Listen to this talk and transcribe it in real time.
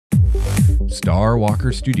Star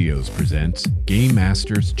Walker Studios presents Game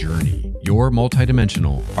Master's Journey, your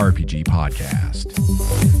multidimensional RPG podcast.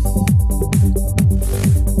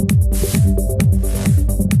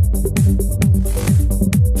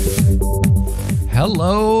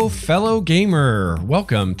 Hello, fellow gamer.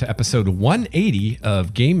 Welcome to episode 180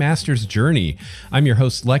 of Game Master's Journey. I'm your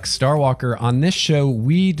host, Lex Starwalker. On this show,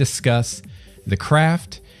 we discuss the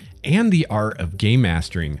craft and the art of game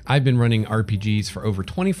mastering. I've been running RPGs for over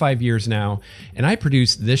 25 years now, and I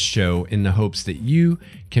produce this show in the hopes that you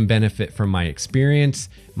can benefit from my experience,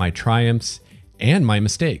 my triumphs, and my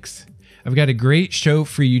mistakes. I've got a great show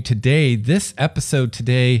for you today. This episode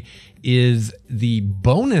today is the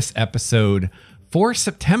bonus episode for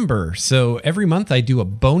September. So every month I do a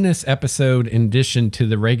bonus episode in addition to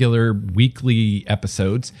the regular weekly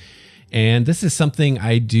episodes. And this is something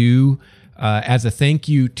I do as a thank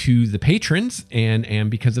you to the patrons and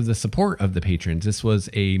because of the support of the patrons. This was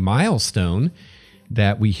a milestone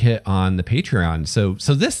that we hit on the Patreon. So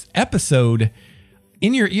this episode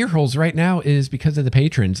in your ear holes right now is because of the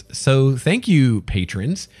patrons. So thank you,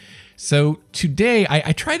 patrons. So today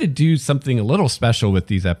I try to do something a little special with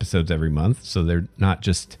these episodes every month, so they're not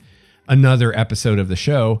just another episode of the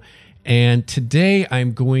show. And today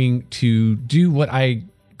I'm going to do what I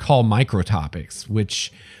call micro topics,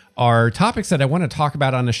 which are topics that I want to talk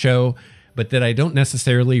about on the show, but that I don't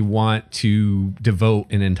necessarily want to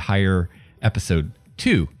devote an entire episode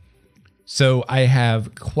to. So I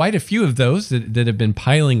have quite a few of those that have been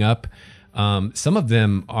piling up. Some of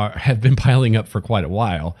them have been piling up for quite a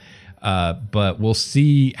while, but we'll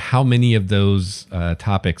see how many of those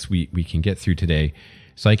topics we can get through today.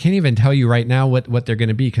 So I can't even tell you right now what they're going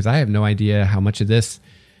to be, because I have no idea how much of this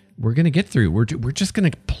we're going to get through. We're just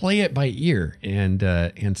going to play it by ear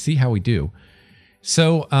and see how we do.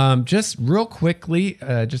 So just real quickly,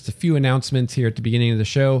 just a few announcements here at the beginning of the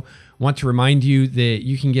show. I want to remind you that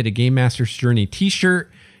you can get a Game Master's Journey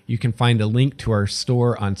t-shirt. You can find a link to our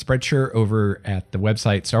store on Spreadshirt over at the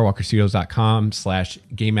website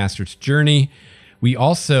starwalkerstudios.com/Game Master's Journey. We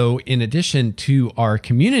also, in addition to our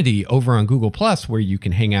community over on Google+, where you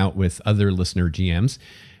can hang out with other listener GMs,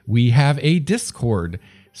 we have a Discord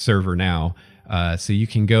server now. So you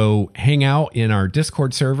can go hang out in our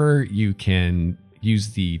Discord server. You can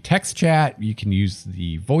use the text chat. You can use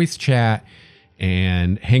the voice chat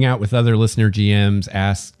and hang out with other listener GMs,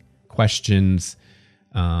 ask questions,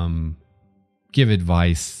 give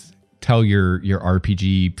advice, tell your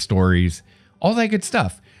RPG stories, all that good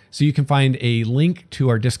stuff. So you can find a link to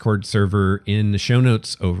our Discord server in the show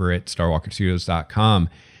notes over at starwalkerstudios.com.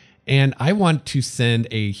 And I want to send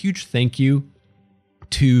a huge thank you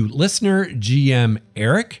to listener GM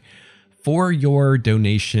Eric for your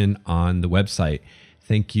donation on the website.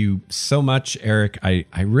 Thank you so much, Eric. I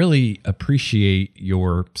really appreciate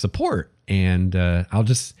your support. And I'll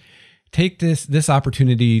just take this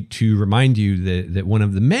opportunity to remind you that one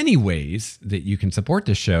of the many ways that you can support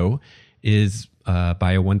this show is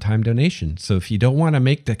by a one-time donation. So if you don't want to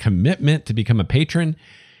make the commitment to become a patron,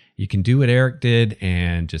 you can do what Eric did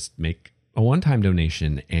and just make a one-time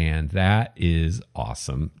donation, and that is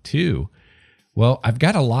awesome too. Well, I've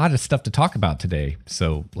got a lot of stuff to talk about today,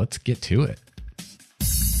 so let's get to it.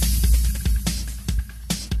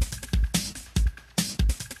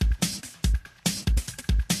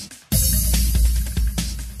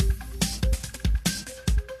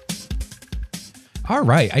 All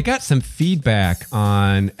right, I got some feedback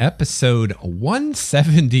on episode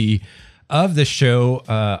 170 of the show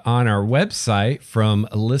on our website from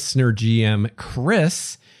listener GM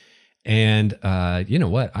Chris. And you know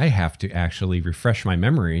what? I have to actually refresh my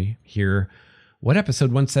memory here. What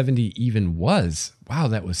episode 170 even was? Wow,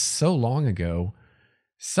 that was so long ago.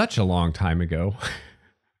 Such a long time ago.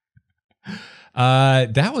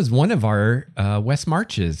 That was one of our West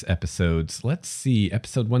Marches episodes. Let's see.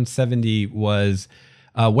 Episode 170 was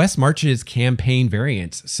West Marches campaign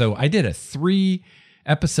variants. So I did a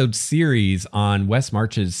 3-episode series on West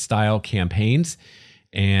Marches style campaigns.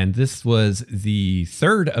 And this was the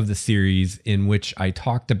third of the series in which I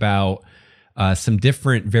talked about some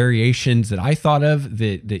different variations that I thought of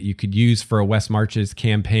that you could use for a West Marches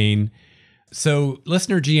campaign. So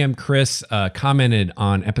listener GM Chris commented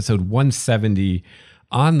on episode 170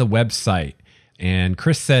 on the website. And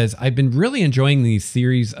Chris says, I've been really enjoying these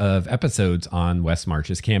series of episodes on West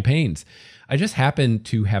Marches campaigns. I just happened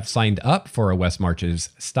to have signed up for a West Marches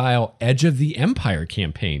style Edge of the Empire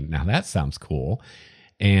campaign. Now that sounds cool.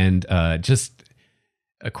 And just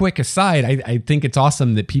a quick aside, I think it's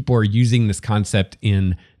awesome that people are using this concept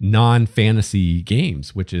in non-fantasy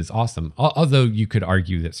games, which is awesome. Although you could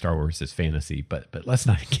argue that Star Wars is fantasy, but let's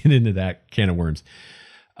not get into that can of worms.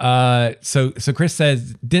 So Chris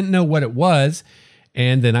says, didn't know what it was,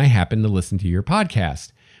 and then I happened to listen to your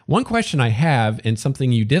podcast. One question I have, and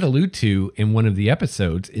something you did allude to in one of the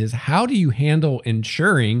episodes, is how do you handle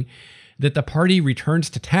ensuring that the party returns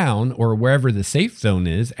to town or wherever the safe zone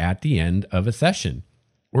is at the end of a session?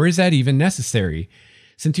 Or is that even necessary?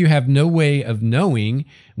 Since you have no way of knowing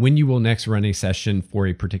when you will next run a session for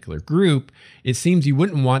a particular group, it seems you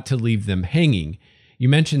wouldn't want to leave them hanging. You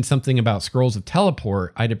mentioned something about scrolls of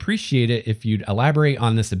teleport. I'd appreciate it if you'd elaborate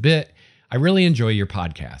on this a bit. I really enjoy your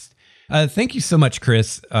podcast. Thank you so much,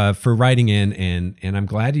 Chris, for writing in, and I'm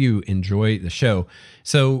glad you enjoy the show.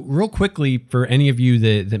 So real quickly, for any of you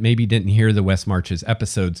that maybe didn't hear the West Marches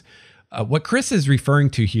episodes, what Chris is referring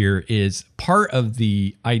to here is part of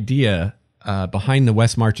the idea behind the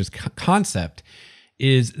West Marches concept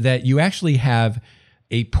is that you actually have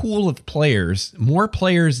a pool of players, more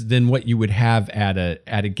players than what you would have at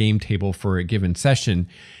a game table for a given session,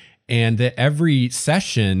 and that every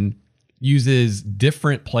session uses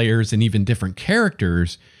different players and even different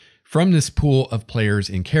characters from this pool of players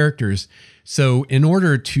and characters. So in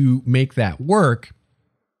order to make that work,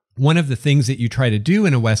 one of the things that you try to do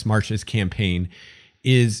in a West Marches campaign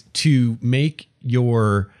is to make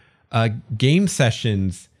your game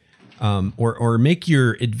sessions or make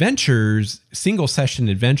your adventures single session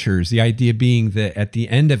adventures. The idea being that at the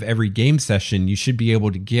end of every game session, you should be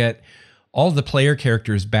able to get all the player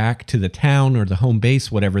characters back to the town or the home base,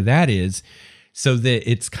 whatever that is, so that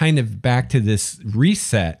it's kind of back to this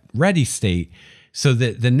reset, ready state, so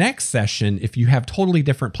that the next session, if you have totally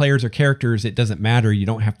different players or characters, it doesn't matter. You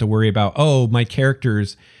don't have to worry about, oh, my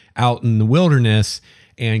character's out in the wilderness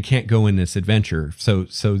and can't go in this adventure. So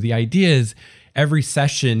the idea is every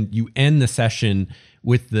session, you end the session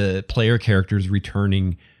with the player characters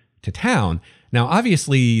returning to town. Now,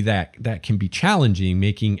 obviously, that can be challenging,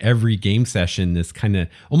 making every game session this kind of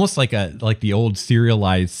almost like the old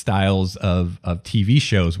serialized styles of TV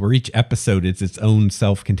shows, where each episode is its own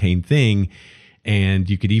self-contained thing, and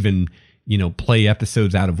you could even play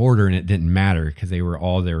episodes out of order, and it didn't matter because they were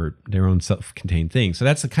all their own self-contained thing. So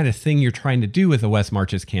that's the kind of thing you're trying to do with a West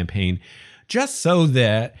Marches campaign, just so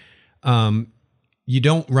that you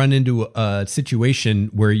don't run into a situation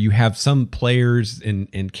where you have some players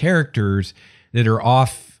and characters that are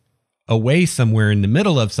off away somewhere in the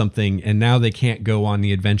middle of something, and now they can't go on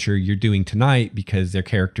the adventure you're doing tonight because their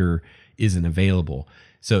character isn't available.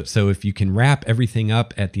 So if you can wrap everything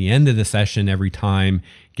up at the end of the session every time,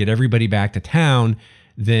 get everybody back to town,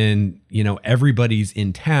 then everybody's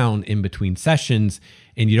in town in between sessions,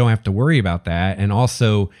 and you don't have to worry about that. And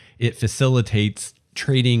also it facilitates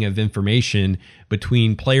trading of information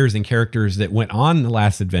between players and characters that went on the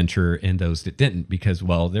last adventure and those that didn't, because,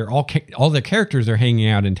 well, they're all the characters are hanging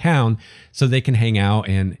out in town, so they can hang out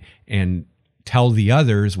and tell the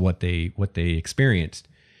others what they experienced.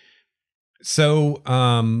 So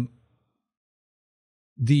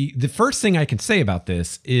the first thing I can say about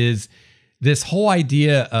this is this whole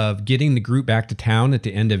idea of getting the group back to town at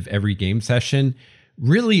the end of every game session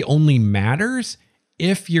really only matters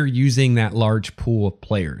if you're using that large pool of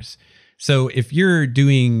players. So if you're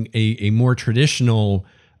doing a more traditional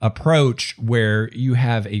approach where you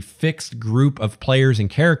have a fixed group of players and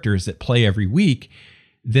characters that play every week,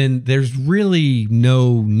 then there's really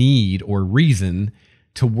no need or reason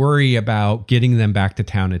to worry about getting them back to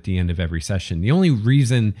town at the end of every session. The only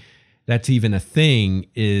reason that's even a thing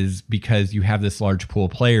is because you have this large pool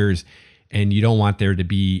of players and you don't want there to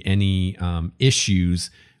be any issues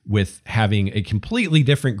with having a completely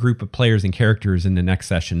different group of players and characters in the next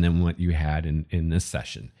session than what you had in this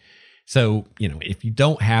session. So, if you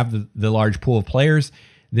don't have the large pool of players,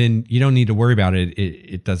 then you don't need to worry about it.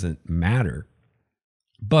 It doesn't matter.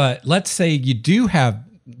 But let's say you do have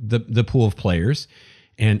the pool of players,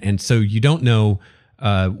 and so you don't know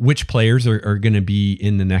which players are going to be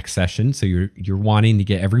in the next session. So you're wanting to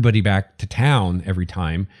get everybody back to town every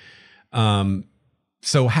time.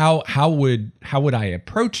 So how would I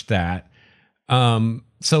approach that?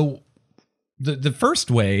 So the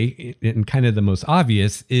first way, and kind of the most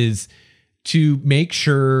obvious, is to make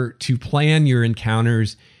sure to plan your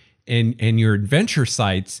encounters and your adventure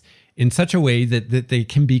sites in such a way that they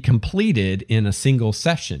can be completed in a single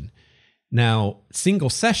session. Now, single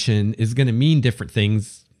session is going to mean different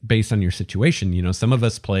things based on your situation. Some of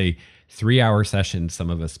us play 3-hour sessions, some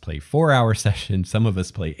of us play 4-hour sessions, some of us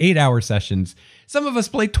play 8-hour sessions, some of us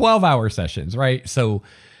play 12-hour sessions, right? So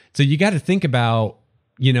you got to think about,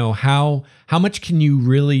 how much can you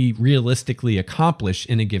really realistically accomplish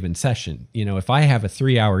in a given session? If I have a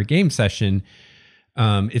 3-hour game session,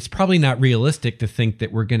 it's probably not realistic to think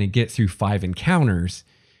that we're going to get through 5 encounters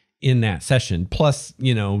in that session, plus,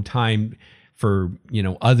 time for,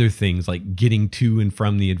 other things like getting to and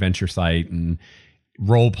from the adventure site and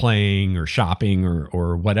role playing or shopping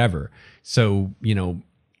or whatever. So,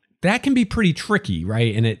 that can be pretty tricky,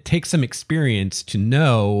 right? And it takes some experience to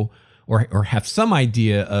know or have some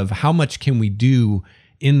idea of how much can we do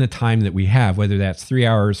in the time that we have, whether that's 3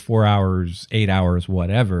 hours, 4 hours, 8 hours,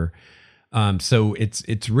 whatever. So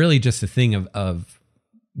it's really just a thing of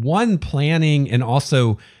one, planning, and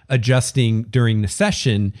also adjusting during the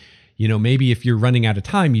session. Maybe if you're running out of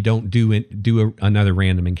time, you don't do another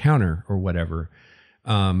random encounter or whatever.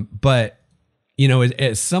 But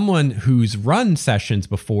as someone who's run sessions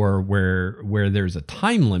before where there's a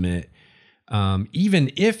time limit,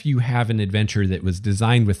 even if you have an adventure that was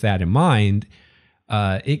designed with that in mind,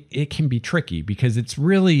 it can be tricky because it's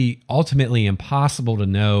really ultimately impossible to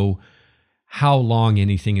know how long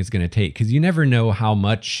anything is going to take, because you never know how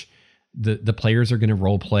much the players are going to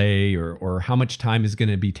role play or how much time is going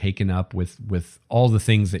to be taken up with all the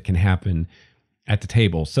things that can happen at the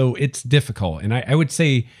table. So it's difficult. And I would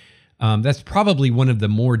say that's probably one of the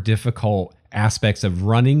more difficult aspects of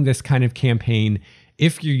running this kind of campaign,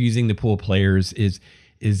 if you're using the pool of players, is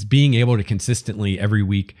being able to consistently every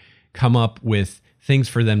week come up with things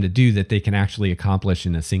for them to do that they can actually accomplish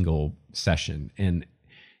in a single session. And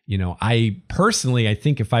I personally, I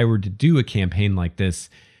think if I were to do a campaign like this,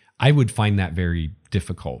 I would find that very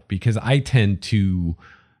difficult, because I tend to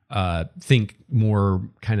think more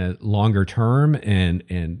kind of longer term,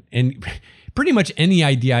 and pretty much any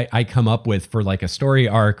idea I come up with for like a story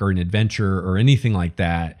arc or an adventure or anything like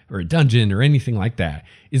that, or a dungeon or anything like that,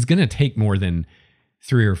 is going to take more than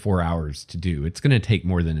 3 or 4 hours to do. It's going to take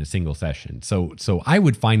more than a single session. So I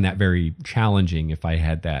would find that very challenging if I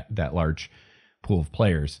had that large pool of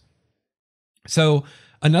players. So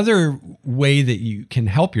another way that you can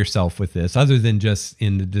help yourself with this, other than just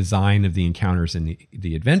in the design of the encounters and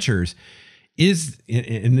the adventures, is,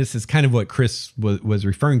 and this is kind of what Chris was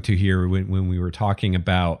referring to here when we were talking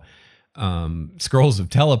about scrolls of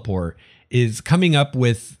teleport, is coming up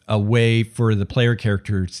with a way for the player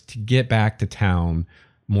characters to get back to town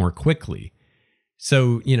more quickly.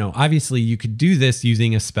 So, obviously you could do this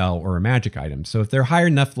using a spell or a magic item. So if they're higher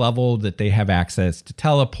enough level that they have access to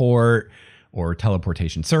teleport or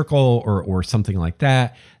teleportation circle or something like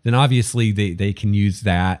that, then obviously they can use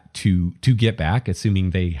that to get back,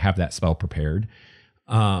 assuming they have that spell prepared.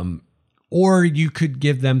 Or you could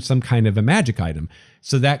give them some kind of a magic item.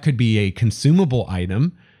 So that could be a consumable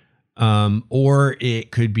item, or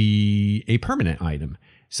it could be a permanent item.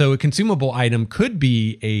 So a consumable item could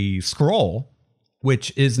be a scroll,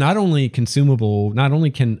 which is not only consumable, not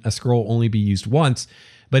only can a scroll only be used once,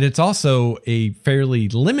 but it's also a fairly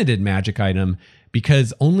limited magic item,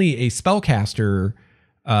 because only a spellcaster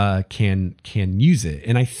can use it.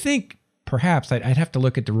 And I think perhaps I'd have to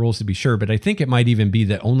look at the rules to be sure, but I think it might even be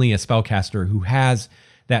that only a spellcaster who has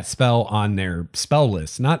that spell on their spell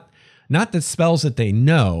list, not the spells that they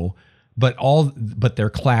know, but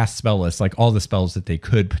their class spell list, like all the spells that they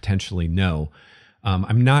could potentially know.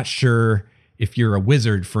 I'm not sure if you're a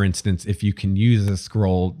wizard, for instance, if you can use a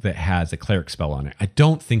scroll that has a cleric spell on it. I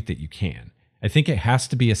don't think that you can. I think it has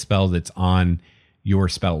to be a spell that's on your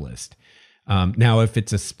spell list. Now, if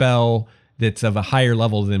it's a spell that's of a higher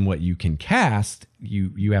level than what you can cast,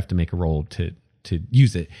 you have to make a roll to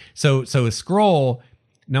use it. So a scroll,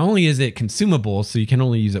 not only is it consumable, so you can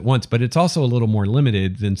only use it once, but it's also a little more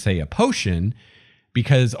limited than, say, a potion,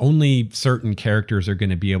 because only certain characters are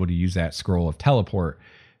going to be able to use that scroll of teleport.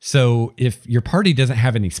 So if your party doesn't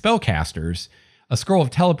have any spellcasters, a scroll of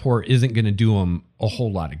teleport isn't going to do them a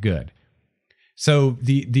whole lot of good. So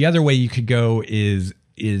the other way you could go is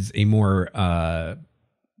a more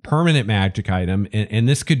permanent magic item, and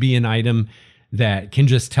this could be an item that can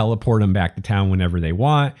just teleport them back to town whenever they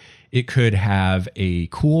want. It could have a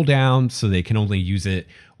cooldown, so they can only use it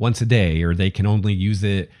once a day, or they can only use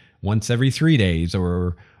it once every 3 days,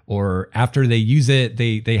 or after they use it,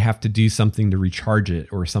 they have to do something to recharge it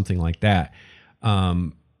or something like that.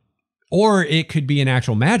 Or it could be an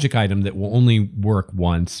actual magic item that will only work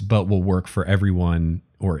once, but will work for everyone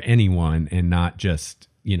or anyone, and not just,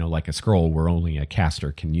 like a scroll where only a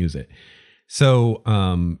caster can use it. So,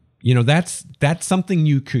 that's something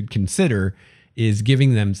you could consider, is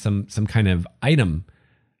giving them some kind of item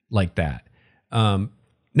like that. Now,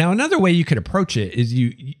 another way you could approach it is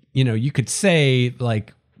you could say,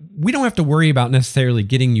 like, we don't have to worry about necessarily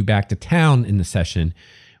getting you back to town in the session.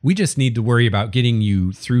 We just need to worry about getting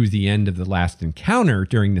you through the end of the last encounter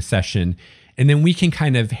during the session. And then we can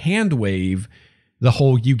kind of hand wave the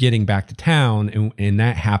whole you getting back to town. And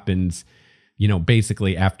that happens,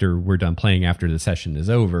 basically after we're done playing, after the session is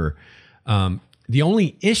over. The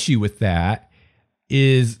only issue with that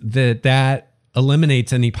is that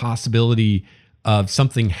eliminates any possibility of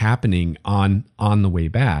something happening on the way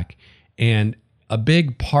back. And a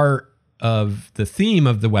big part of the theme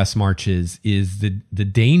of the West Marches is the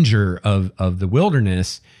danger of the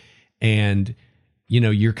wilderness. And,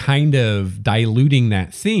 you're kind of diluting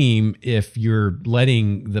that theme if you're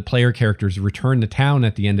letting the player characters return to town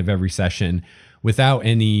at the end of every session without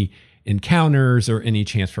any encounters or any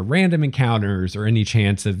chance for random encounters or any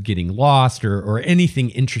chance of getting lost or anything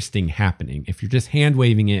interesting happening. If you're just hand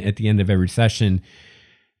waving it at the end of every session,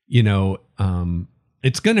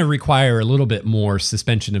 it's going to require a little bit more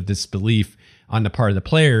suspension of disbelief on the part of the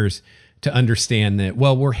players to understand that,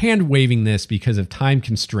 well, we're hand waving this because of time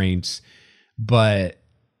constraints, but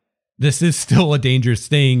this is still a dangerous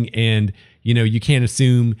thing. And, you can't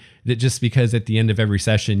assume that just because at the end of every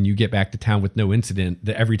session you get back to town with no incident,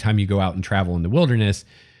 that every time you go out and travel in the wilderness,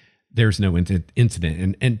 there's no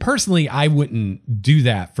incident. And personally, I wouldn't do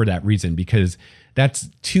that for that reason, because that's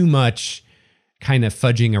too much kind of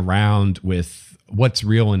fudging around with what's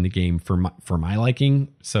real in the game for my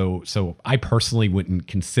liking. So I personally wouldn't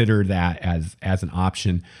consider that as an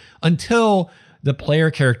option until the player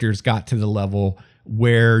characters got to the level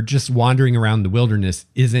where just wandering around the wilderness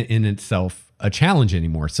isn't in itself a challenge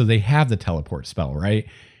anymore. So they have the teleport spell, right?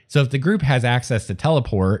 So if the group has access to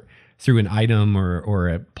teleport through an item or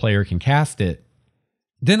a player can cast it,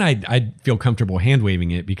 then I'd feel comfortable hand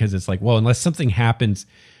waving it, because it's like, well, unless something happens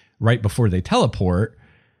right before they teleport,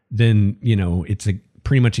 then, it's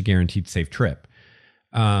pretty much a guaranteed safe trip.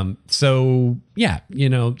 So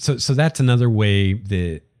that's another way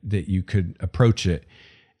that you could approach it.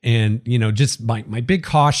 And, just my big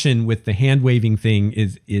caution with the hand waving thing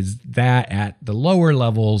is that at the lower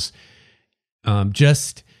levels,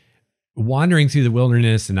 just wandering through the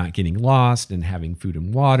wilderness and not getting lost and having food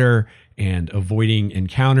and water and avoiding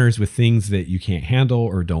encounters with things that you can't handle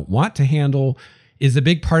or don't want to handle is a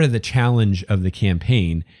big part of the challenge of the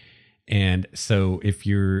campaign. And so if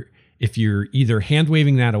you're either hand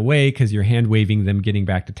waving that away because you're hand waving them getting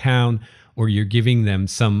back to town, or you're giving them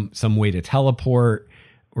some way to teleport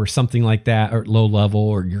or something like that, or low level,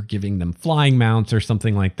 or you're giving them flying mounts or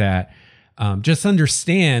something like that, just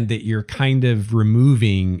understand that you're kind of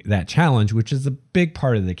removing that challenge, which is a big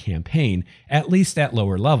part of the campaign, at least at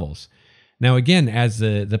lower levels. Now, again, as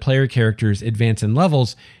the player characters advance in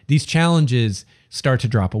levels, these challenges start to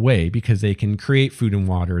drop away because they can create food and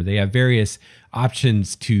water. They have various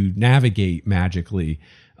options to navigate magically.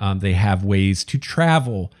 They have ways to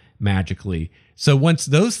travel magically. So once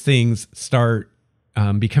those things start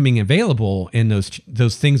becoming available and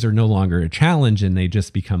those things are no longer a challenge and they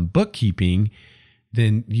just become bookkeeping,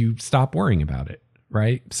 then you stop worrying about it,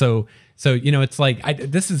 right? So it's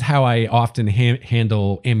like this is how I often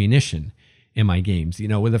handle ammunition in my games.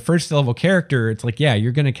 With a first level character, it's like, yeah,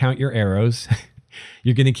 you're going to count your arrows.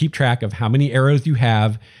 You're going to keep track of how many arrows you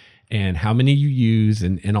have and how many you use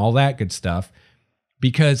and all that good stuff.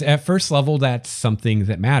 Because at first level, that's something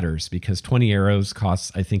that matters, because 20 arrows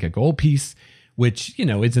costs, I think, a gold piece, which,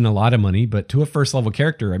 isn't a lot of money. But to a first level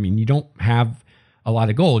character, I mean, you don't have a lot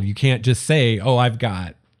of gold. You can't just say, oh, I've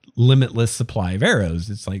got limitless supply of arrows.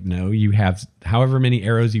 It's like, no, you have however many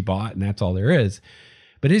arrows you bought, and that's all there is.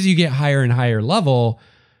 But as you get higher and higher level,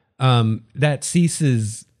 that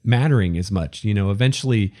ceases mattering as much.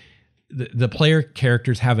 Eventually the player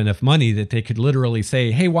characters have enough money that they could literally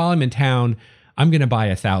say, hey, while I'm in town, I'm going to buy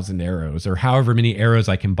 1,000 arrows, or however many arrows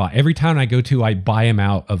I can buy. Every town I go to, I buy them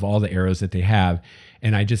out of all the arrows that they have.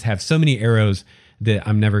 And I just have so many arrows that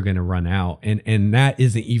I'm never going to run out. And that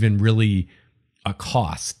isn't even really a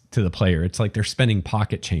cost to the player. It's like they're spending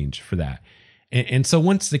pocket change for that. And so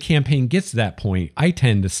once the campaign gets to that point, I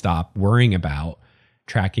tend to stop worrying about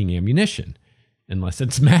tracking ammunition, unless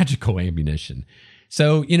it's magical ammunition.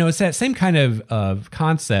 So, it's that same kind of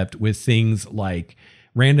concept with things like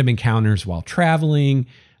random encounters while traveling,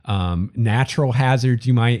 natural hazards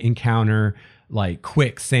you might encounter, like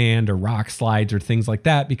quicksand or rock slides or things like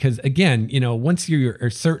that. Because again, once you're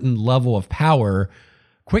a certain level of power,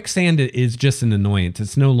 quicksand is just an annoyance.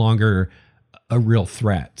 It's no longer a real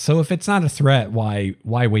threat. So if it's not a threat, why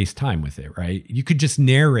waste time with it, right? You could just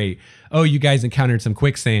narrate, oh, you guys encountered some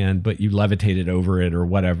quicksand, but you levitated over it or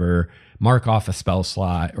whatever, mark off a spell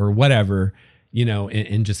slot or whatever,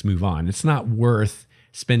 and just move on. It's not worth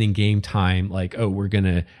spending game time like, oh,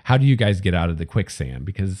 how do you guys get out of the quicksand?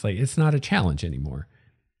 Because it's like, it's not a challenge anymore.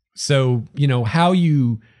 So, how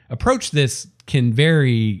you approach this can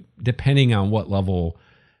vary depending on what level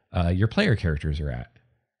your player characters are at.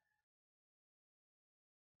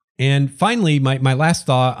 And finally, my last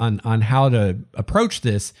thought on how to approach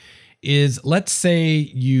this is, let's say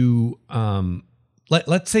you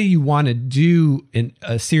let's say you want to do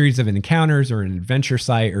a series of encounters or an adventure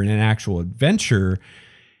site or an actual adventure,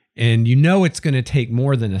 and you know it's going to take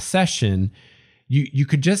more than a session. You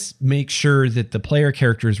could just make sure that the player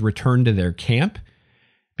characters return to their camp,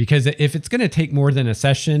 because if it's going to take more than a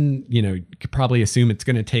session, you could probably assume it's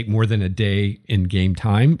going to take more than a day in game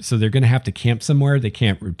time. So they're going to have to camp somewhere. They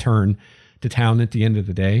can't return to town at the end of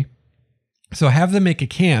the day. So have them make a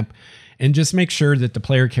camp and just make sure that the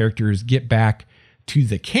player characters get back to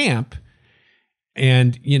the camp.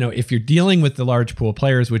 And, if you're dealing with the large pool of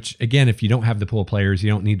players, which again, if you don't have the pool of players, you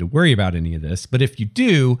don't need to worry about any of this. But if you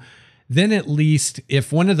do, then at least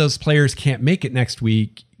if one of those players can't make it next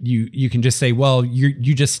week, you can just say, well,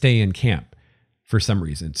 you just stay in camp for some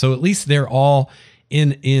reason. So at least they're all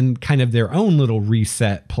in kind of their own little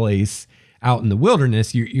reset place out in the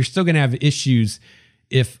wilderness. You're still going to have issues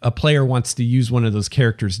if a player wants to use one of those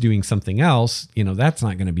characters doing something else. That's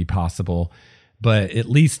not going to be possible, but at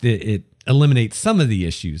least it eliminates some of the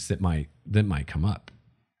issues that might come up.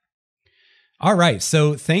 All right.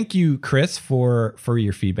 So thank you, Chris, for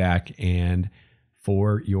your feedback and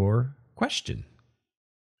for your question.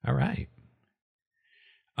 All right.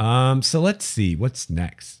 So let's see what's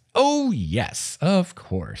next. Oh, yes, of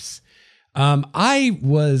course. I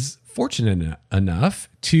was fortunate enough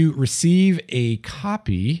to receive a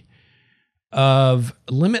copy of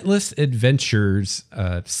Limitless Adventures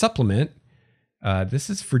supplement. This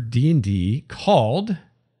is for D&D, called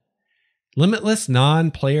Limitless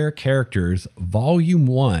Non-Player Characters Volume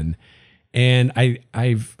 1. And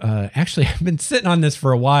I've been sitting on this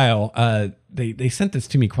for a while. They sent this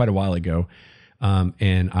to me quite a while ago.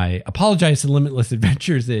 And I apologize to Limitless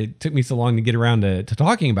Adventures that it took me so long to get around to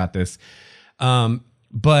talking about this.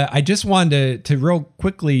 But I just wanted to real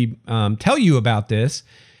quickly tell you about this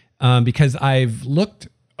because I've looked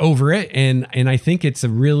over it, and I think it's a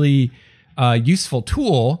really useful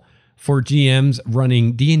tool for GMs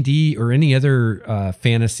running D&D or any other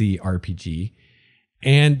fantasy RPG.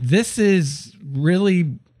 And this is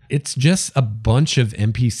really, it's just a bunch of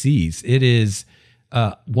NPCs. It is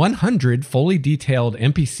 100 fully detailed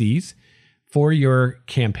NPCs for your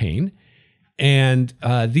campaign. And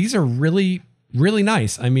these are really, really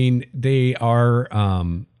nice. I mean, they are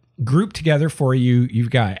grouped together for you. You've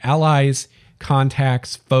got allies,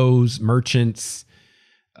 contacts, foes, merchants,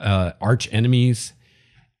 arch enemies.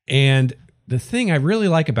 And the thing I really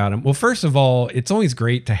like about them, well, first of all, it's always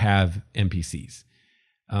great to have NPCs.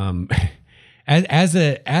 As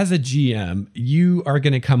a GM, you are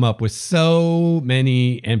going to come up with so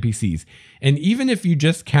many NPCs. And even if you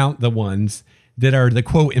just count the ones that are the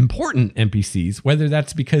quote important NPCs, whether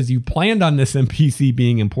that's because you planned on this NPC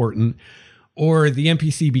being important, or the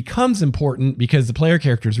NPC becomes important because the player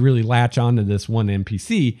characters really latch onto this one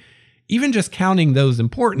NPC, even just counting those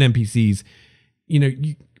important NPCs,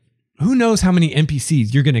 who knows how many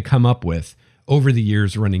NPCs you're going to come up with over the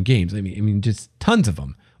years running games. I mean, just tons of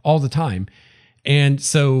them all the time. And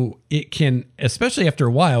so it can, especially after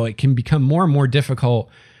a while, it can become more and more difficult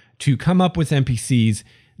to come up with NPCs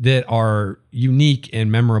that are unique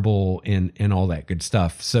and memorable and all that good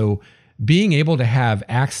stuff. So being able to have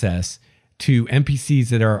access to NPCs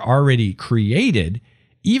that are already created,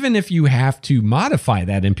 even if you have to modify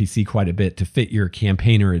that NPC quite a bit to fit your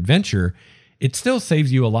campaign or adventure, it still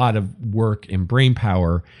saves you a lot of work and brain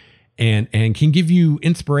power, and can give you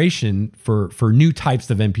inspiration for new types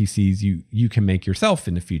of NPCs you can make yourself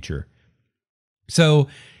in the future. So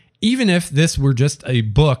even if this were just a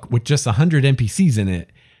book with just 100 NPCs in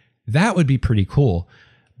it, that would be pretty cool.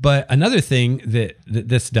 But another thing that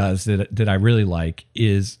this does that I really like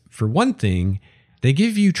is, for one thing, they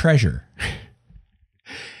give you treasure.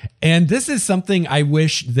 And this is something I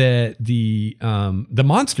wish that the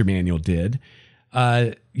Monster Manual did.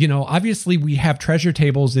 Obviously we have treasure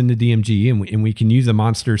tables in the DMG, and we can use a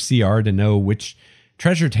monster CR to know which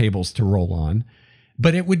treasure tables to roll on.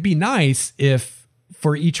 But it would be nice if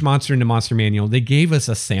for each monster in the Monster Manual, they gave us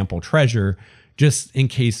a sample treasure, just in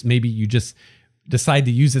case maybe you just decide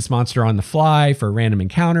to use this monster on the fly for a random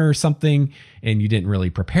encounter or something, and you didn't really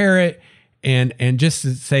prepare it. And just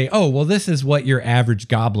to say, oh, well, this is what your average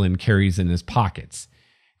goblin carries in his pockets,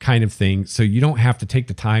 kind of thing. So you don't have to take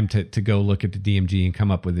the time to go look at the DMG and come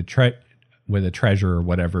up with a treasure or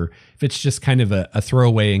whatever, if it's just kind of a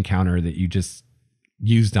throwaway encounter that you just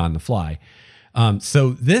used on the fly. So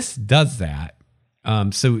this does that.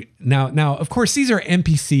 So now, of course, these are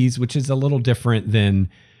NPCs, which is a little different than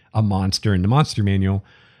a monster in the Monster Manual.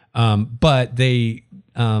 But they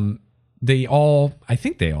I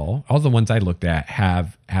think they all the ones I looked at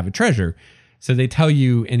have a treasure. So they tell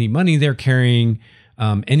you any money they're carrying,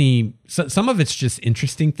 some of it's just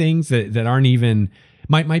interesting things that aren't even,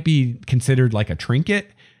 might be considered like a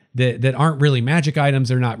trinket that aren't really magic items.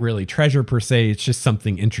 They're not really treasure per se. It's just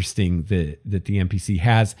something interesting that the NPC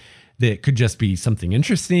has that could just be something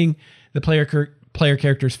interesting the player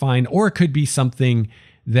characters find, or it could be something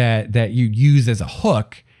that you use as a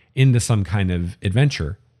hook into some kind of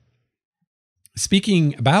adventure.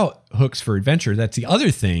 Speaking about hooks for adventure, that's the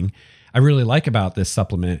other thing I really like about this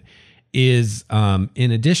supplement is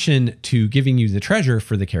in addition to giving you the treasure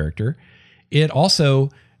for the character, it also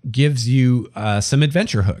gives you some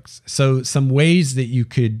adventure hooks. So some ways that you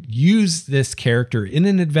could use this character in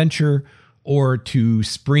an adventure or to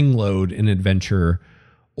spring load an adventure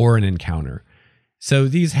or an encounter. So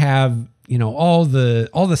these have, all the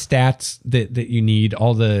stats that you need,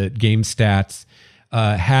 all the game stats,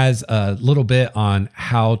 has a little bit on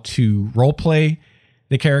how to role play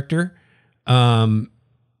the character. And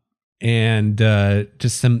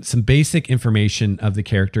just some basic information of the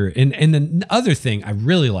character. And the other thing I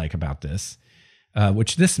really like about this,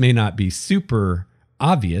 which this may not be super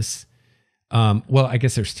obvious. Well, I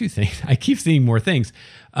guess there's two things. I keep seeing more things.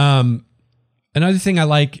 Another thing I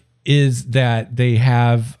like is that they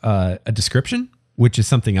have a description, which is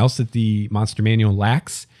something else that the monster manual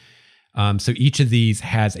lacks. So each of these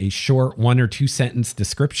has a short 1 or 2 sentence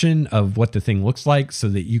description of what the thing looks like so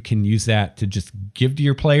that you can use that to just give to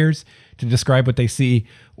your players to describe what they see,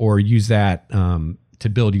 or use that to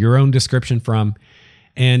build your own description from.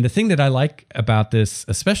 And the thing that I like about this,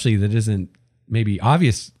 especially that isn't maybe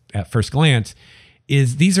obvious at first glance,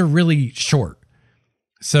 is these are really short.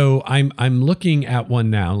 So I'm looking at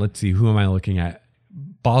one now. Let's see, who am I looking at?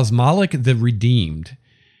 Bosmalik the Redeemed.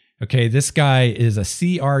 Okay, this guy is a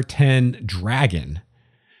CR10 dragon.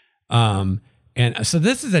 And so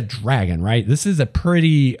this is a dragon, right? This is a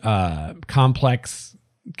pretty complex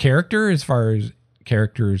character as far as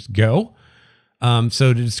characters go.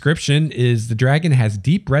 So the description is the dragon has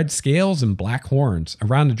deep red scales and black horns.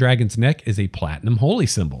 Around the dragon's neck is a platinum holy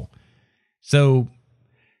symbol. So,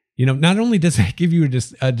 not only does that give you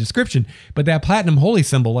a description, but that platinum holy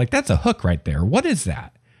symbol, like that's a hook right there. What is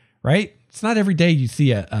that, right? It's not every day you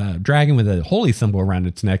see a dragon with a holy symbol around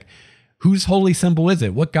its neck. Whose holy symbol is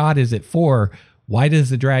it? What god is it for? Why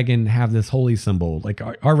does the dragon have this holy symbol? Like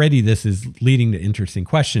already this is leading to interesting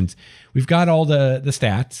questions. We've got all the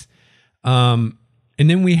stats. And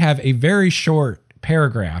then we have a very short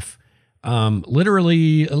paragraph.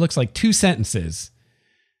 Literally, it looks like 2 sentences.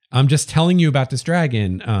 I'm just telling you about this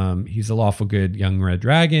dragon. He's a lawful good young red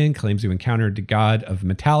dragon, claims to encountered the god of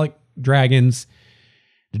metallic dragons.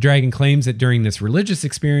 The dragon claims that during this religious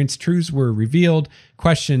experience, truths were revealed,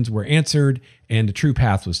 questions were answered, and the true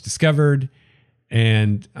path was discovered.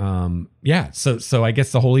 And so I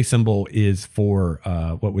guess the holy symbol is for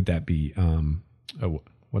what would that be?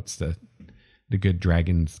 What's the good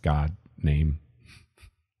dragon's god name?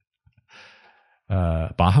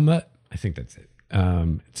 Bahamut? I think that's it.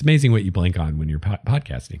 It's amazing what you blank on when you're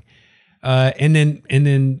podcasting. And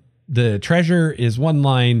then the treasure is 1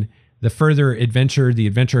 line. The further adventure, the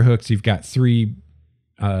adventure hooks, you've got 3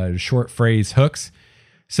 short phrase hooks.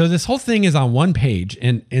 So this whole thing is on 1 page,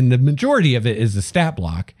 and the majority of it is the stat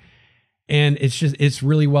block. And it's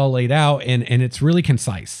really well laid out, and it's really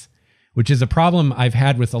concise, which is a problem I've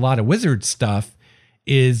had with a lot of wizard stuff,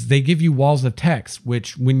 is they give you walls of text,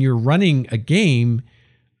 which when you're running a game,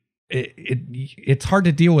 it's hard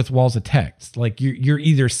to deal with walls of text. Like you're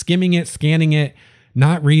either skimming it, scanning it,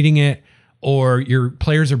 not reading it, or your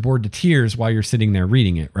players are bored to tears while you're sitting there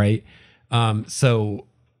reading it, right? So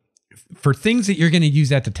for things that you're going to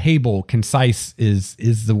use at the table, concise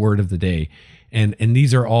is the word of the day. And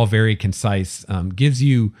these are all very concise. Gives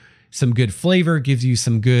you some good flavor, gives you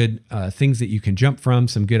some good things that you can jump from,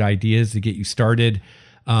 some good ideas to get you started,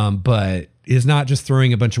 but is not just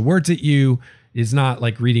throwing a bunch of words at you, is not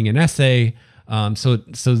like reading an essay. So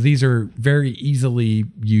these are very easily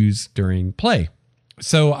used during play.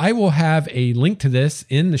 So I will have a link to this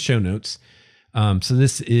in the show notes. So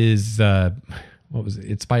this is, what was it?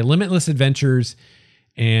 It's by Limitless Adventures,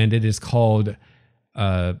 and it is called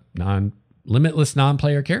Limitless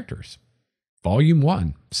Non-Player Characters, Volume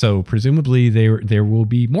 1. So presumably there will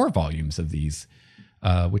be more volumes of these,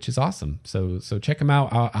 which is awesome. So check them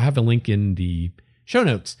out. I'll have a link in the show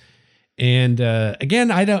notes. And again,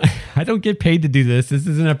 I don't get paid to do this. This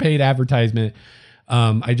isn't a paid advertisement.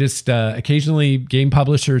 I just occasionally game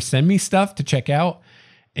publishers send me stuff to check out.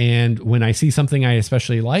 And when I see something I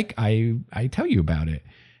especially like, I tell you about it.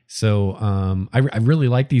 So I really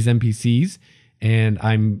like these NPCs, and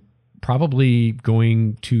I'm probably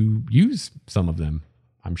going to use some of them,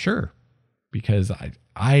 I'm sure, because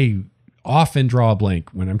I often draw a blank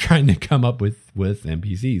when I'm trying to come up with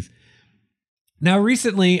NPCs. Now,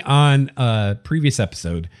 recently on a previous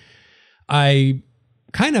episode, I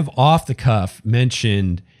kind of off the cuff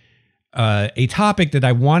mentioned a topic that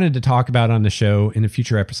I wanted to talk about on the show in a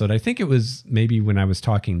future episode. I think it was maybe when I was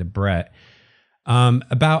talking to Brett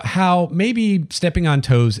about how maybe stepping on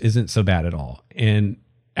toes isn't so bad at all. And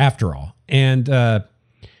after all, and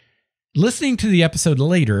listening to the episode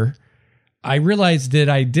later, I realized that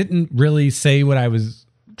I didn't really say what I was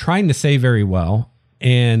trying to say very well.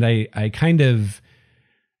 And I kind of,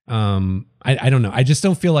 I don't know. I just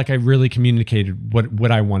don't feel like I really communicated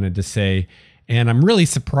what I wanted to say. And I'm really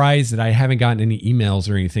surprised that I haven't gotten any emails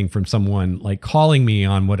or anything from someone like calling me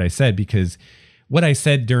on what I said, because what I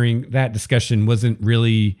said during that discussion wasn't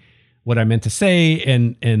really what I meant to say.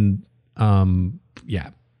 And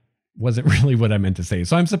wasn't really what I meant to say.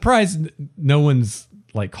 So I'm surprised no one's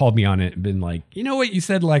like called me on it and been like, you know what you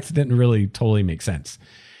said, Lex, didn't really totally make sense.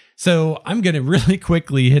 So I'm going to really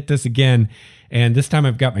quickly hit this again. And this time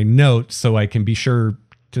I've got my notes so I can be sure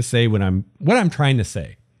to say what I'm trying to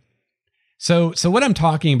say. So what I'm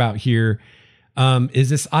talking about here is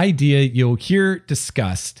this idea you'll hear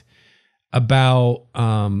discussed about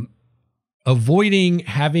avoiding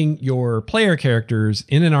having your player characters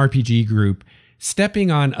in an RPG group stepping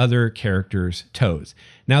on other characters' toes.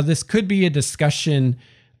 Now, this could be a discussion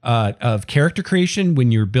of character creation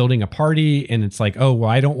when you're building a party and it's like, oh, well,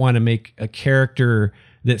 I don't want to make a character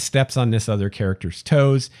that steps on this other character's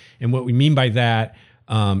toes. And what we mean by that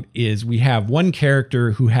is we have one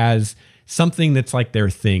character who has something that's like their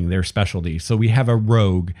thing, their specialty. So we have a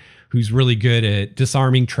rogue who's really good at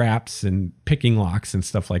disarming traps and picking locks and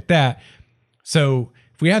stuff like that. So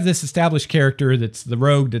if we have this established character that's the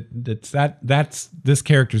rogue, that's this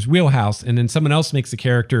character's wheelhouse, and then someone else makes a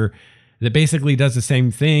character that basically does the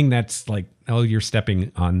same thing, that's like, oh, you're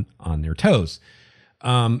stepping on their toes.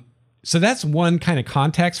 So that's one kind of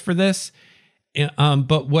context for this.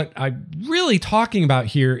 But what I'm really talking about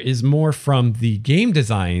here is more from the game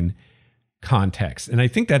design context. And I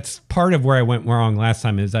think that's part of where I went wrong last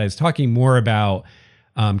time, is I was talking more about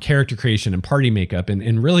character creation and party makeup.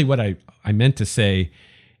 And really what I meant to say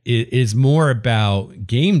is more about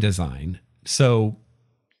game design. So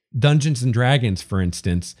Dungeons and Dragons, for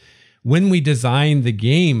instance, when we design the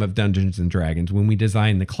game of Dungeons and Dragons, when we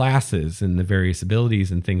design the classes and the various abilities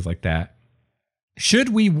and things like that, should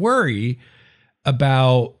we worry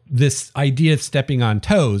about this idea of stepping on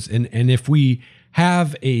toes? And if we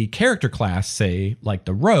have a character class, say like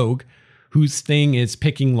the rogue, whose thing is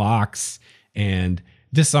picking locks and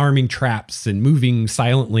disarming traps and moving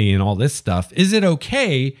silently and all this stuff, is it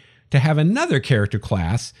okay to have another character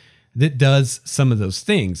class that does some of those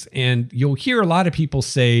things? And you'll hear a lot of people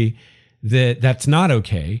say that that's not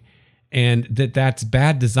okay, and that that's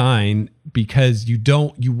bad design, because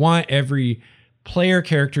you want every player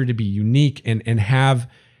character to be unique and have,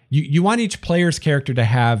 you want each player's character to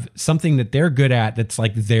have something that they're good at that's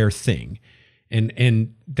like their thing.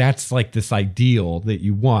 And that's like this ideal that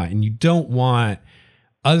you want. And you don't want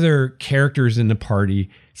other characters in the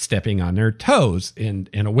party stepping on their toes. And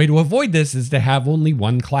a way to avoid this is to have only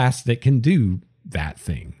one class that can do that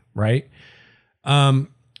thing, right?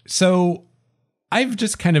 So I've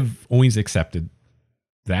just kind of always accepted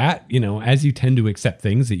that, as you tend to accept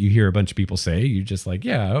things that you hear a bunch of people say, you're just like,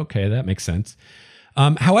 yeah, okay, that makes sense.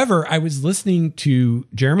 However, I was listening to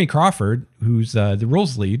Jeremy Crawford, who's the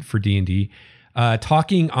rules lead for D&D,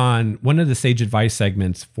 talking on one of the Sage Advice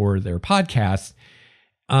segments for their podcast.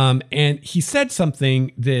 And he said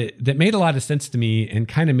something that made a lot of sense to me and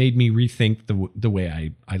kind of made me rethink the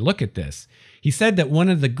way I look at this. He said that one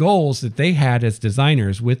of the goals that they had as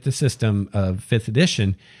designers with the system of 5th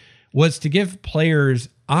edition was to give players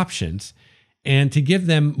options and to give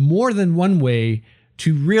them more than one way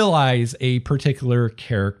to realize a particular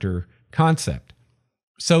character concept.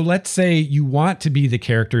 So let's say you want to be the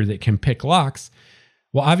character that can pick locks.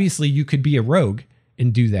 Well, obviously you could be a rogue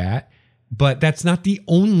and do that, but that's not the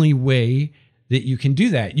only way that you can do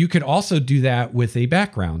that. You could also do that with a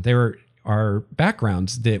background. There are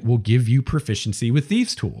backgrounds that will give you proficiency with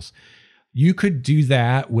thieves tools. You could do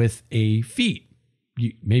that with a feat.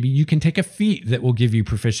 Maybe you can take a feat that will give you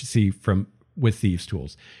proficiency with thieves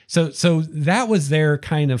tools. So that was their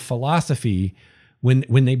kind of philosophy when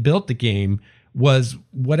they built the game, was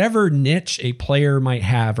whatever niche a player might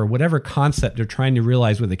have or whatever concept they're trying to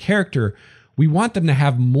realize with a character, we want them to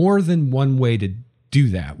have more than one way to do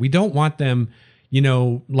that. We don't want them,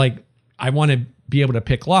 like, I want to be able to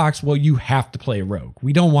pick locks. Well, you have to play a rogue.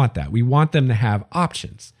 We don't want that. We want them to have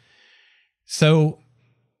options. So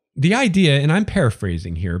the idea, and I'm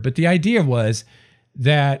paraphrasing here, but the idea was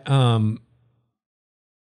that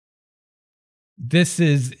this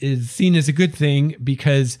is seen as a good thing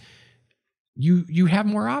because you have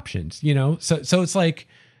more options, you know? So it's like,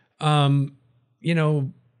 you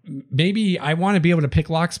know, maybe I want to be able to pick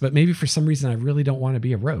locks, but maybe for some reason I really don't want to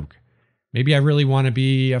be a rogue. Maybe I really want to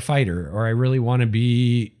be a fighter, or I really want to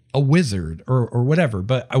be a wizard or whatever,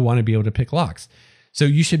 but I want to be able to pick locks. So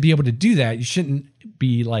you should be able to do that. You shouldn't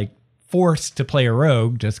be like forced to play a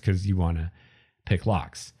rogue just because you want to pick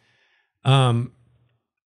locks.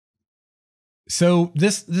 So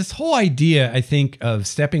this whole idea, I think, of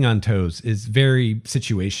stepping on toes is very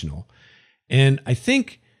situational. And I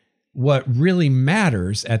think what really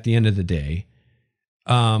matters at the end of the day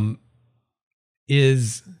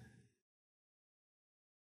is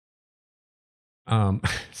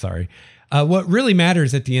what really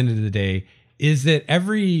matters at the end of the day is that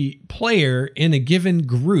every player in a given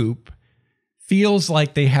group feels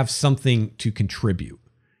like they have something to contribute.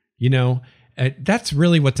 You know, that's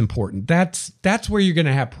really what's important. That's where you're going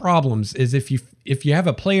to have problems, is if you have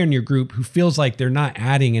a player in your group who feels like they're not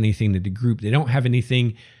adding anything to the group. They don't have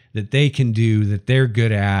anything that they can do that they're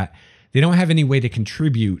good at. They don't have any way to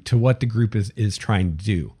contribute to what the group is trying to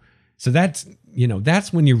do. So that's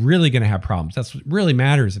when you're really going to have problems. That's what really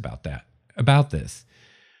matters about this.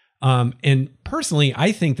 And personally,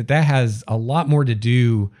 I think that has a lot more to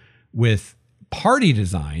do with party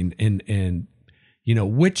design and you know,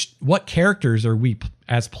 what characters are we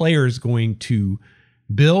as players going to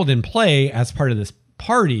build and play as part of this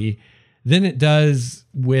party than it does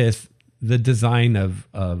with the design of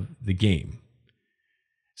the game.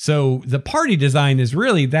 So the party design is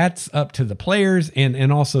really, that's up to the players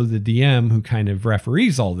and also the DM who kind of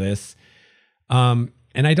referees all this.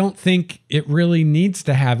 And I don't think it really needs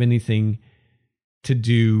to have anything to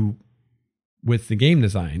do with the game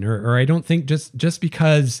design, or I don't think just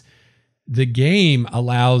because the game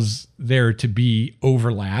allows there to be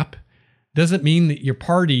overlap doesn't mean that your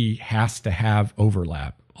party has to have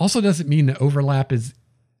overlap. Also doesn't mean that overlap is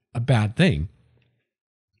a bad thing.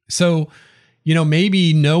 So, you know,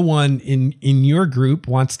 maybe no one in your group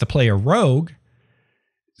wants to play a rogue.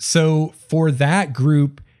 So for that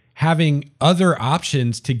group, having other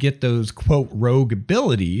options to get those quote rogue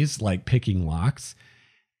abilities like picking locks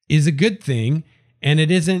is a good thing. And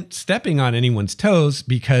it isn't stepping on anyone's toes,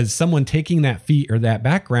 because someone taking that feat or that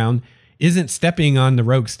background isn't stepping on the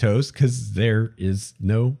rogue's toes because there is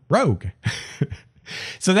no rogue.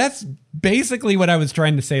 So that's basically what I was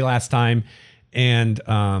trying to say last time. And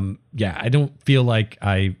yeah, I don't feel like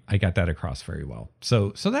I got that across very well.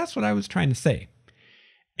 So that's what I was trying to say.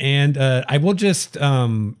 And I will just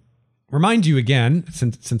remind you again,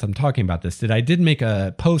 since I'm talking about this, that I did make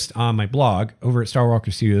a post on my blog over at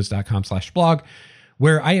starwalkerstudios.com/blog,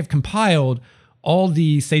 where I have compiled all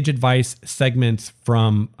the Sage Advice segments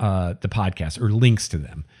from the podcast, or links to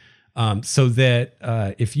them. So that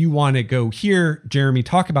if you want to go hear Jeremy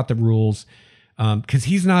talk about the rules, because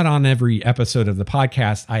he's not on every episode of the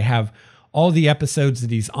podcast, I have all the episodes that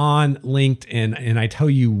he's on linked, and I tell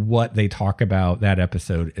you what they talk about that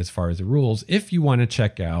episode as far as the rules, if you want to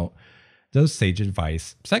check out those Sage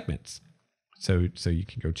Advice segments. So you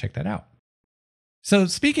can go check that out. So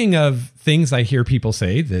speaking of things I hear people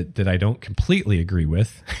say that I don't completely agree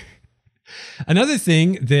with, another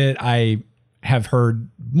thing that I have heard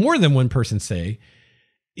more than one person say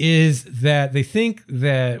is that they think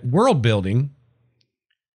that world building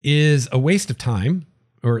is a waste of time,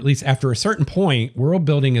 or at least after a certain point, world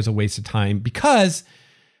building is a waste of time because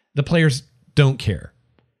the players don't care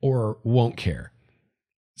or won't care.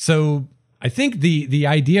 So I think the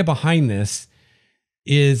idea behind this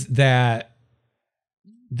is that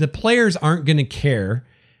the players aren't going to care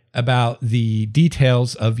about the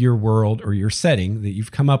details of your world or your setting that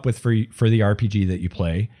you've come up with for the RPG that you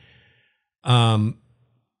play.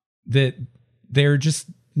 That they're just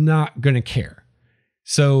not going to care.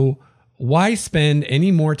 So why spend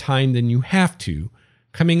any more time than you have to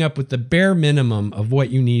coming up with the bare minimum of what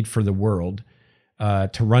you need for the world to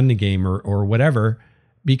run the game or whatever?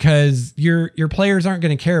 Because your players aren't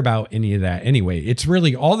going to care about any of that anyway. It's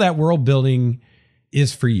really all that world building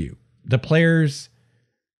is for you. The players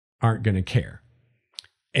aren't going to care.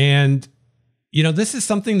 And, you know, this is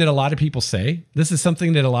something that a lot of people say. This is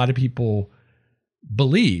something that a lot of people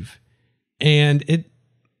believe. And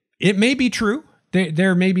it may be true.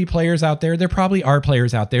 There may be players out there. There probably are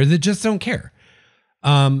players out there that just don't care.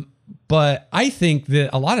 But I think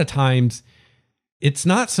that a lot of times it's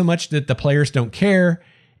not so much that the players don't care.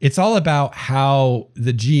 It's all about how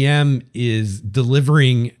the GM is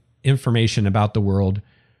delivering information about the world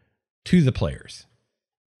to the players.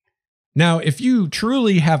 Now, if you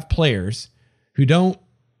truly have players who don't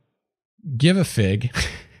give a fig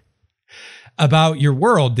about your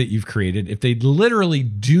world that you've created, if they literally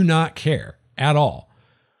do not care at all,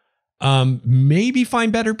 maybe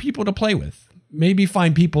find better people to play with. Maybe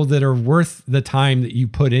find people that are worth the time that you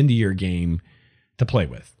put into your game to play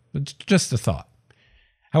with. It's just a thought.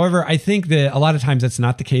 However, I think that a lot of times that's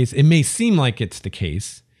not the case. It may seem like it's the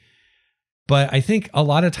case, but I think a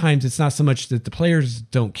lot of times it's not so much that the players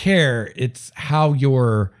don't care, it's how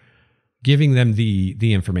you're giving them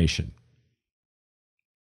the information.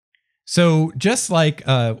 So just like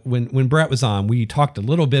when Brett was on, we talked a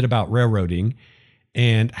little bit about railroading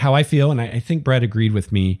and how I feel, and I think Brett agreed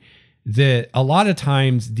with me, that a lot of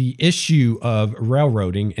times the issue of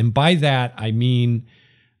railroading, and by that I mean,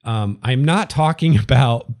 I'm not talking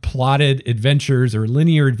about plotted adventures or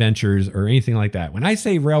linear adventures or anything like that. When I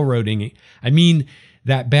say railroading, I mean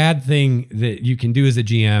that bad thing that you can do as a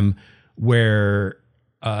GM where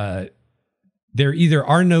there either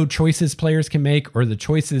are no choices players can make, or the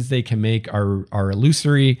choices they can make are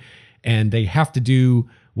illusory, and they have to do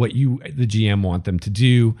what you, the GM, want them to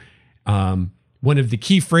do. One of the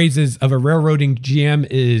key phrases of a railroading GM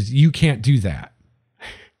is "you can't do that."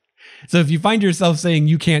 So if you find yourself saying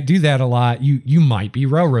 "you can't do that" a lot, you might be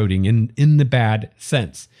railroading in the bad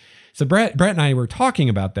sense. So Brett and I were talking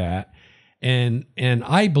about that, and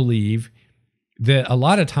I believe that a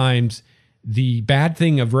lot of times the bad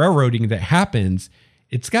thing of railroading that happens,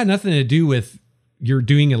 it's got nothing to do with you're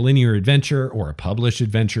doing a linear adventure or a published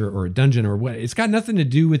adventure or a dungeon or what. It's got nothing to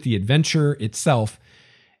do with the adventure itself.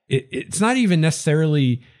 It's not even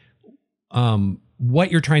necessarily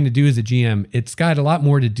what you're trying to do as a GM. It's got a lot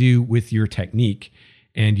more to do with your technique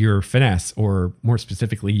and your finesse, or more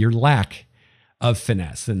specifically, your lack of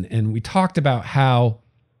finesse. And we talked about how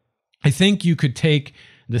I think you could take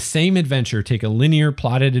the same adventure, take a linear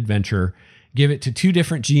plotted adventure, give it to two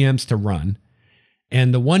different GMs to run.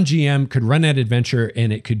 And the one GM could run that adventure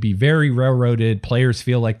and it could be very railroaded. Players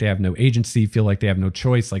feel like they have no agency, feel like they have no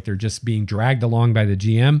choice, like they're just being dragged along by the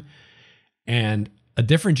GM. And a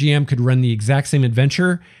different GM could run the exact same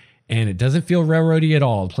adventure and it doesn't feel railroady at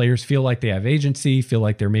all. Players feel like they have agency, feel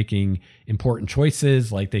like they're making important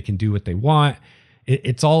choices, like they can do what they want.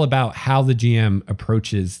 It's all about how the GM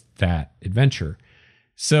approaches that adventure.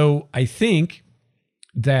 So I think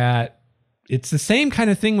that it's the same kind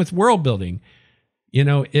of thing with world building. You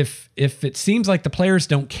know, if it seems like the players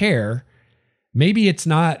don't care, maybe it's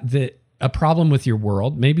not a problem with your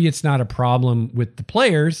world. Maybe it's not a problem with the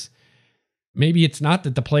players. Maybe it's not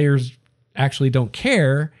that the players actually don't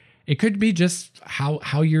care. It could be just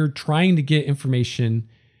how you're trying to get information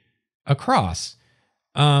across.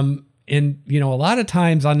 And, you know, a lot of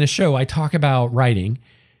times on this show, I talk about writing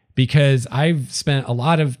because I've spent a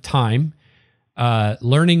lot of time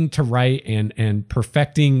learning to write and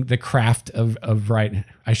perfecting the craft of writing.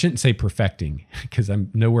 I shouldn't say perfecting because I'm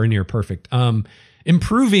nowhere near perfect.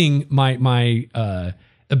 Improving my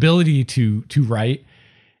ability to write.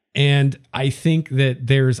 And I think that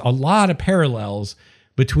there's a lot of parallels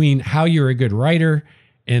between how you're a good writer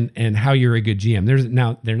and how you're a good GM.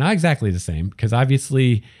 They're not exactly the same, because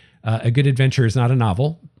obviously a good adventure is not a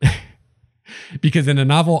novel. Because in a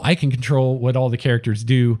novel, I can control what all the characters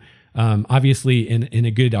do. Obviously, in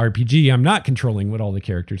a good RPG, I'm not controlling what all the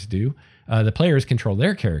characters do. The players control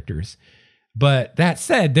their characters. But that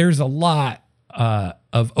said, there's a lot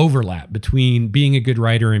of overlap between being a good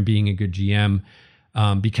writer and being a good GM,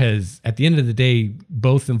 because at the end of the day,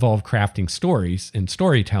 both involve crafting stories and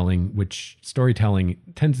storytelling, which storytelling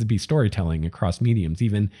tends to be storytelling across mediums,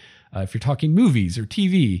 even if you're talking movies or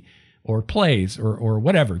TV or plays or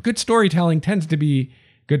whatever. Good storytelling tends to be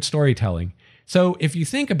good storytelling. So if you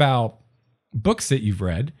think about books that you've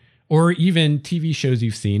read, or even TV shows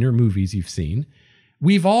you've seen or movies you've seen,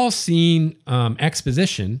 we've all seen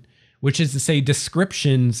exposition, which is to say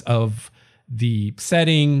descriptions of the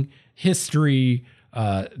setting, history,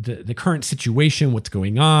 the current situation, what's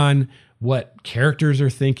going on, what characters are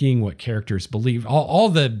thinking, what characters believe, all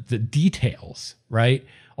the details, right?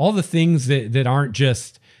 All the things that aren't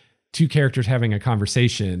just two characters having a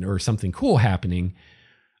conversation or something cool happening.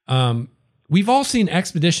 We've all seen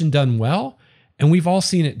expedition done well, and we've all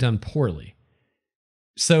seen it done poorly.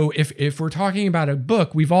 So if we're talking about a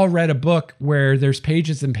book, we've all read a book where there's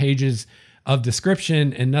pages and pages of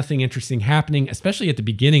description and nothing interesting happening, especially at the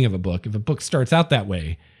beginning of a book. If a book starts out that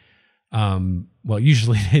way, well,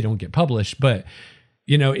 usually they don't get published, but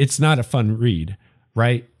you know, it's not a fun read,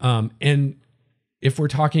 right? And if we're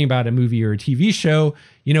talking about a movie or a TV show,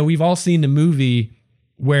 you know, we've all seen the movie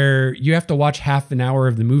where you have to watch half an hour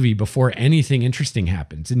of the movie before anything interesting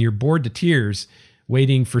happens, and you're bored to tears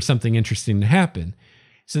waiting for something interesting to happen.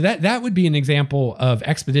 So that would be an example of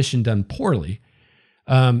expedition done poorly.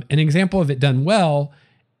 An example of it done well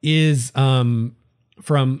is from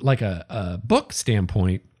like a book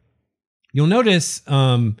standpoint. You'll notice,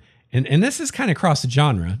 and this is kind of cross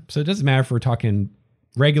genre, so it doesn't matter if we're talking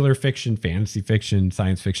regular fiction, fantasy fiction,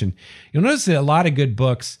 science fiction. You'll notice that a lot of good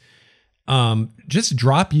books just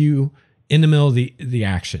drop you in the middle of the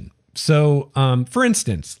action. So, for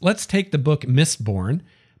instance, let's take the book Mistborn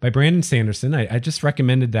by Brandon Sanderson. I just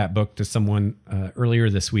recommended that book to someone earlier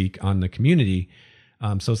this week on the community.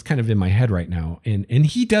 So it's kind of in my head right now. And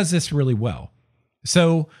he does this really well.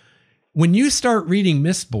 So when you start reading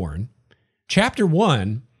Mistborn, chapter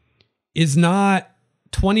 1 is not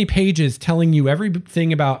 20 pages telling you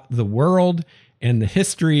everything about the world and the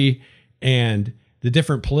history and the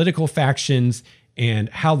different political factions and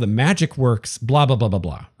how the magic works, blah, blah, blah, blah,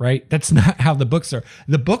 blah, right? That's not how the books are.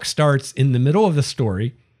 The book starts in the middle of the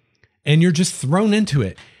story and you're just thrown into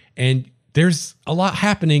it. And there's a lot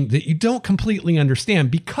happening that you don't completely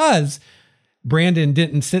understand because Brandon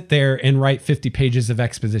didn't sit there and write 50 pages of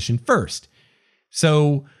exposition first.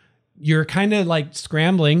 So you're kind of like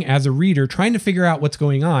scrambling as a reader, trying to figure out what's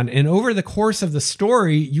going on. And over the course of the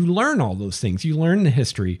story, you learn all those things. You learn the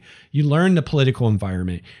history, you learn the political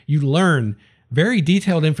environment, you learn very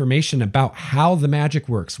detailed information about how the magic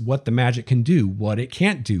works, what the magic can do, what it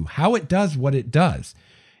can't do, how it does what it does.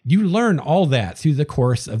 You learn all that through the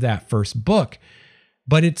course of that first book,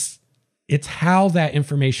 but it's how that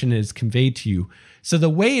information is conveyed to you. So the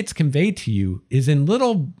way it's conveyed to you is in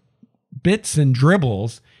little bits and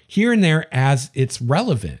dribbles here and there as it's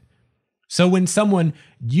relevant. So when someone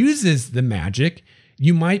uses the magic,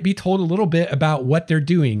 you might be told a little bit about what they're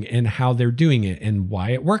doing and how they're doing it and why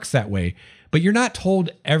it works that way, but you're not told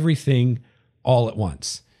everything all at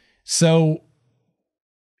once. So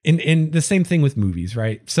and the same thing with movies,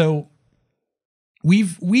 right? So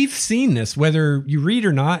we've seen this, whether you read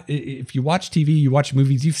or not. If you watch TV, you watch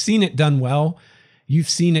movies, you've seen it done well. You've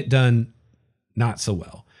seen it done not so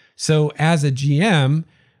well. So as a GM,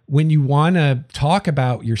 when you want to talk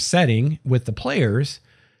about your setting with the players,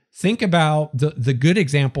 think about the good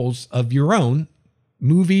examples of your own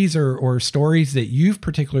movies or stories that you've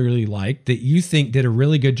particularly liked, that you think did a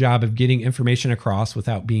really good job of getting information across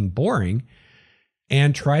without being boring,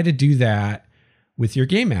 and try to do that with your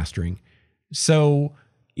game mastering. So,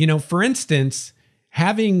 for instance,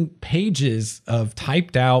 having pages of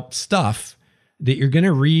typed out stuff that you're going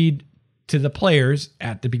to read to the players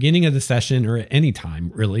at the beginning of the session or at any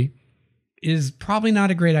time really is probably not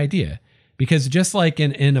a great idea, because just like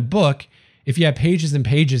in a book, if you have pages and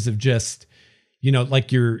pages of just,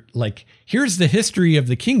 here's the history of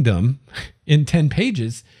the kingdom in 10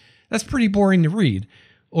 pages, that's pretty boring to read.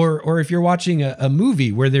 Or if you're watching a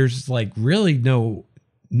movie where there's like really no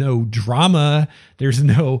drama, there's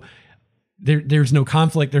no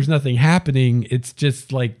conflict, there's nothing happening. It's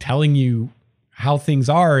just like telling you how things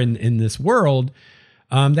are in this world.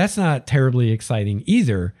 That's not terribly exciting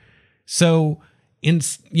either. So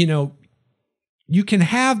you can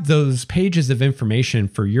have those pages of information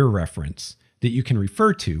for your reference that you can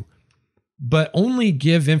refer to, but only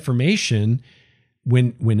give information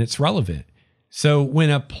when it's relevant. So when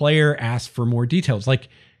a player asks for more details, like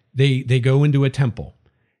they go into a temple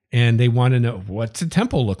and they want to know, what's a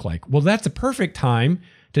temple look like? Well, that's a perfect time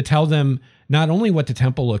to tell them not only what the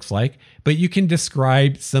temple looks like, but you can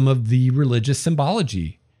describe some of the religious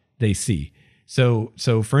symbology they see. So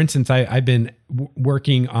for instance, I've been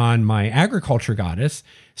working on my agriculture goddess.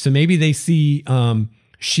 So maybe they see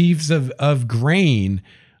sheaves of grain,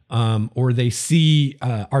 or they see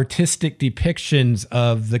artistic depictions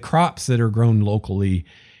of the crops that are grown locally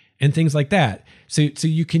and things like that. So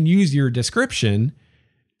you can use your description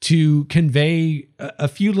to convey a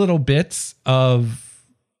few little bits of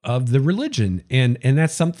the religion. And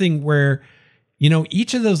that's something where,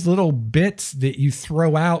 each of those little bits that you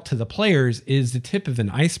throw out to the players is the tip of an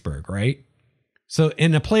iceberg, right? So,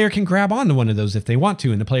 and a player can grab onto one of those if they want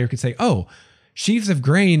to, and the player could say, oh, sheaves of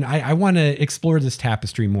grain, I want to explore this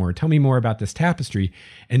tapestry more. Tell me more about this tapestry.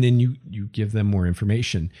 And then you give them more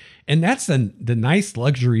information. And that's the nice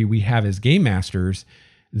luxury we have as game masters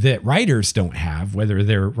that writers don't have, whether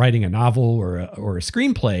they're writing a novel or a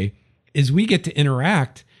screenplay, is we get to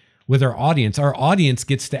interact with our audience. Our audience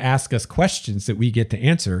gets to ask us questions that we get to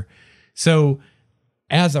answer. So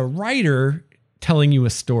as a writer telling you a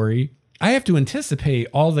story, I have to anticipate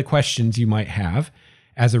all the questions you might have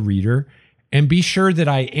as a reader and be sure that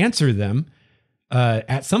I answer them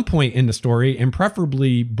at some point in the story, and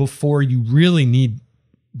preferably before you really need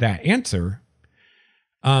that answer.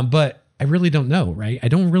 But I really don't know, right? I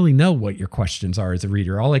don't really know what your questions are as a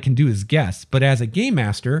reader. All I can do is guess. But as a game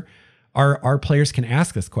master, our players can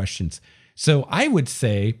ask us questions. So I would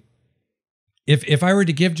say, if I were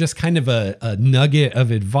to give just kind of a nugget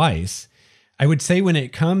of advice, I would say when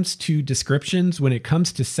it comes to descriptions, when it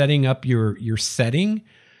comes to setting up your setting,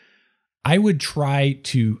 I would try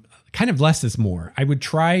to kind of less is more. I would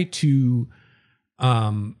try to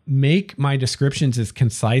make my descriptions as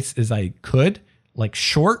concise as I could, like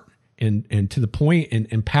short and to the point,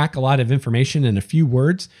 and pack a lot of information in a few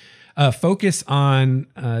words. Focus on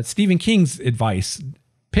Stephen King's advice.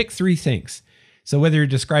 Pick 3 things. So whether you're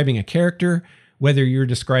describing a character, whether you're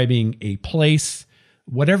describing a place,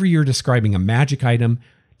 whatever you're describing, a magic item,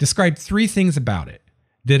 describe 3 things about it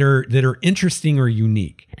that are interesting or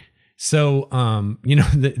unique. So,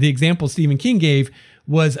 the example Stephen King gave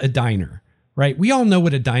was a diner, right? We all know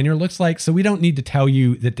what a diner looks like, so we don't need to tell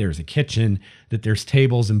you that there's a kitchen, that there's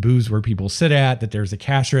tables and booths where people sit at, that there's a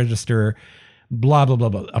cash register, blah, blah, blah,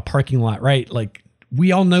 blah, a parking lot, right? Like,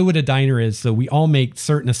 we all know what a diner is, so we all make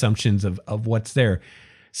certain assumptions of what's there.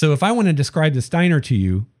 So if I want to describe this diner to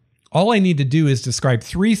you, all I need to do is describe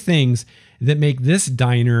 3 things that make this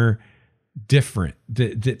diner different,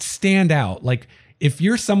 that stand out. Like, if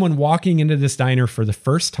you're someone walking into this diner for the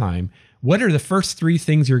first time, what are the first 3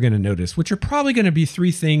 things you're going to notice? Which are probably going to be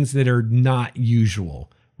 3 things that are not usual,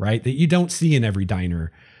 right? That you don't see in every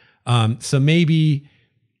diner. So maybe,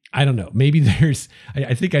 I don't know, maybe there's,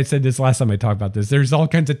 I think I said this last time I talked about this, there's all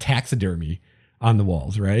kinds of taxidermy on the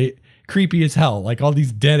walls, right? Creepy as hell, like all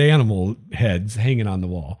these dead animal heads hanging on the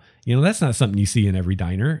wall. That's not something you see in every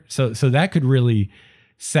diner. So that could really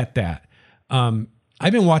set that.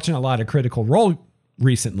 I've been watching a lot of Critical Role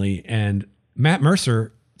recently, and Matt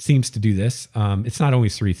Mercer seems to do this. It's not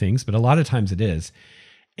always 3 things, but a lot of times it is.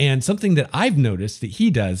 And something that I've noticed that he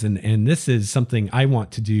does, and this is something I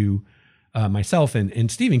want to do myself,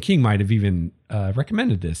 and Stephen King might have even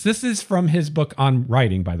recommended this. This is from his book on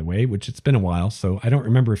writing, by the way, which it's been a while, so I don't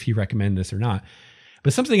remember if he recommended this or not.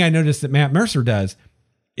 But something I noticed that Matt Mercer does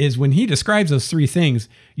is when he describes those 3 things,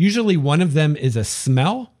 usually one of them is a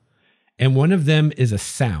smell and one of them is a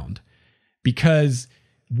sound, because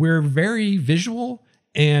we're very visual,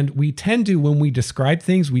 and we tend to, when we describe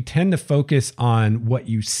things, we tend to focus on what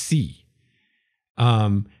you see.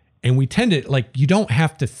 And we tend to, like, you don't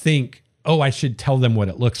have to think, oh, I should tell them what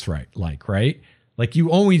it looks like, right? Like,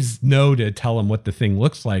 you always know to tell them what the thing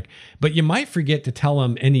looks like, but you might forget to tell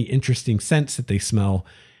them any interesting scents that they smell.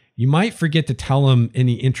 You might forget to tell them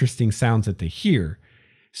any interesting sounds that they hear.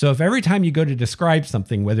 So if every time you go to describe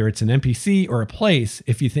something, whether it's an NPC or a place,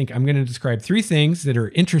 if you think I'm going to describe 3 things that are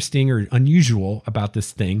interesting or unusual about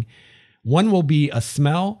this thing, one will be a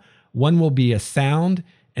smell, one will be a sound,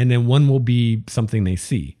 and then one will be something they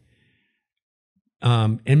see.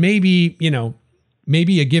 And maybe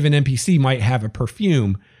a given NPC might have a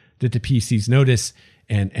perfume that the PCs notice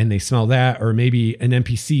and they smell that, or maybe an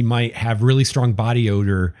NPC might have really strong body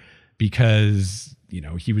odor because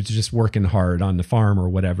he was just working hard on the farm or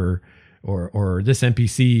whatever, or this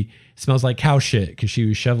NPC smells like cow shit because she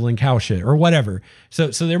was shoveling cow shit or whatever. So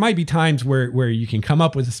there might be times where you can come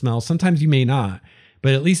up with a smell. Sometimes you may not,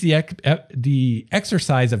 but at least the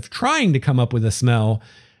exercise of trying to come up with a smell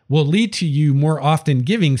will lead to you more often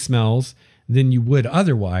giving smells than you would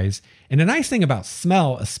otherwise. And the nice thing about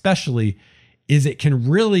smell, especially, is it can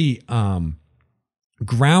really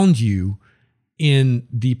ground you in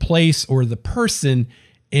the place or the person,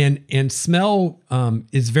 and smell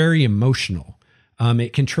is very emotional.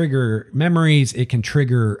 It can trigger memories, it can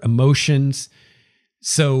trigger emotions.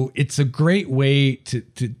 So it's a great way to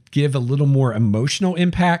give a little more emotional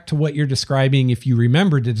impact to what you're describing if you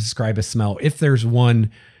remember to describe a smell, if there's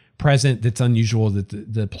one present that's unusual that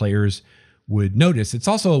the players would notice. It's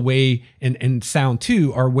also a way, and sound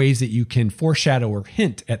too, are ways that you can foreshadow or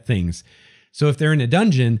hint at things. So if they're in a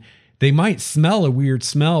dungeon, they might smell a weird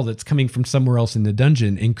smell that's coming from somewhere else in the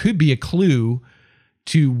dungeon and could be a clue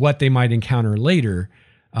to what they might encounter later.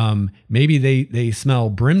 Maybe they smell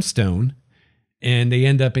brimstone and they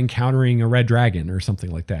end up encountering a red dragon or something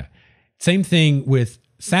like that. Same thing with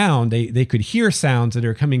sound. They could hear sounds that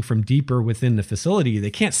are coming from deeper within the facility. They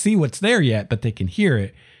can't see what's there yet, but they can hear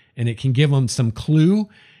it, and it can give them some clue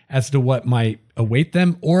as to what might await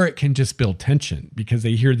them, or it can just build tension because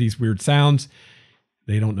they hear these weird sounds.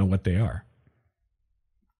 They don't know what they are.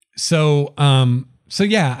 So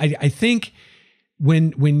yeah, I think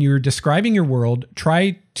when you're describing your world,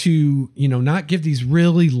 try to, not give these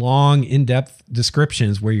really long, in-depth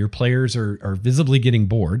descriptions where your players are visibly getting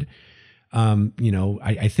bored.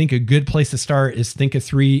 I think a good place to start is think of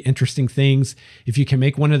 3 interesting things. If you can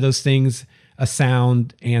make one of those things a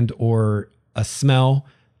sound and or a smell,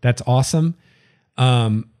 that's awesome.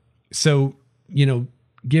 So,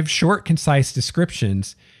 give short, concise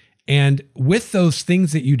descriptions. And with those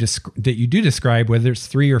things that you do describe, whether it's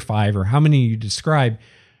 3 or 5 or how many you describe,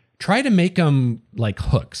 try to make them like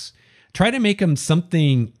hooks. Try to make them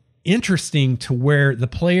something interesting to where the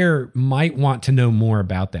player might want to know more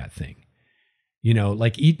about that thing.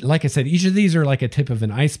 Like I said, each of these are like a tip of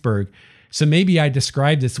an iceberg. So maybe I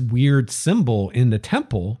describe this weird symbol in the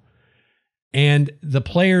temple and the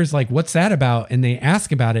player's like, what's that about? And they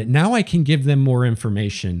ask about it. Now I can give them more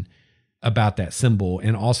information about that symbol.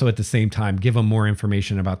 And also at the same time, give them more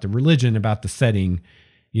information about the religion, about the setting,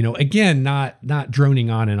 again, not droning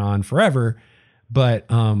on and on forever, but,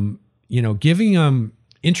 giving them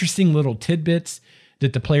interesting little tidbits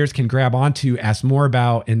that the players can grab onto, ask more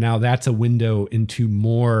about. And now that's a window into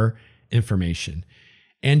more information.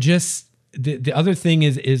 And just the other thing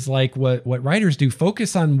is like what writers do,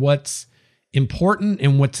 focus on what's important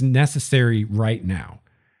and what's necessary right now.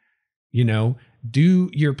 Do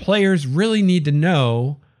your players really need to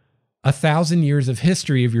know 1,000 years of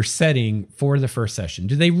history of your setting for the first session?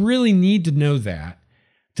 Do they really need to know that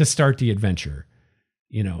to start the adventure?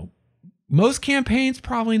 Most campaigns,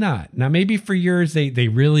 probably not. Now, maybe for yours, they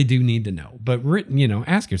really do need to know. But,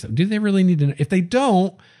 ask yourself, do they really need to know? If they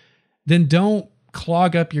don't, then don't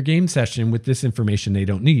clog up your game session with this information they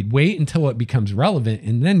don't need. Wait until it becomes relevant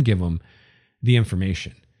and then give them the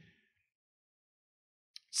information.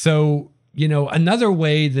 So, another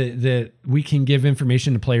way that we can give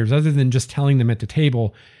information to players other than just telling them at the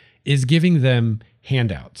table is giving them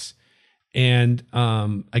handouts. And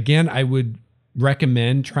again, I would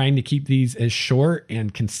recommend trying to keep these as short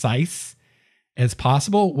and concise as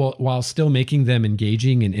possible while still making them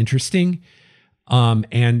engaging and interesting,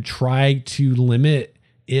 and try to limit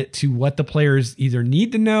it to what the players either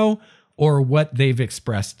need to know or what they've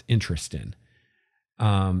expressed interest in.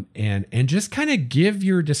 And just kind of give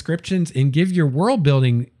your descriptions and give your world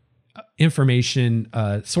building information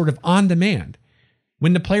sort of on demand.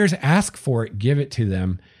 When the players ask for it, give it to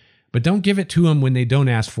them. But don't give it to them when they don't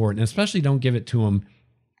ask for it, and especially don't give it to them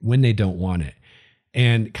when they don't want it.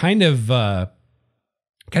 And kind of a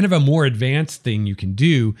more advanced thing you can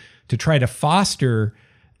do to try to foster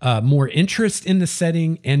more interest in the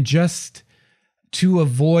setting and just to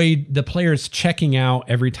avoid the players checking out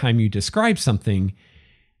every time you describe something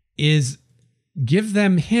is give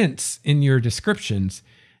them hints in your descriptions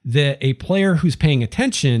that a player who's paying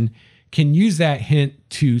attention can use that hint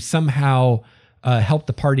to somehow help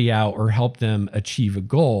the party out or help them achieve a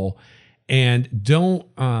goal. And don't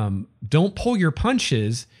pull your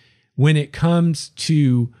punches when it comes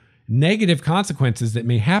to negative consequences that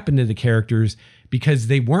may happen to the characters because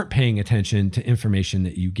they weren't paying attention to information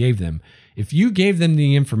that you gave them. If you gave them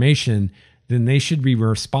the information, then they should be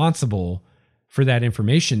responsible for that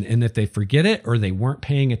information. And if they forget it or they weren't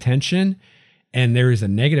paying attention and there is a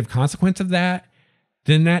negative consequence of that,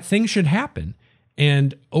 then that thing should happen.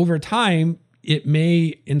 And over time, it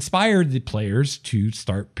may inspire the players to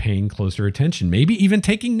start paying closer attention, maybe even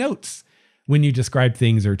taking notes when you describe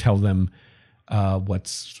things or tell them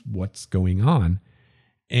what's going on.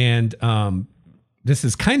 And this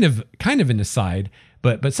is kind of an aside,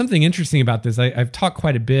 but something interesting about this, I've talked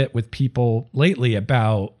quite a bit with people lately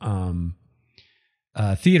about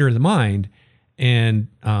theater of the mind and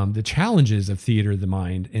the challenges of theater of the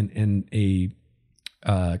mind and a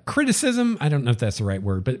criticism. I don't know if that's the right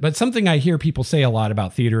word, but something I hear people say a lot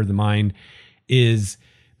about theater of the mind is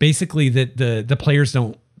basically that the players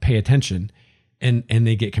don't pay attention and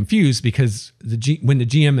they get confused because when the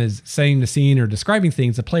GM is setting the scene or describing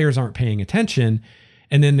things, the players aren't paying attention,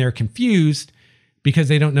 and then they're confused because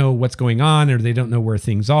they don't know what's going on or they don't know where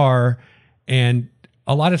things are. And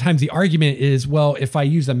a lot of times the argument is, well, if I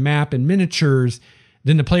use a map and miniatures,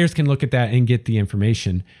 then the players can look at that and get the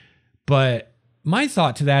information. But my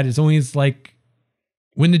thought to that is always like,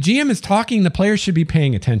 when the GM is talking, the players should be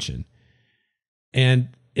paying attention. And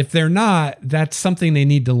if they're not, that's something they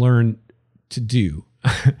need to learn to do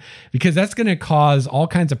because that's going to cause all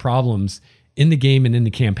kinds of problems in the game and in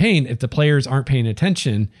the campaign if the players aren't paying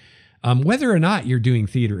attention, whether or not you're doing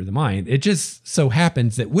theater of the mind. It just so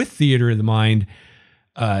happens that with theater of the mind,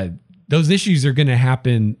 those issues are going to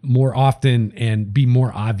happen more often and be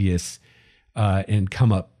more obvious and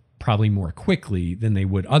come up probably more quickly than they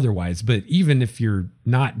would otherwise. But even if you're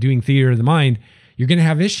not doing theater of the mind, you're going to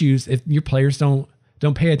have issues if your players don't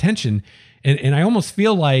pay attention. And I almost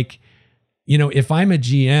feel like, if I'm a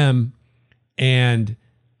GM and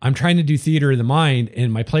I'm trying to do theater of the mind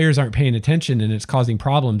and my players aren't paying attention and it's causing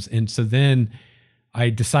problems. And so then I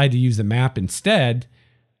decide to use the map instead.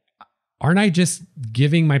 Aren't I just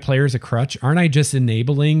giving my players a crutch? Aren't I just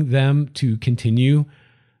enabling them to continue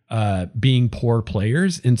being poor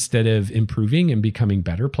players instead of improving and becoming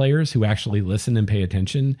better players who actually listen and pay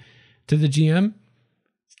attention to the GM?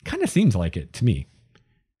 It kind of seems like it to me,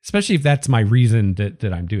 especially if that's my reason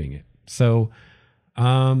that I'm doing it. So,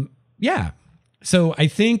 yeah. So I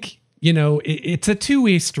think, it's a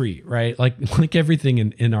two-way street, right? Like everything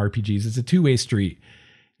in RPGs, it's a two-way street,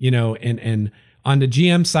 and on the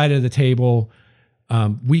GM side of the table,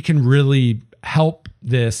 we can really help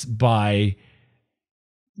this by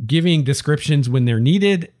giving descriptions when they're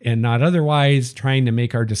needed and not otherwise, trying to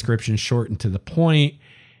make our descriptions short and to the point,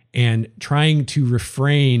 and trying to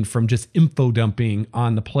refrain from just info dumping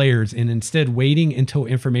on the players and instead waiting until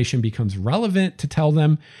information becomes relevant to tell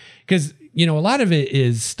them. Because, a lot of it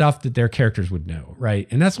is stuff that their characters would know, right?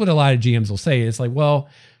 And that's what a lot of GMs will say. It's like, well,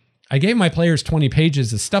 I gave my players 20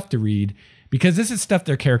 pages of stuff to read because this is stuff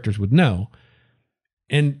their characters would know.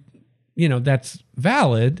 And, that's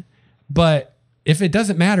valid, but if it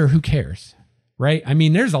doesn't matter, who cares, right? I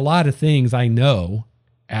mean, there's a lot of things I know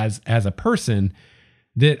as a person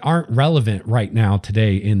that aren't relevant right now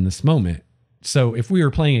today in this moment. So if we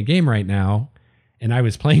were playing a game right now and I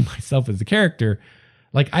was playing myself as a character,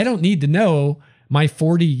 I don't need to know my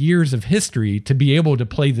 40 years of history to be able to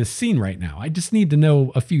play this scene right now. I just need to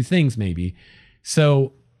know a few things maybe.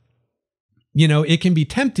 So, it can be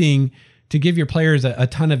tempting to give your players a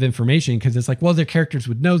ton of information because it's like, well, their characters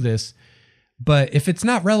would know this. But if it's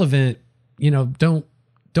not relevant, don't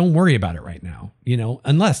worry about it right now,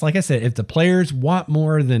 unless, like I said, if the players want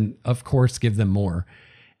more, then of course give them more.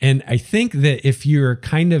 And I think that if you're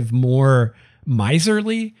kind of more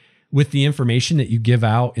miserly with the information that you give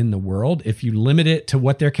out in the world, if you limit it to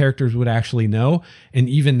what their characters would actually know, and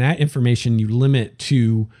even that information you limit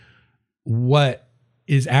to what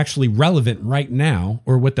is actually relevant right now,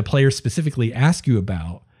 or what the players specifically ask you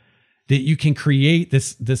about, that you can create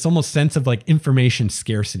this almost sense of information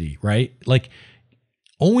scarcity, right?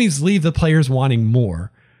 Always leave the players wanting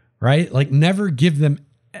more, right? Never give them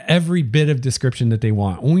every bit of description that they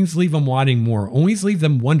want. Always leave them wanting more. Always leave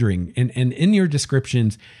them wondering. And in your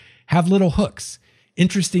descriptions, have little hooks,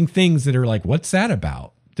 interesting things that are what's that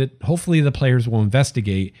about? That hopefully the players will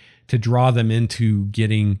investigate to draw them into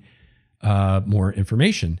getting more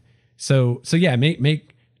information. So yeah,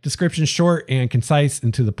 make descriptions short and concise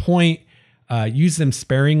and to the point. Use them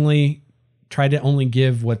sparingly. Try to only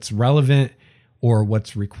give what's relevant or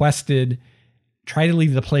what's requested. Try to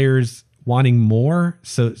leave the players wanting more,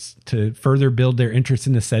 so to further build their interest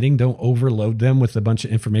in the setting. Don't overload them with a bunch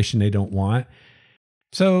of information they don't want.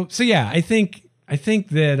 So yeah, I think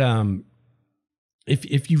that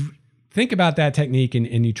if you think about that technique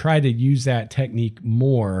and you try to use that technique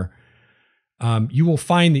more, you will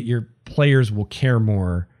find that your players will care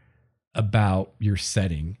more about your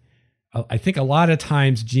setting. I think a lot of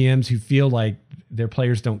times GMs who feel like their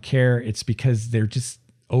players don't care, it's because they're just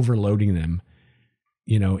overloading them,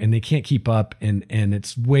 and they can't keep up, and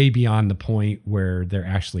it's way beyond the point where they're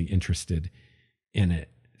actually interested in it.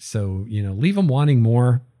 So, leave them wanting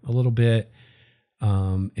more a little bit,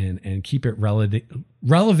 and keep it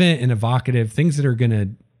relevant and evocative, things that are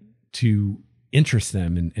going to interest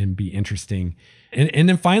them and be interesting. And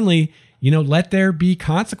then finally, let there be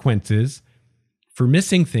consequences for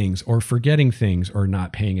missing things or forgetting things or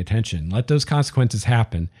not paying attention. Let those consequences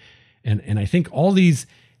happen. And I think all these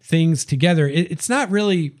things together, it's not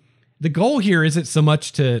really, the goal here isn't so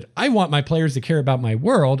much I want my players to care about my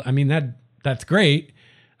world. I mean, that's great.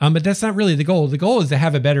 But that's not really the goal. The goal is to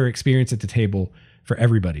have a better experience at the table for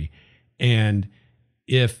everybody. And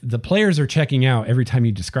if the players are checking out every time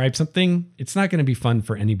you describe something, it's not going to be fun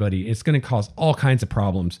for anybody. It's going to cause all kinds of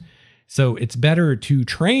problems. So it's better to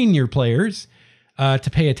train your players to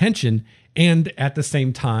pay attention and at the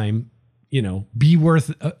same time, be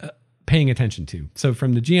worth paying attention to. So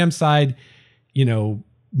from the GM side,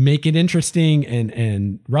 make it interesting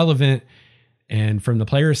and relevant. And from the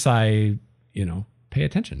player side, pay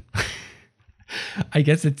attention. I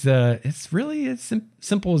guess it's really as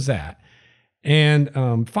simple as that.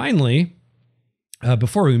 And finally,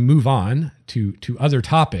 before we move on to other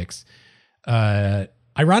topics,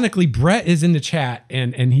 ironically, Brett is in the chat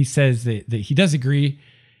and he says that he does agree,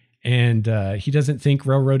 and he doesn't think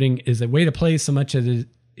railroading is a way to play so much as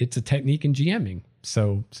it's a technique in GMing.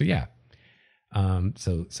 So yeah.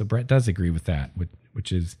 So Brett does agree with that,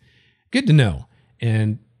 which is good to know.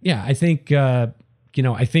 And yeah, I think, I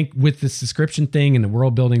think with this description thing and the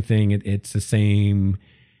world building thing, it's the same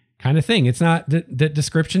kind of thing. It's not that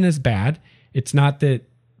description is bad. It's not that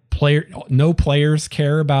no players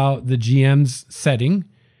care about the GM's setting.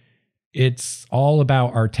 It's all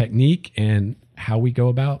about our technique and how we go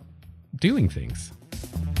about doing things.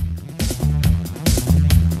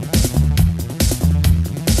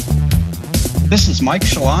 This is Mike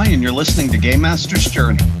Shalai, and you're listening to Game Master's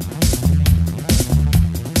Journey.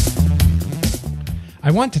 I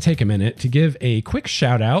want to take a minute to give a quick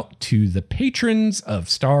shout out to the patrons of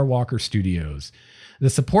Starwalker Studios. The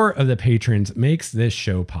support of the patrons makes this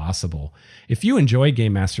show possible. If you enjoy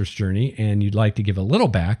Game Master's Journey and you'd like to give a little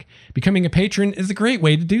back, becoming a patron is a great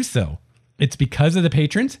way to do so. It's because of the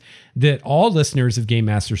patrons that all listeners of Game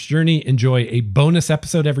Master's Journey enjoy a bonus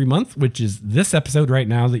episode every month, which is this episode right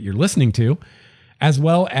now that you're listening to, as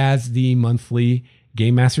well as the monthly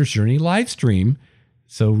Game Master's Journey live stream.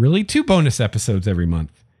 So really 2 bonus episodes every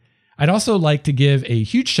month. I'd also like to give a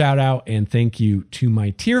huge shout out and thank you to my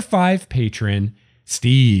Tier 5 patron,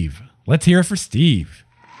 Steve. Let's hear it for Steve.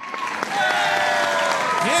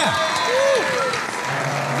 Yeah.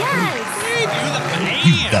 Yes.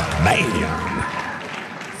 You the man.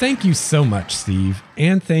 Thank you so much, Steve.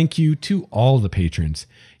 And thank you to all the patrons.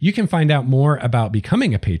 You can find out more about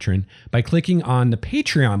becoming a patron by clicking on the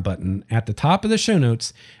Patreon button at the top of the show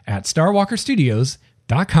notes at starwalkerstudios.com.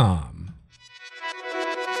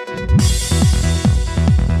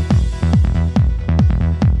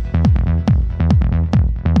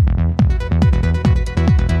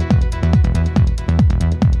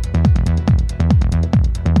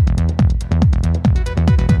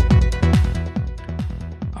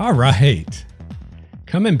 All right.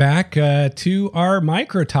 Coming back to our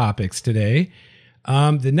micro topics today.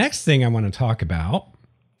 The next thing I want to talk about,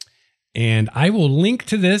 and I will link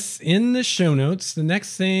to this in the show notes. The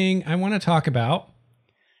next thing I want to talk about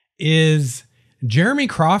is Jeremy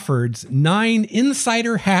Crawford's 9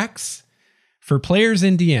 insider hacks for players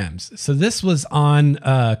and DMs. So this was on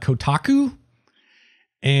Kotaku,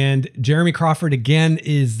 and Jeremy Crawford again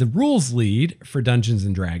is the rules lead for Dungeons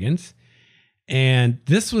and Dragons. And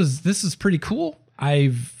this was pretty cool.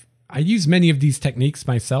 I use many of these techniques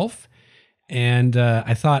myself, and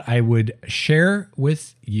I thought I would share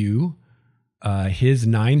with you his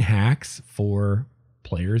 9 hacks for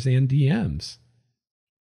players and DMs.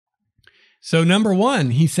 So number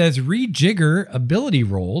 1, he says, rejigger ability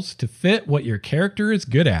rolls to fit what your character is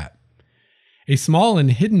good at. A small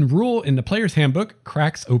and hidden rule in the player's handbook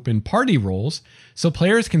cracks open party rolls so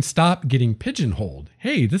players can stop getting pigeonholed.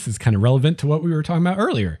 Hey, this is kind of relevant to what we were talking about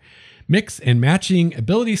earlier. Mix and matching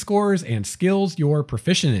ability scores and skills you're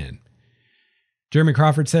proficient in. Jeremy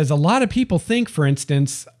Crawford says, a lot of people think, for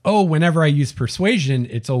instance, whenever I use persuasion,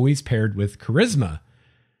 it's always paired with charisma.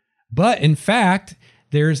 But in fact,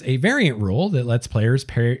 there's a variant rule that lets players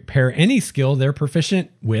pair any skill they're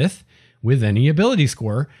proficient with any ability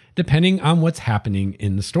score, depending on what's happening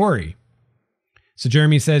in the story. So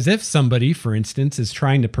Jeremy says, if somebody, for instance, is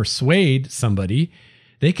trying to persuade somebody,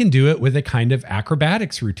 they can do it with a kind of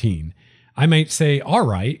acrobatics routine. I might say, all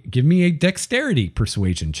right, give me a dexterity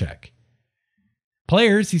persuasion check.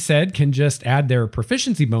 Players, he said, can just add their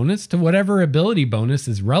proficiency bonus to whatever ability bonus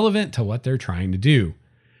is relevant to what they're trying to do.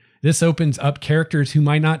 This opens up characters who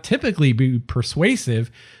might not typically be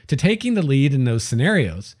persuasive to taking the lead in those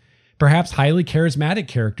scenarios. Perhaps highly charismatic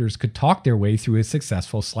characters could talk their way through a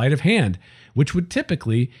successful sleight of hand, which would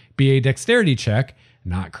typically be a dexterity check,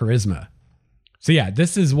 not charisma. So yeah,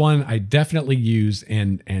 this is one I definitely use,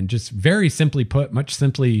 and just very simply put, much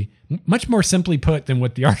more simply put than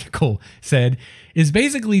what the article said, is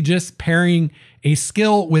basically just pairing a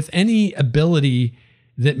skill with any ability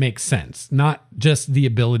that makes sense, not just the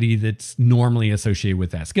ability that's normally associated with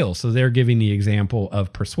that skill. So they're giving the example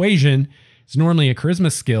of persuasion. It's normally a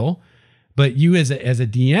charisma skill, but you as a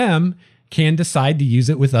DM can decide to use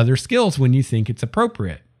it with other skills when you think it's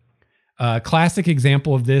appropriate. A classic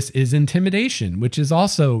example of this is intimidation, which is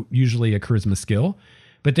also usually a charisma skill,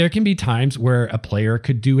 but there can be times where a player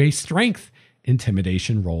could do a strength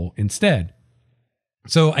intimidation roll instead.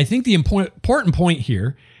 So I think the important point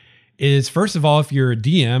here is, first of all, if you're a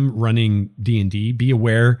DM running D&D, be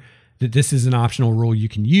aware that this is an optional rule you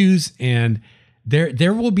can use, and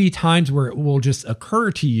there will be times where it will just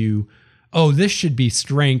occur to you, this should be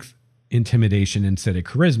strength intimidation instead of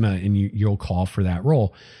charisma, and you'll call for that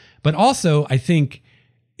roll. But also, I think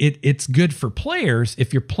it's good for players,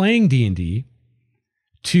 if you're playing D&D,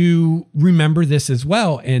 to remember this as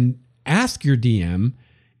well and ask your DM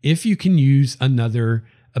if you can use another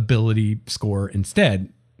ability score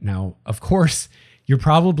instead. Now, of course, you're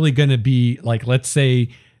probably going to be like, let's say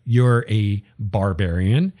you're a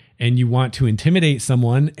barbarian and you want to intimidate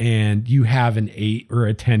someone and you have an 8 or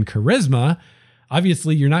a 10 charisma,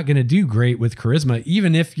 obviously you're not going to do great with charisma,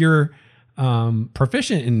 even if you're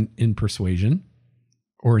proficient in persuasion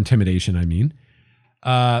or intimidation, I mean.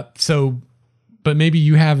 But maybe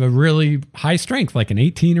you have a really high strength, like an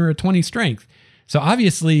 18 or a 20 strength. So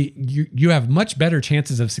obviously you have much better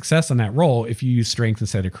chances of success on that roll if you use strength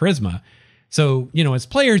instead of charisma. So, as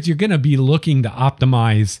players, you're going to be looking to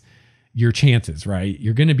optimize your chances, right?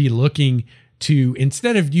 You're going to be looking to,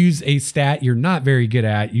 instead of use a stat you're not very good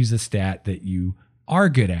at, use a stat that you are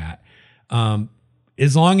good at.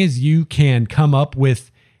 As long as you can come up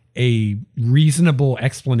with a reasonable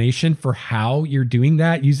explanation for how you're doing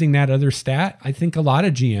that using that other stat, I think a lot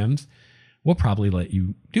of GMs will probably let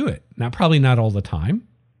you do it. Now, probably not all the time,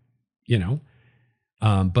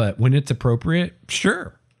 but when it's appropriate,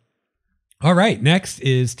 sure. All right, next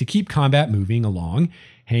is to keep combat moving along,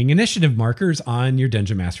 hang initiative markers on your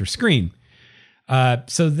Dungeon Master screen.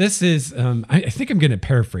 So this is, I think I'm going to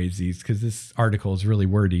paraphrase these because this article is really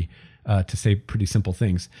wordy to say pretty simple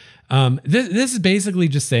things. This is basically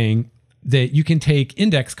just saying that you can take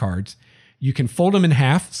index cards, you can fold them in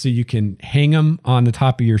half so you can hang them on the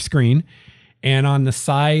top of your screen, and on the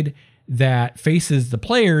side that faces the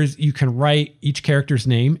players, you can write each character's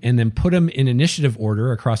name and then put them in initiative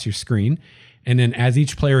order across your screen. And then as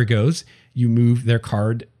each player goes, you move their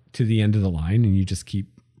card to the end of the line and you just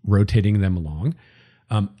keep rotating them along.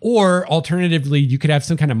 Or alternatively, you could have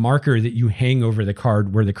some kind of marker that you hang over the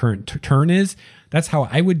card where the current turn is. That's how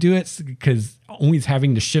I would do it, because always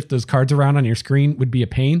having to shift those cards around on your screen would be a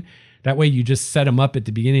pain. That way you just set them up at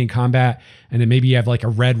the beginning of combat, and then maybe you have like a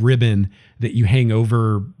red ribbon that you hang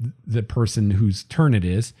over the person whose turn it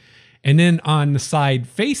is. And then on the side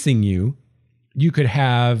facing you, you could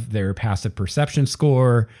have their passive perception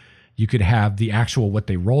score. You could have the actual what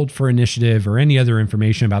they rolled for initiative or any other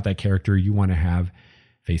information about that character you want to have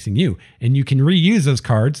facing you. And you can reuse those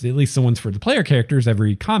cards, at least the ones for the player characters,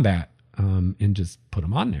 every combat, and just put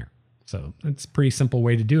them on there. So that's a pretty simple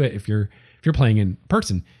way to do it if you're playing in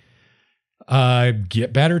person.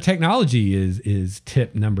 Get better technology is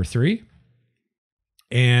tip number 3.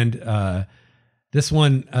 And this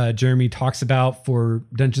one Jeremy talks about for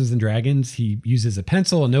Dungeons and Dragons. He uses a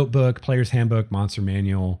pencil, a notebook, player's handbook, monster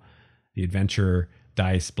manual, the adventure,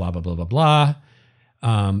 dice, blah, blah, blah, blah, blah.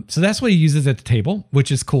 So that's what he uses at the table,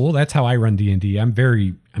 which is cool. That's how I run D&D. I'm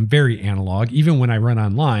very analog. Even when I run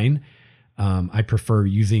online, I prefer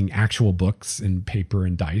using actual books and paper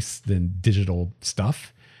and dice than digital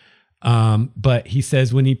stuff. But he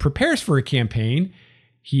says when he prepares for a campaign,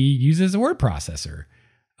 he uses a word processor.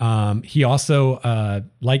 He also,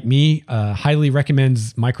 like me, highly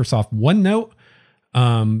recommends Microsoft OneNote.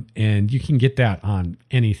 And you can get that on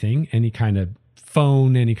anything, any kind of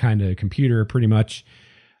phone, any kind of computer, pretty much.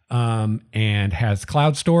 And has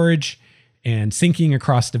cloud storage and syncing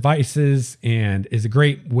across devices, and is a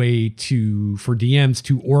great way for DMs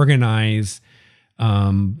to organize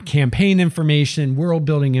campaign information, world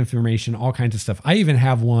building information, all kinds of stuff. I even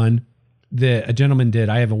have one that a gentleman did.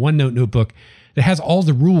 I have a OneNote notebook that has all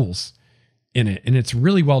the rules in it, and it's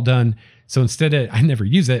really well done. So I never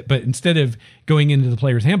use it, but instead of going into the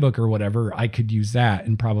player's handbook or whatever, I could use that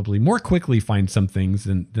and probably more quickly find some things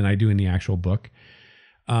than I do in the actual book.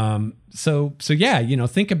 So yeah,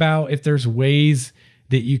 think about if there's ways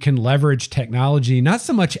that you can leverage technology, not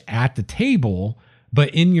so much at the table, but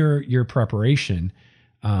in your preparation,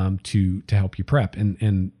 to help you prep.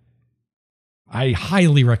 And I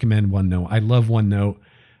highly recommend OneNote. I love OneNote.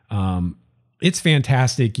 It's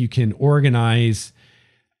fantastic. You can organize,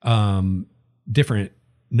 different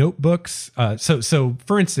notebooks. So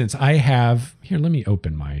for instance, I have here, let me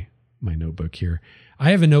open my notebook here. I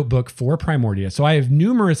have a notebook for Primordia. So I have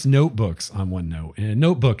numerous notebooks on OneNote, and a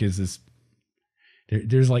notebook is this,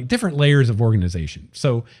 there's like different layers of organization.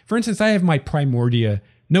 So for instance, I have my Primordia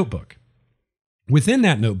notebook. Within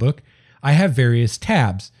that notebook, I have various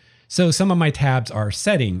tabs. So some of my tabs are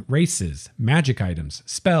setting, races, magic items,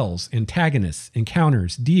 spells, antagonists,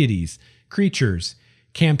 encounters, deities, creatures,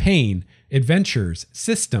 campaign, adventures,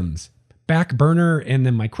 systems, back burner, and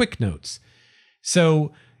then my quick notes.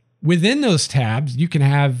 So within those tabs, you can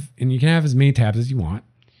have as many tabs as you want,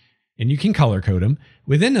 and you can color code them.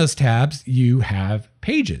 Within those tabs, you have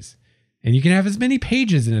pages, and you can have as many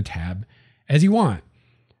pages in a tab as you want.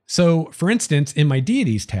 So for instance, in my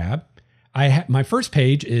deities tab, my first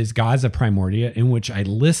page is Gods of Primordia, in which I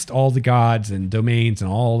list all the gods and domains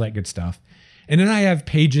and all that good stuff. And then I have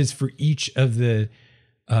pages for each of the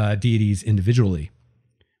deities individually.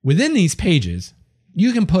 Within these pages,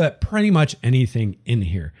 you can put pretty much anything in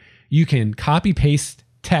here. You can copy paste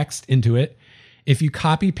text into it. If you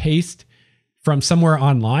copy paste from somewhere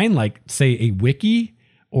online, like say a wiki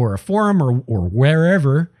or a forum or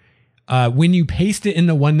wherever, when you paste it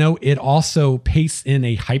into OneNote, it also pastes in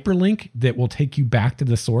a hyperlink that will take you back to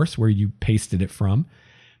the source where you pasted it from.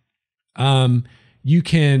 You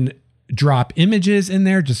can drop images in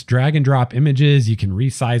there, just drag and drop images. You can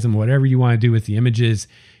resize them, whatever you want to do with the images.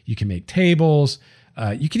 You can make tables.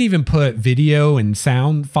 You can even put video and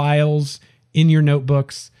sound files in your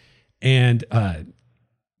notebooks, and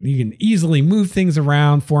you can easily move things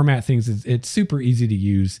around, format things. It's super easy to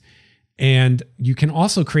use. And you can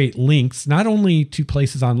also create links, not only to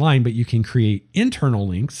places online, but you can create internal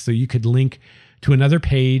links. So you could link to another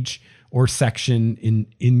page or section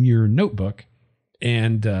in your notebook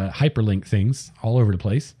and hyperlink things all over the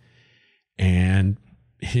place. And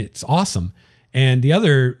it's awesome. And the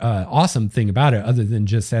other awesome thing about it, other than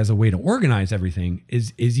just as a way to organize everything,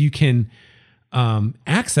 is you can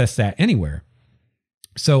access that anywhere.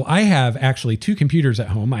 So I have actually 2 computers at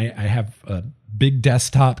home. I have a big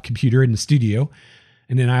desktop computer in the studio,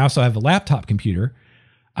 and then I also have a laptop computer.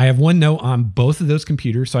 I have OneNote on both of those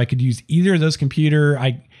computers, so I could use either of those computer.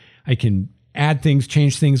 I can add things,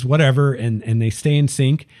 change things, whatever, and they stay in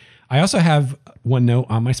sync. I also have OneNote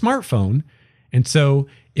on my smartphone, and so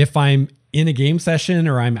if I'm in a game session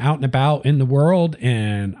or I'm out and about in the world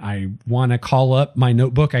and I want to call up my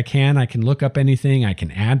notebook, I can look up anything. I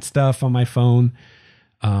can add stuff on my phone.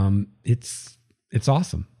 It's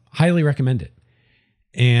awesome. Highly recommend it.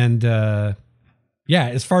 And yeah,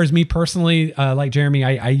 as far as me personally, like Jeremy,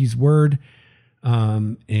 I use Word,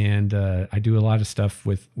 and I do a lot of stuff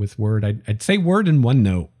with Word. I'd say Word and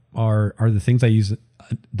OneNote are the things I use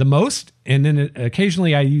the most. And then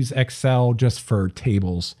occasionally I use Excel just for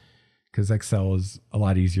tables, because Excel is a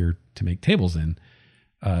lot easier to make tables in,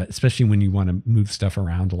 especially when you want to move stuff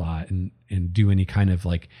around a lot and do any kind of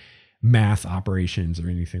like math operations or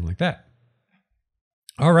anything like that.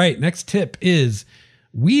 All right, next tip is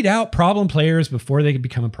weed out problem players before they can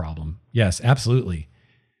become a problem. Yes, absolutely.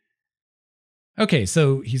 Okay,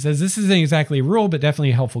 so he says this isn't exactly a rule, but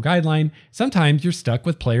definitely a helpful guideline. Sometimes you're stuck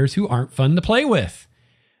with players who aren't fun to play with.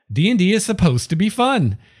 D&D is supposed to be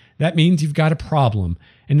fun. That means you've got a problem.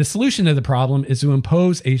 And the solution to the problem is to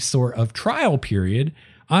impose a sort of trial period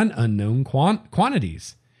on unknown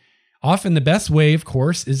quantities. Often the best way, of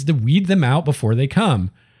course, is to weed them out before they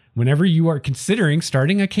come. Whenever you are considering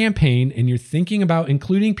starting a campaign and you're thinking about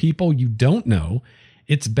including people you don't know,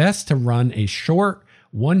 it's best to run a short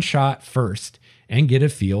one-shot first and get a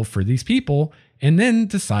feel for these people, and then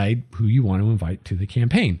decide who you want to invite to the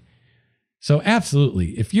campaign. So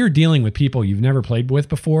absolutely, if you're dealing with people you've never played with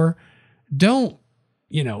before, don't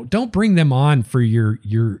bring them on for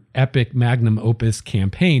your epic magnum opus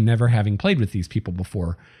campaign, never having played with these people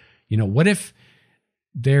before. What if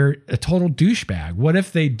they're a total douchebag? What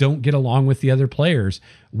if they don't get along with the other players?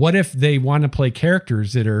 What if they want to play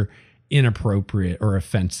characters that are inappropriate or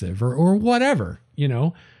offensive or whatever?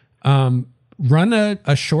 Run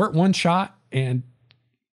a short one shot and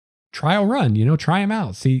trial run, try them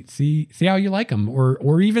out, see how you like them,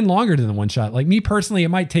 or even longer than the one shot. Like me personally, it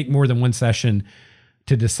might take more than one session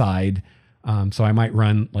to decide. So I might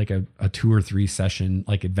run like a 2 or 3 session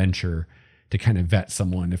like adventure to kind of vet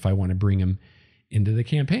someone if I want to bring them into the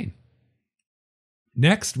campaign.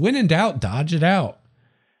 Next, when in doubt, dodge it out.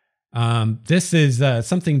 This is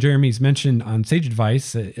something Jeremy's mentioned on Sage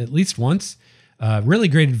Advice at least once. Really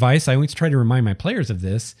great advice. I always try to remind my players of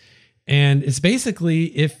this. And it's basically,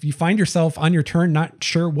 if you find yourself on your turn not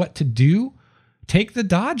sure what to do, take the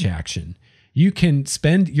dodge action. You can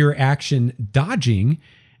spend your action dodging,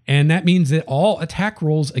 and that means that all attack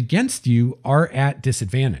rolls against you are at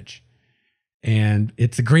disadvantage. And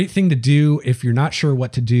it's a great thing to do if you're not sure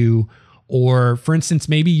what to do, or for instance,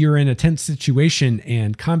 maybe you're in a tense situation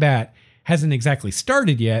and combat hasn't exactly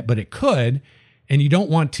started yet, but it could, and you don't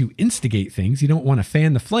want to instigate things. You don't want to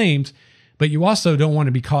fan the flames, but you also don't want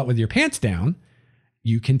to be caught with your pants down.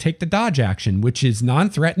 You can take the dodge action, which is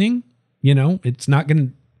non-threatening. It's not going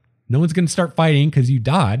to, no one's going to start fighting because you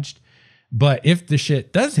dodged. But if the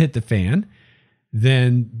shit does hit the fan,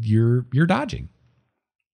 then you're dodging.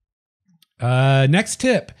 Next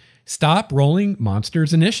tip, stop rolling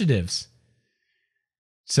monsters initiatives.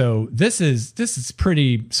 So this is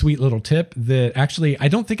pretty sweet little tip that actually, I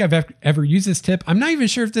don't think I've ever used this tip. I'm not even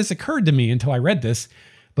sure if this occurred to me until I read this,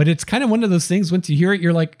 but it's kind of one of those things, once you hear it,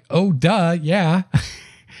 you're like, oh, duh, yeah.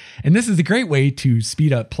 And this is a great way to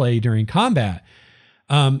speed up play during combat.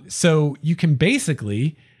 So you can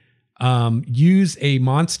basically use a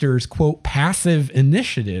monster's, quote, passive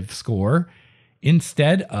initiative score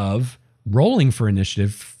instead of rolling for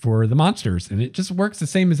initiative for the monsters. And it just works the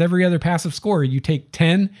same as every other passive score. You take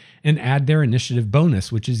 10 and add their initiative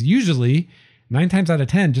bonus, which is usually 9 times out of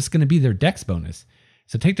 10 just going to be their dex bonus.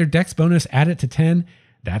 So take their dex bonus, add it to 10.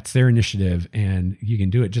 That's their initiative. And you can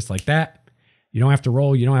do it just like that. You don't have to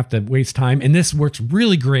roll. You don't have to waste time. And this works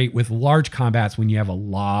really great with large combats when you have a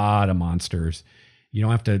lot of monsters. You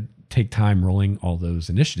don't have to take time rolling all those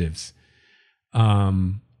initiatives.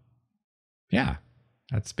 Yeah,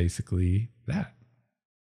 that's basically that.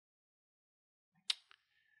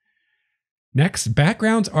 Next,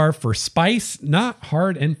 backgrounds are for spice, not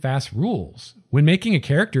hard and fast rules. When making a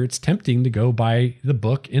character, it's tempting to go by the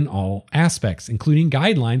book in all aspects, including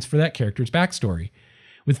guidelines for that character's backstory.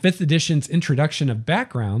 With 5th edition's introduction of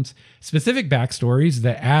backgrounds, specific backstories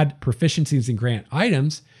that add proficiencies and grant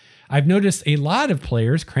items, I've noticed a lot of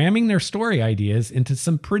players cramming their story ideas into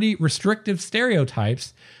some pretty restrictive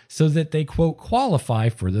stereotypes so that they, quote, qualify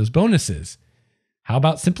for those bonuses. How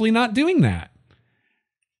about simply not doing that?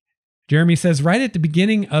 Jeremy says, right at the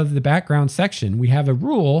beginning of the background section, we have a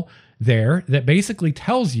rule there that basically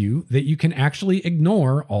tells you that you can actually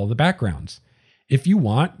ignore all the backgrounds. If you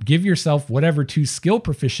want, give yourself whatever 2 skill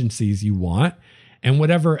proficiencies you want and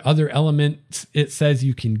whatever other elements it says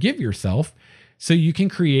you can give yourself, so you can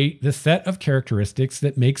create the set of characteristics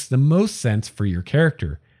that makes the most sense for your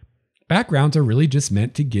character. Backgrounds are really just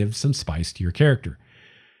meant to give some spice to your character.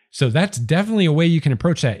 So that's definitely a way you can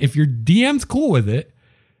approach that. If your DM's cool with it,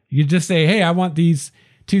 you just say, hey, I want these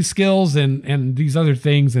 2 skills and these other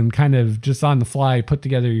things, and kind of just on the fly put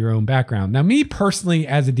together your own background. Now, me personally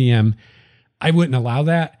as a DM, I wouldn't allow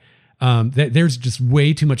that. There's just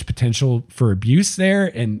way too much potential for abuse there.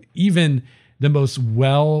 And even the most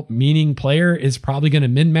well-meaning player is probably going to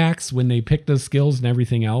min-max when they pick those skills and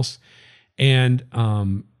everything else. And,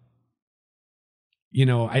 I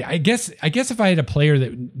guess if I had a player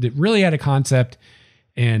that really had a concept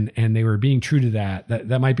and they were being true to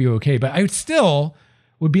that might be okay. But I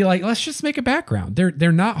would be like, let's just make a background.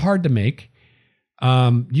 They're not hard to make.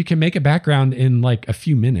 You can make a background in like a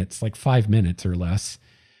few minutes, like 5 minutes or less.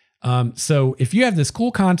 So if you have this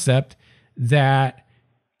cool concept that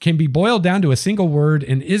can be boiled down to a single word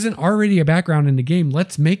and isn't already a background in the game,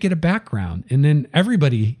 let's make it a background. And then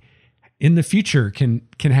everybody in the future can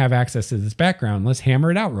have access to this background. Let's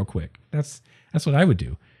hammer it out real quick. That's what I would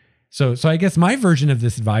do. So I guess my version of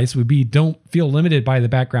this advice would be, don't feel limited by the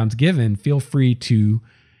backgrounds given. Feel free to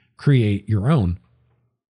create your own.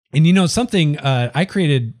 And something, I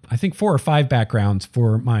created, I think 4 or 5 backgrounds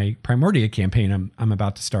for my Primordia campaign I'm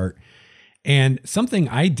about to start. And something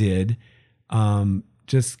I did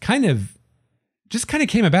just kind of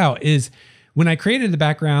came about is when I created the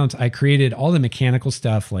backgrounds, I created all the mechanical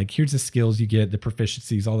stuff. Like, here's the skills you get, the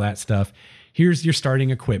proficiencies, all that stuff. Here's your starting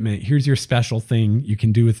equipment. Here's your special thing you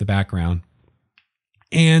can do with the background.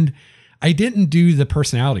 And I didn't do the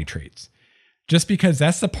personality traits, just because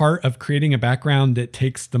that's the part of creating a background that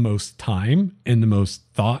takes the most time and the most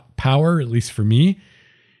thought power, at least for me.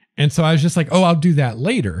 And so I was just like, oh, I'll do that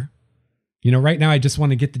later. Right now I just want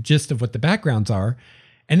to get the gist of what the backgrounds are.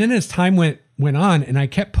 And then as time went on and I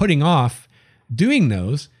kept putting off doing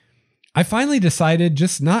those, I finally decided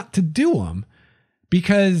just not to do them,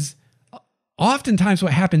 because oftentimes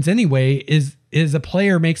what happens anyway is a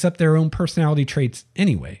player makes up their own personality traits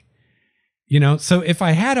anyway. So if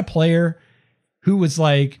I had a player who was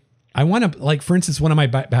like, I want to, like, for instance, one of my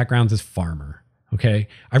backgrounds is farmer. Okay.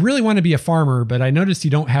 I really want to be a farmer, but I noticed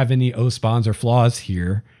you don't have any O spawns or flaws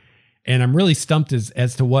here. And I'm really stumped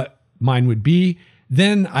as to what mine would be.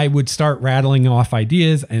 Then I would start rattling off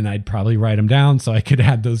ideas, and I'd probably write them down so I could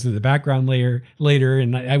add those to the background layer later.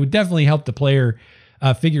 And I would definitely help the player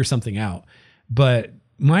figure something out. But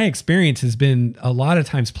my experience has been a lot of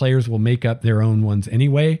times players will make up their own ones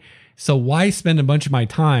anyway. So why spend a bunch of my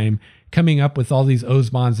time coming up with all these O's,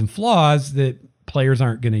 bonds, and flaws that players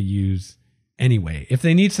aren't going to use anyway? If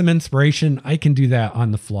they need some inspiration, I can do that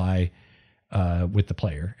on the fly with the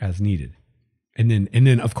player as needed. And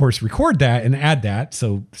then of course record that and add that.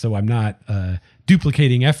 So I'm not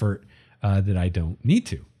duplicating effort that I don't need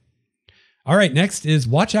to. All right. Next is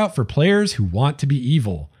watch out for players who want to be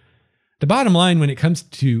evil. The bottom line when it comes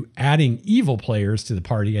to adding evil players to the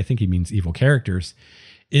party, I think he means evil characters,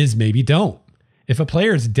 is maybe don't. If a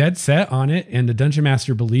player is dead set on it and the Dungeon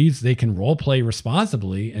Master believes they can role play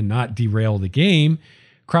responsibly and not derail the game,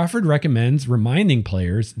 Crawford recommends reminding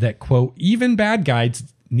players that, quote, even bad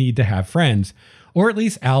guys need to have friends, or at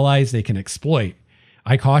least allies they can exploit.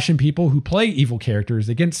 I caution people who play evil characters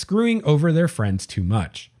against screwing over their friends too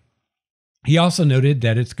much. He also noted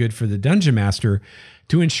that it's good for the Dungeon Master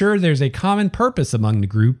to ensure there's a common purpose among the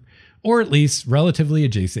group, or at least relatively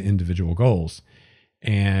adjacent individual goals.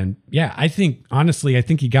 And yeah, I think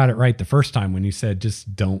he got it right the first time when he said,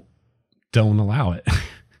 just don't allow it.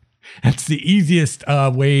 That's the easiest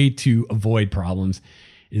way to avoid problems,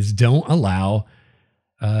 is don't allow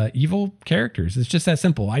evil characters. It's just that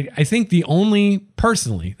simple. I think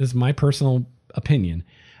personally, this is my personal opinion,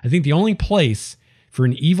 I think the only place for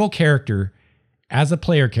an evil character as a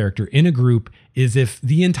player character in a group is if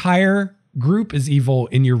the entire group is evil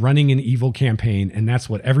and you're running an evil campaign and that's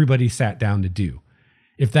what everybody sat down to do.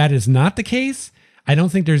 If that is not the case, I don't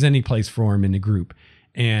think there's any place for him in the group.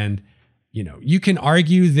 And, you can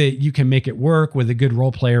argue that you can make it work with a good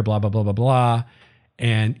role player, blah, blah, blah, blah, blah.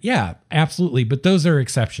 And yeah, absolutely. But those are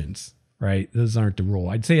exceptions, right? Those aren't the rule.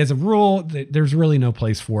 I'd say as a rule, there's really no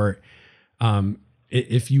place for it.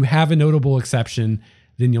 If you have a notable exception,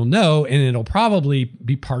 then you'll know, and it'll probably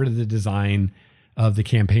be part of the design of the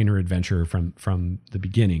campaign or adventure from the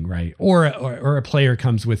beginning, right? Or a player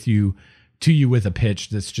comes to you with a pitch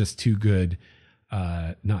that's just too good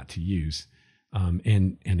not to use.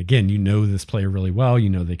 And again, this player really well,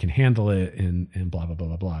 they can handle it and blah, blah, blah,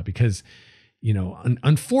 blah, blah. Because,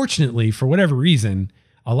 unfortunately, for whatever reason,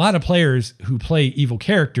 a lot of players who play evil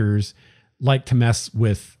characters like to mess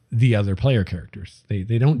with the other player characters. They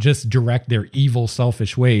don't just direct their evil,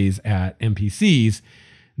 selfish ways at NPCs.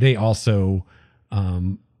 They also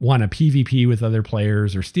want to PvP with other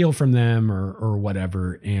players or steal from them or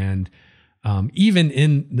whatever. And even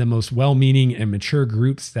in the most well-meaning and mature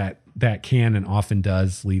groups, that can and often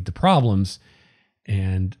does lead to problems.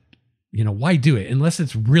 And, why do it? Unless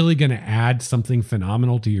it's really going to add something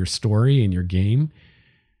phenomenal to your story and your game,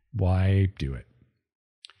 why do it?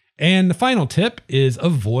 And the final tip is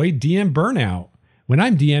avoid DM burnout. When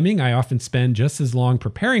I'm DMing, I often spend just as long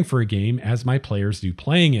preparing for a game as my players do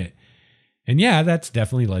playing it. And yeah, that's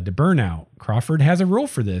definitely led to burnout. Crawford has a rule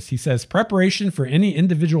for this. He says preparation for any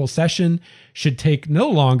individual session should take no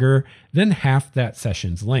longer than half that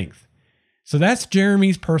session's length. So that's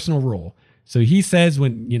Jeremy's personal rule. So he says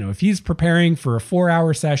if he's preparing for a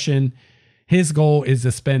 4-hour session, his goal is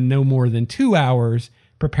to spend no more than 2 hours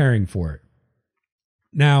preparing for it.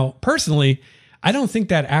 Now, personally, I don't think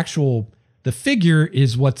that the figure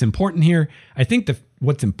is what's important here. I think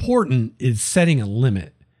what's important is setting a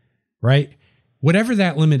limit, right? Whatever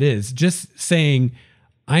that limit is, just saying,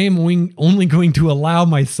 I am only going to allow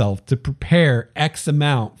myself to prepare X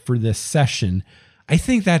amount for this session. I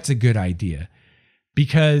think that's a good idea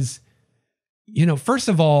because, first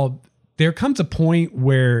of all, there comes a point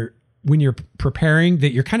where when you're preparing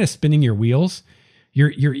that you're kind of spinning your wheels.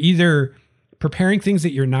 You're either preparing things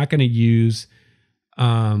that you're not going to use.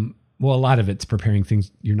 A lot of it's preparing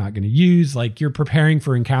things you're not going to use. Like you're preparing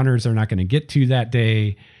for encounters they're not going to get to that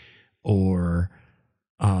day, or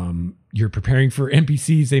you're preparing for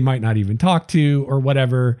NPCs they might not even talk to or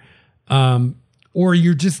whatever. Or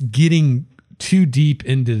you're just getting too deep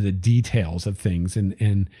into the details of things.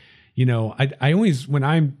 And I always, when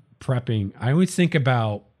I'm prepping, I always think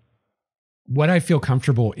about what I feel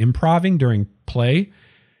comfortable improving during play.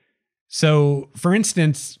 So for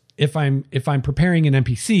instance, if I'm preparing an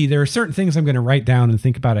NPC, there are certain things I'm going to write down and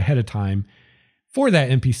think about ahead of time for that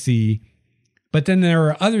NPC. But then there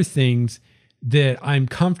are other things that I'm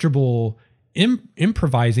comfortable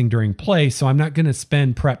improvising during play. So I'm not going to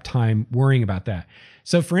spend prep time worrying about that.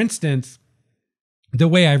 So for instance, the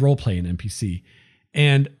way I role play an NPC,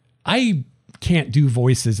 and I can't do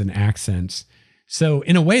voices and accents. So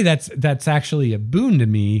in a way that's actually a boon to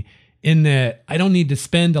me in that I don't need to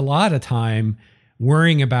spend a lot of time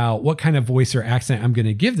worrying about what kind of voice or accent I'm going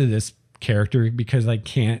to give to this character because I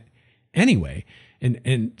can't anyway.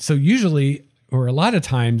 And so usually, or a lot of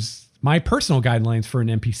times, my personal guidelines for an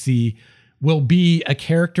NPC will be a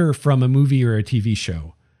character from a movie or a TV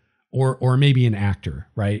show, or maybe an actor,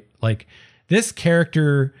 right? Like this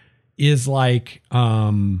character is like,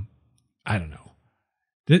 I don't know.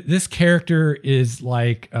 This character is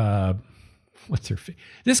like,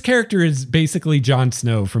 this character is basically Jon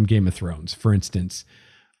Snow from Game of Thrones, for instance.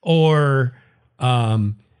 Or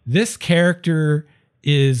this character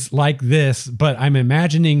is like this, but I'm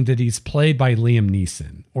imagining that he's played by Liam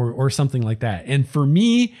Neeson or something like that. And for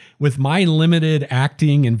me, with my limited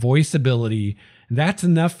acting and voice ability, that's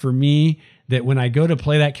enough for me that when I go to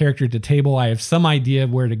play that character at the table, I have some idea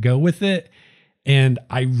of where to go with it. And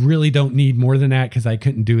I really don't need more than that because I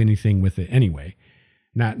couldn't do anything with it anyway.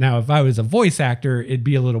 Now, if I was a voice actor, it'd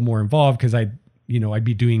be a little more involved because I'd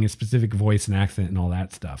be doing a specific voice and accent and all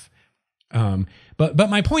that stuff. But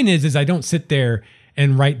my point is I don't sit there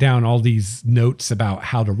and write down all these notes about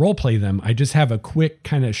how to role play them. I just have a quick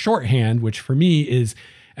kind of shorthand, which for me is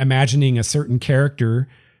imagining a certain character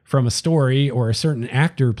from a story or a certain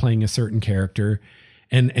actor playing a certain character.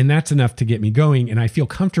 And that's enough to get me going. And I feel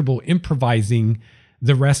comfortable improvising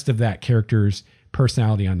the rest of that character's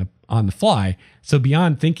personality on the fly. So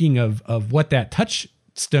beyond thinking of what that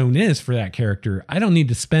touchstone is for that character, I don't need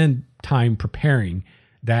to spend time preparing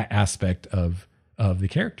that aspect of the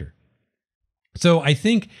character. So I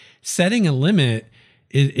think setting a limit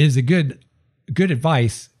is a good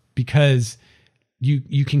advice, because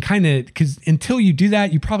you can kind of, because until you do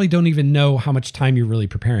that, you probably don't even know how much time you're really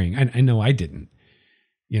preparing. I know I didn't.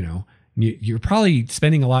 You're probably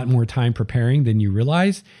spending a lot more time preparing than you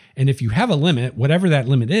realize. And if you have a limit, whatever that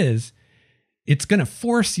limit is, it's going to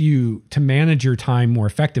force you to manage your time more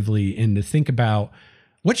effectively and to think about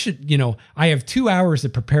I have 2 hours to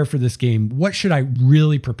prepare for this game. What should I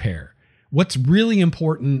really prepare? What's really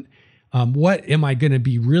important? What am I going to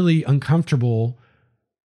be really uncomfortable?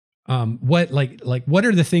 What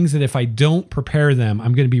are the things that if I don't prepare them,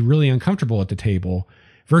 I'm going to be really uncomfortable at the table,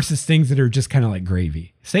 versus things that are just kind of like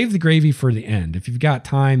gravy. Save the gravy for the end. If you've got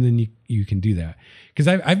time, then you can do that. Because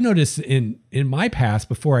I've noticed in my past,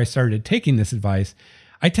 before I started taking this advice,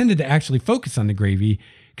 I tended to actually focus on the gravy,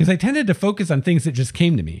 because I tended to focus on things that just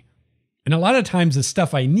came to me. And a lot of times the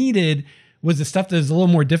stuff I needed was the stuff that was a little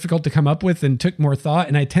more difficult to come up with and took more thought.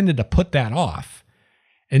 And I tended to put that off.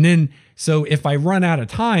 And then, so if I run out of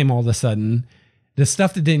time, all of a sudden, the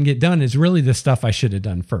stuff that didn't get done is really the stuff I should have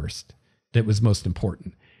done first, that was most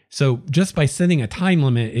important. So just by setting a time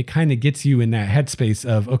limit, it kind of gets you in that headspace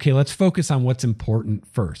of, okay, let's focus on what's important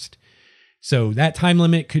first. So that time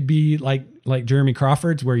limit could be like Jeremy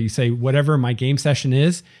Crawford's, where you say, whatever my game session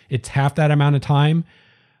is, it's half that amount of time,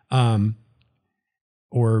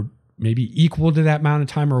 or maybe equal to that amount of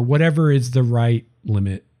time, or whatever is the right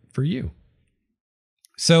limit for you.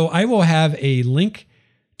 So I will have a link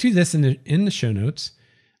to this in the show notes,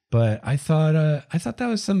 but I thought that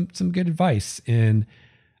was some good advice. And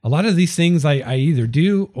a lot of these things I either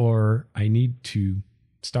do or I need to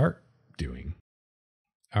start doing.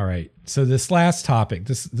 All right. So this last topic,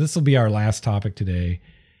 this will be our last topic today.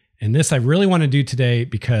 And this I really want to do today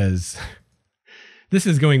because this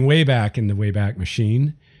is going way back in the Wayback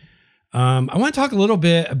Machine. I want to talk a little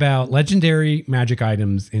bit about legendary magic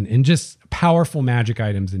items and just powerful magic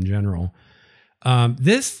items in general.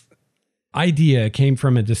 This idea came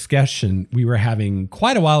from a discussion we were having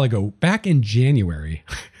quite a while ago, back in January,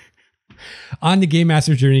 on the Game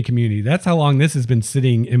Master Journey community. That's how long this has been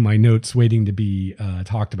sitting in my notes waiting to be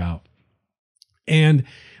talked about. And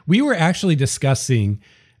we were actually discussing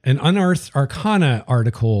an Unearthed Arcana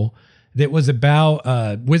article that was about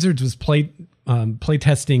Wizards was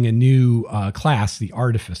playtesting a new class, the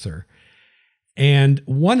Artificer. And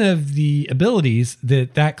one of the abilities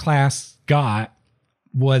that class got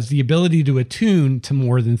was the ability to attune to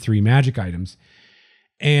more than 3 magic items.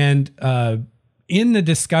 And in the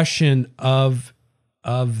discussion of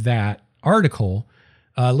that article,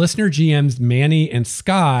 listener GMs Manny and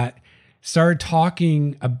Scott started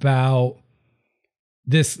talking about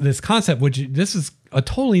this concept, which this is a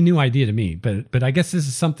totally new idea to me, but I guess this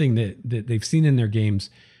is something that they've seen in their games,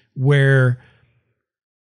 where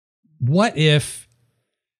what if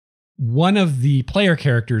one of the player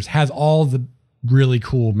characters has all the really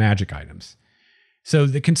cool magic items? So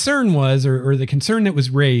the concern was, or the concern that was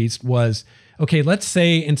raised was, okay, let's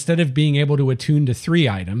say instead of being able to attune to 3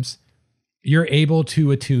 items, you're able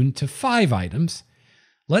to attune to 5 items.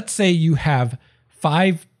 Let's say you have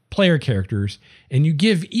 5 player characters and you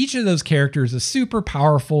give each of those characters a super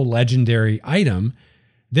powerful legendary item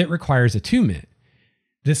that requires attunement.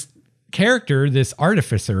 This character, this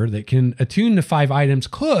Artificer that can attune to 5 items,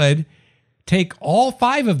 could take all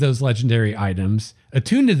 5 of those legendary items,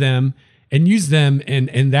 attune to them, and use them,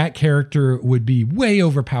 and that character would be way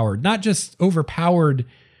overpowered. Not just overpowered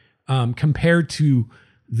compared to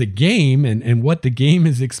the game and what the game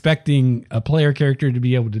is expecting a player character to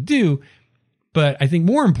be able to do, but I think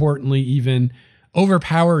more importantly, even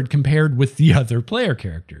overpowered compared with the other player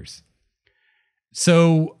characters.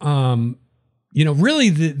 So, really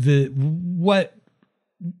the what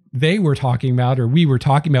they were talking about, or we were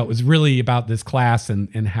talking about, was really about this class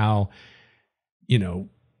and how,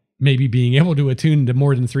 maybe being able to attune to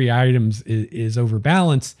more than 3 items is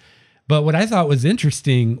overbalanced. But what I thought was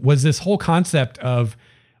interesting was this whole concept of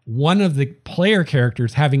one of the player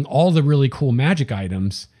characters having all the really cool magic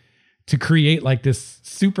items to create like this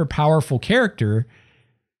super powerful character,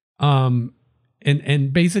 and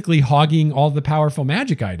basically hogging all the powerful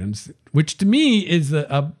magic items, which to me is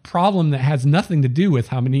a problem that has nothing to do with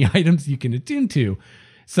how many items you can attune to.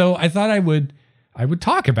 So I thought I would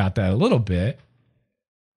talk about that a little bit.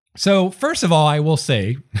 So first of all, I will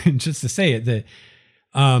say, just to say it, that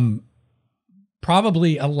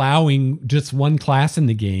Probably allowing just one class in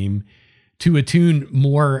the game to attune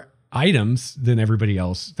more items than everybody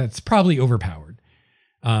else, that's probably overpowered.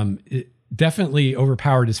 Definitely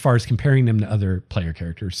overpowered as far as comparing them to other player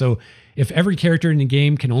characters. So if every character in the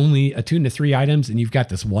game can only attune to 3 items and you've got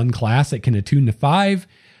this one class that can attune to 5,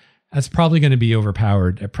 that's probably going to be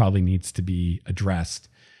overpowered. It probably needs to be addressed.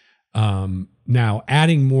 Now,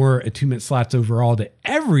 adding more attunement slots overall to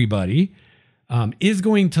everybody is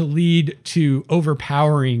going to lead to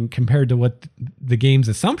overpowering compared to what the game's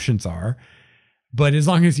assumptions are. But as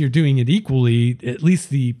long as you're doing it equally, at least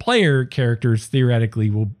the player characters theoretically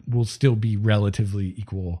will still be relatively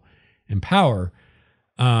equal in power.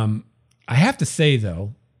 I have to say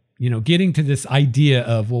though, getting to this idea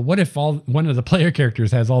of, well, what if one of the player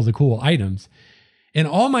characters has all the cool items? In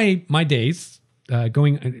all my days,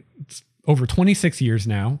 going over 26 years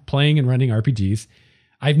now, playing and running RPGs,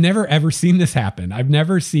 I've never ever seen this happen. I've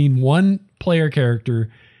never seen one player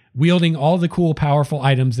character wielding all the cool, powerful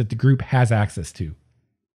items that the group has access to.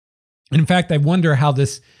 And in fact, I wonder how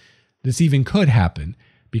this even could happen,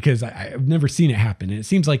 because I've never seen it happen. And it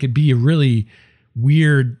seems like it'd be a really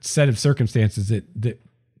weird set of circumstances that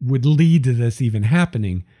would lead to this even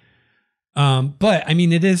happening. But I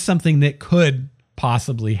mean, it is something that could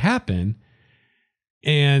possibly happen.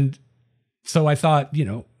 And so I thought,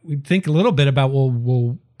 we'd think a little bit about,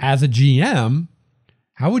 well, as a GM,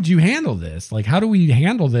 how would you handle this? Like, how do we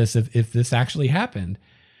handle this if this actually happened?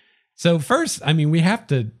 So first, I mean, we have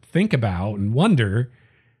to think about and wonder,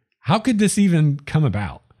 how could this even come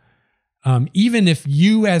about? Even if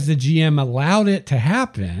you as the GM allowed it to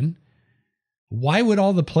happen, why would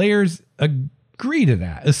all the players agree to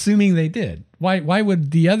that, assuming they did? Why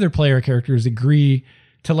would the other player characters agree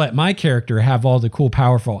to let my character have all the cool,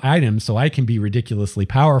 powerful items so I can be ridiculously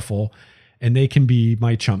powerful and they can be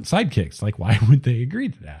my chump sidekicks? Like, why would they agree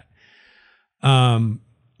to that?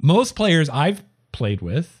 Most players I've played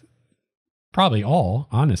with, probably all,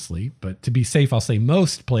 honestly, but to be safe, I'll say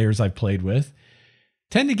most players I've played with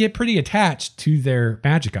tend to get pretty attached to their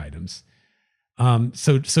magic items.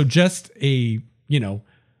 So just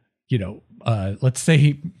let's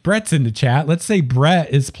say Brett's in the chat. Let's say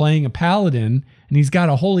Brett is playing a paladin and he's got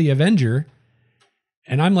a Holy Avenger.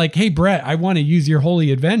 And I'm like, hey, Brett, I want to use your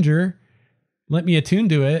Holy Avenger. Let me attune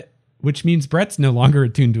to it, which means Brett's no longer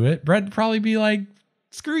attuned to it. Brett would probably be like,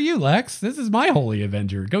 screw you, Lex. This is my Holy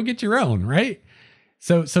Avenger. Go get your own, right?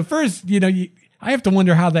 So first, I have to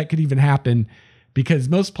wonder how that could even happen, because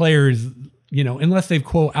most players, unless they've,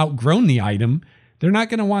 quote, outgrown the item, they're not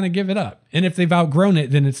going to want to give it up. And if they've outgrown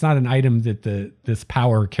it, then it's not an item that this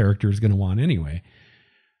power character is going to want anyway.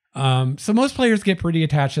 So most players get pretty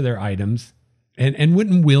attached to their items and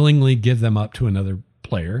wouldn't willingly give them up to another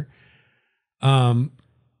player.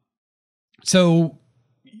 So,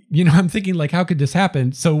 I'm thinking, like, how could this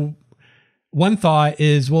happen? So one thought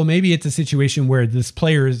is, well, maybe it's a situation where this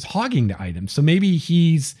player is hogging the items. So maybe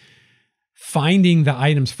he's finding the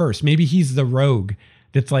items first. Maybe he's the rogue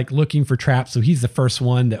that's like looking for traps. So he's the first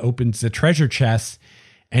one that opens the treasure chest,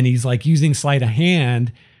 and he's like using sleight of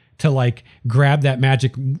hand to like grab that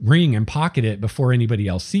magic ring and pocket it before anybody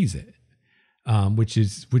else sees it. Which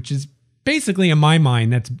is basically, in my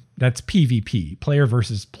mind, that's PvP, player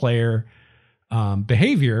versus player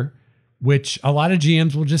behavior, which a lot of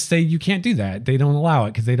GMs will just say you can't do that. They don't allow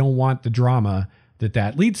it because they don't want the drama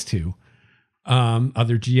that leads to.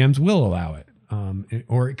 Other GMs will allow it.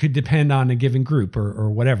 Or it could depend on a given group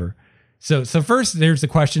or whatever. So first there's the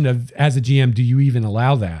question of, as a GM, do you even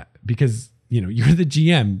allow that? Because, you're the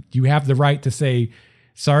GM. You have the right to say,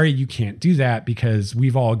 sorry, you can't do that because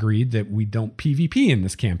we've all agreed that we don't PvP in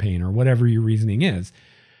this campaign, or whatever your reasoning is.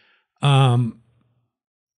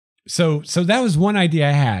 So that was one idea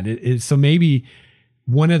I had. So maybe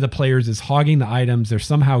one of the players is hogging the items. They're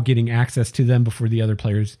somehow getting access to them before the other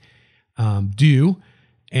players do.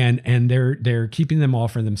 And they're keeping them all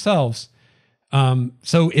for themselves.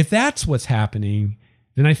 So if that's what's happening,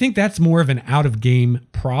 then I think that's more of an out of game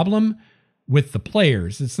problem with the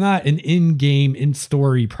players. It's not an in-game,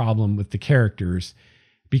 in-story problem with the characters,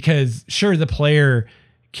 because sure, the player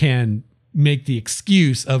can make the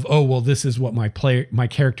excuse of, oh, well, this is what my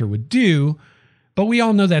character would do. But we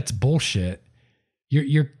all know that's bullshit.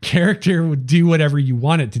 Your character would do whatever you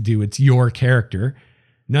want it to do. It's your character.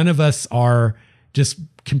 None of us are just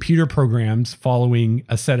computer programs following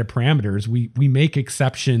a set of parameters. We make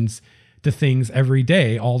exceptions to things every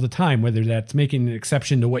day, all the time, whether that's making an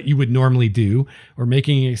exception to what you would normally do, or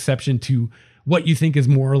making an exception to what you think is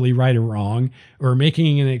morally right or wrong, or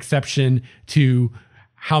making an exception to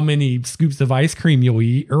how many scoops of ice cream you'll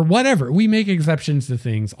eat, or whatever. We make exceptions to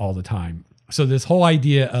things all the time. So this whole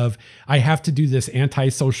idea of I have to do this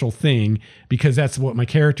antisocial thing because that's what my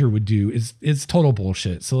character would do is total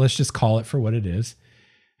bullshit. So let's just call it for what it is.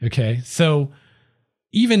 Okay. So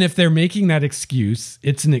even if they're making that excuse,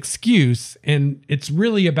 it's an excuse, and it's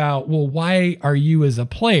really about, well, why are you as a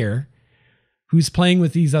player who's playing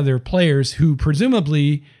with these other players who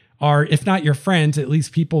presumably are, if not your friends, at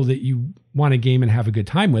least people that you want to game and have a good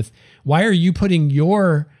time with, why are you putting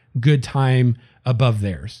your good time above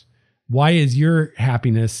theirs? Why is your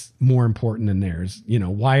happiness more important than theirs? You know,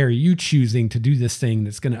 why are you choosing to do this thing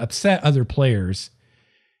that's going to upset other players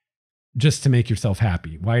just to make yourself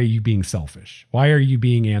happy? Why are you being selfish? Why are you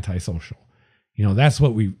being antisocial? You know, that's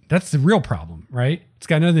the real problem, right? It's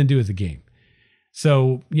got nothing to do with the game.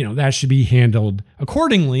 So, you know, that should be handled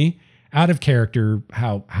accordingly, out of character,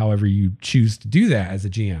 however you choose to do that as a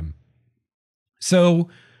GM. So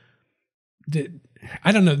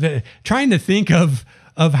I don't know, trying to think of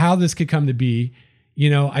how this could come to be, you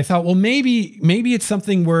know, I thought, well, maybe it's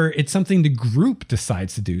something where it's something the group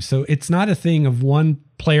decides to do. So it's not a thing of one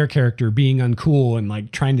player character being uncool and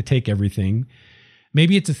like trying to take everything.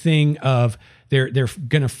 Maybe it's a thing of they're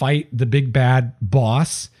going to fight the big bad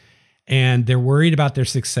boss and they're worried about their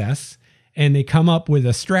success, and they come up with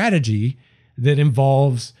a strategy that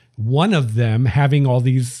involves one of them having all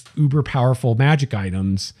these uber powerful magic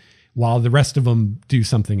items while the rest of them do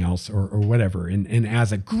something else or whatever. And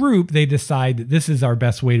as a group, they decide that this is our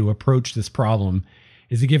best way to approach this problem,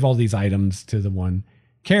 is to give all these items to the one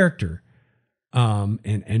character.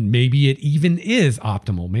 And maybe it even is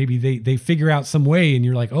optimal. Maybe they figure out some way and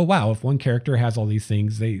you're like, oh, wow, if one character has all these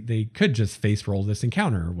things, they could just face roll this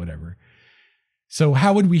encounter or whatever. So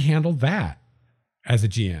how would we handle that as a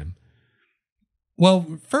GM? Well,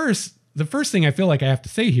 the first thing I feel like I have to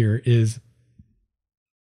say here is,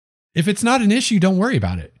 if it's not an issue, don't worry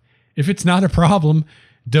about it. If it's not a problem,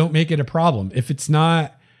 don't make it a problem. If it's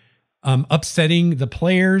not upsetting the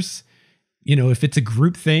players, you know, if it's a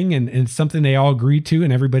group thing and something they all agree to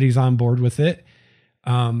and everybody's on board with it,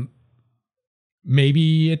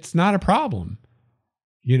 maybe it's not a problem.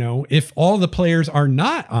 You know, if all the players are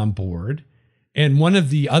not on board and one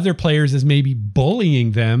of the other players is maybe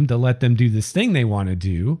bullying them to let them do this thing they want to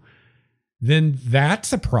do, then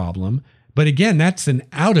that's a problem. But again, that's an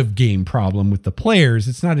out of game problem with the players.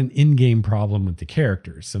 It's not an in-game problem with the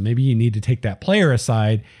characters. So maybe you need to take that player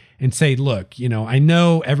aside and say, look, you know, I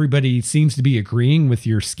know everybody seems to be agreeing with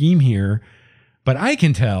your scheme here, but I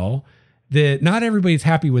can tell that not everybody's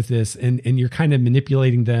happy with this, and you're kind of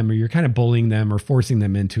manipulating them, or you're kind of bullying them or forcing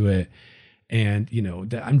them into it. And, you know,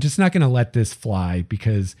 I'm just not going to let this fly,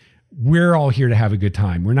 because we're all here to have a good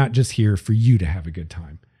time. We're not just here for you to have a good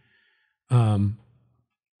time.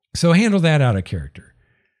 So handle that out of character.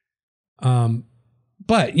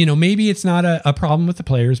 But, you know, maybe it's not a problem with the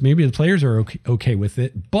players. Maybe the players are okay with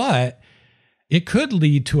it, but it could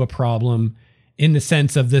lead to a problem in the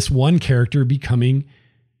sense of this one character becoming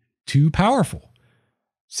too powerful.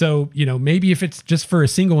 So, you know, maybe if it's just for a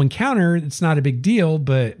single encounter, it's not a big deal,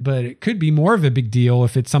 but it could be more of a big deal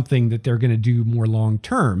if it's something that they're going to do more long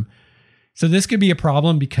term. So this could be a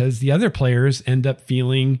problem because the other players end up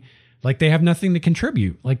feeling like they have nothing to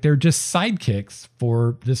contribute, like they're just sidekicks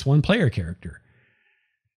for this one player character.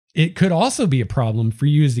 It could also be a problem for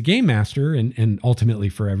you as the game master, and ultimately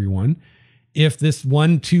for everyone, if this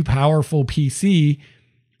one too powerful PC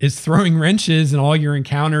is throwing wrenches in all your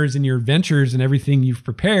encounters and your adventures and everything you've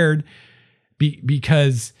prepared,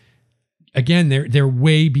 because again, they're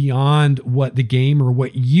way beyond what the game or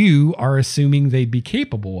what you are assuming they'd be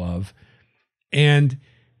capable of. And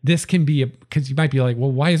this can be because you might be like,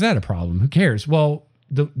 well, why is that a problem? Who cares? Well,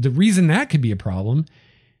 the reason that could be a problem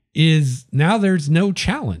is now there's no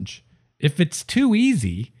challenge. If it's too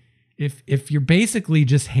easy, if you're basically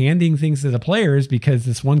just handing things to the players because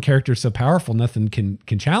this one character is so powerful, nothing can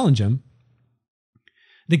challenge them,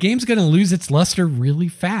 the game's going to lose its luster really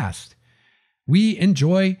fast. We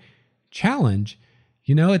enjoy challenge.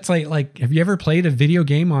 You know, it's like, have you ever played a video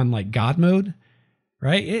game on like God mode?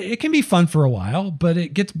 Right? It can be fun for a while, but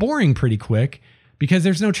it gets boring pretty quick because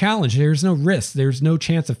there's no challenge. There's no risk. There's no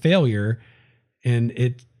chance of failure. And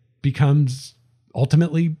it becomes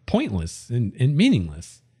ultimately pointless and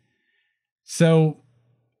meaningless. So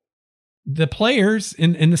the players,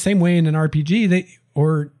 in the same way in an RPG,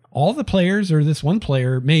 or all the players or this one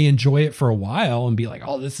player may enjoy it for a while and be like,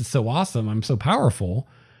 oh, this is so awesome. I'm so powerful.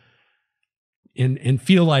 And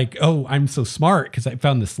feel like, oh, I'm so smart because I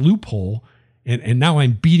found this loophole. And now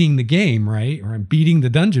I'm beating the game, right? Or I'm beating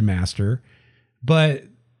the dungeon master. But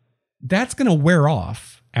that's going to wear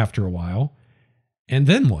off after a while. And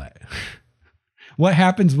then what? what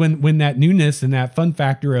happens when that newness and that fun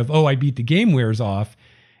factor of, oh, I beat the game wears off.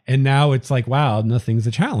 And now it's like, wow, nothing's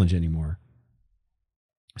a challenge anymore.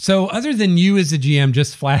 So other than you as a GM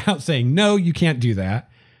just flat out saying, no, you can't do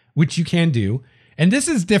that, which you can do. And this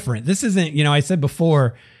is different. This isn't, I said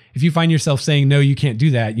before, if you find yourself saying, no, you can't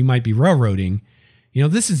do that, you might be railroading.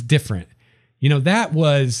 This is different. That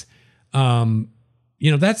was,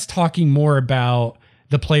 that's talking more about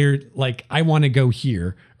the player, like, I want to go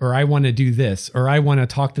here, or I want to do this, or I want to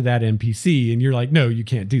talk to that NPC. And you're like, no, you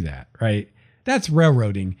can't do that, right? That's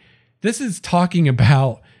railroading. This is talking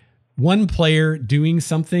about one player doing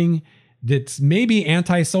something that's maybe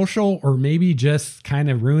antisocial or maybe just kind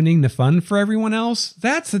of ruining the fun for everyone else.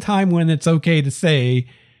 That's the time when it's okay to say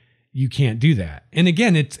you can't do that. And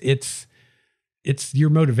again, it's your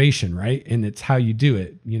motivation, right? And it's how you do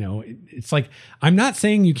it. It's like, I'm not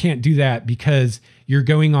saying you can't do that because you're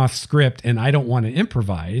going off script and I don't want to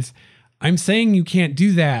improvise. I'm saying you can't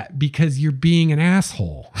do that because you're being an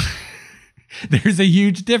asshole. There's a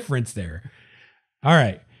huge difference there. All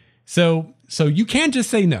right. So you can't just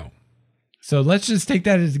say no. So let's just take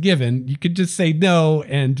that as a given. You could just say no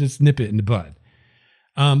and just nip it in the bud.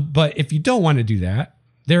 But if you don't want to do that,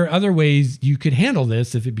 there are other ways you could handle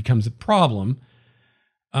this if it becomes a problem.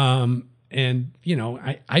 I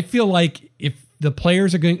feel like if the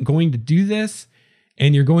players are going to do this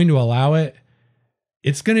and you're going to allow it,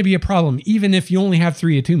 it's going to be a problem, even if you only have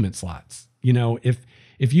 3 attunement slots.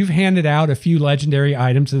 If you've handed out a few legendary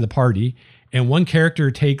items to the party and one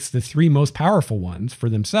character takes the 3 most powerful ones for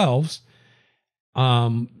themselves,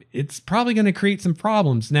 it's probably going to create some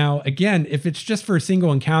problems. Now, again, if it's just for a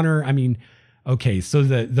single encounter, okay, so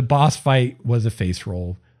the boss fight was a face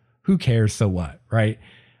roll. Who cares? So what, right?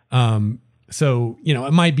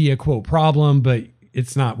 It might be a quote problem, but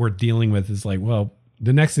it's not worth dealing with. It's like, well,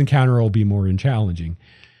 the next encounter will be more challenging.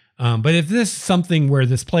 But if this is something where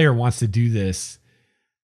this player wants to do this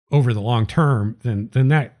over the long term, then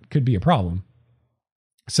that could be a problem.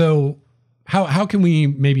 So how can we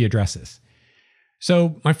maybe address this?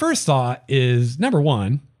 So my first thought is, number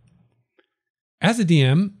one, as a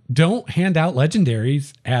DM, don't hand out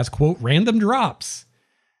legendaries as quote random drops,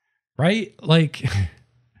 right? Like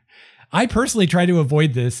I personally try to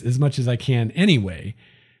avoid this as much as I can anyway.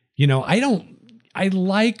 I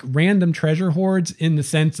like random treasure hoards in the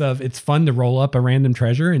sense of it's fun to roll up a random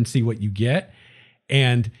treasure and see what you get.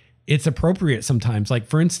 And it's appropriate sometimes. Like,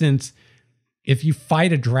 for instance, if you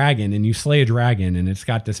fight a dragon and you slay a dragon and it's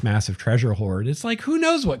got this massive treasure hoard, it's like, who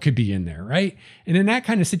knows what could be in there, right? And in that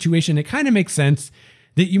kind of situation, it kind of makes sense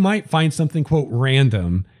that you might find something, quote,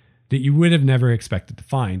 random that you would have never expected to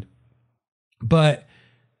find. But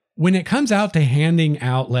when it comes out to handing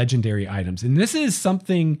out legendary items, and this is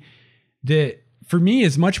something that for me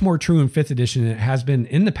is much more true in 5th edition than it has been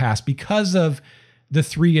in the past because of the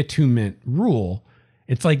 3 attunement rule.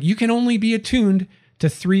 It's like you can only be attuned to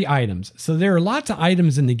 3 items. So there are lots of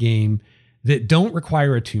items in the game that don't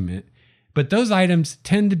require attunement, but those items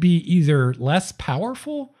tend to be either less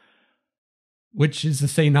powerful, which is to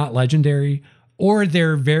say not legendary, or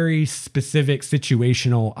they're very specific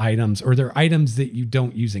situational items, or they're items that you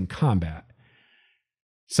don't use in combat.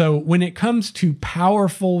 So when it comes to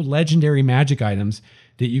powerful legendary magic items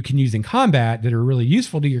that you can use in combat that are really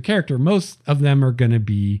useful to your character, most of them are going to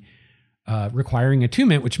be requiring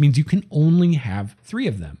attunement, which means you can only have 3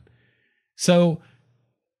 of them. So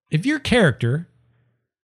if your character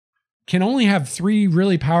can only have 3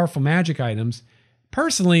 really powerful magic items,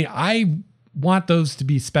 personally, I want those to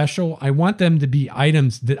be special. I want them to be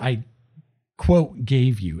items that I, quote,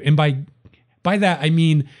 gave you. And by that, I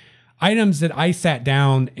mean items that I sat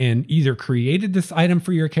down and either created this item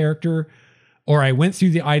for your character, or I went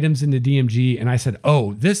through the items in the DMG and I said,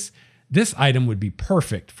 oh, this item would be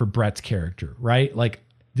perfect for Brett's character, right? Like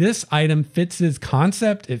this item fits his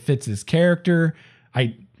concept. It fits his character.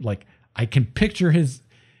 I can picture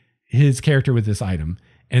his character with this item.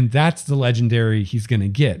 And that's the legendary he's going to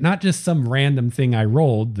get. Not just some random thing I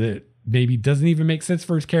rolled that maybe doesn't even make sense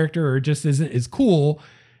for his character or just isn't as cool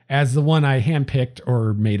as the one I handpicked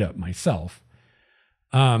or made up myself.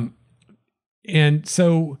 And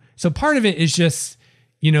so part of it is just,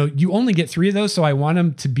 you only get 3 of those. So I want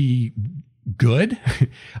them to be good.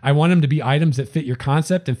 I want them to be items that fit your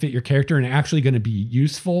concept and fit your character and actually going to be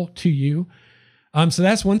useful to you. So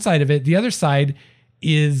that's one side of it. The other side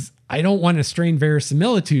is I don't want to strain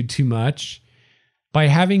verisimilitude too much by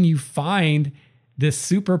having you find this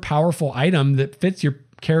super powerful item that fits your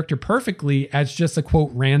character perfectly as just a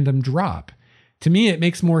quote random drop. To me, it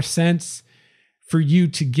makes more sense for you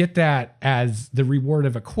to get that as the reward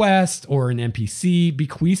of a quest, or an NPC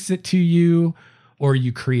bequeaths it to you, or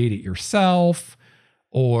you create it yourself,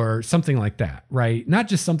 or something like that, right? Not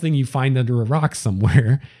just something you find under a rock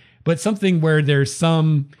somewhere, but something where there's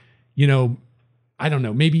some, I don't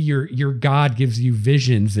know, maybe your God gives you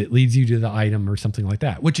visions that leads you to the item or something like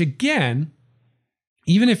that, which again,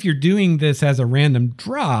 even if you're doing this as a random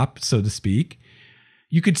drop, so to speak,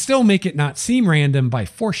 you could still make it not seem random by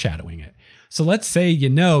foreshadowing it. So let's say,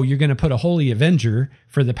 you're going to put a Holy Avenger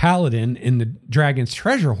for the Paladin in the Dragon's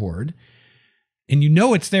Treasure Hoard, and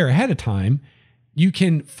it's there ahead of time. You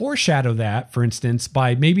can foreshadow that, for instance,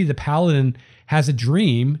 by maybe the Paladin has a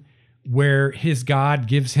dream where his God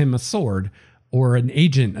gives him a sword, or an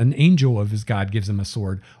angel of his God gives him a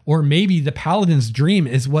sword. Or maybe the Paladin's dream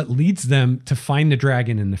is what leads them to find the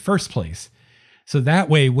dragon in the first place. So that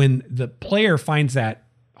way, when the player finds that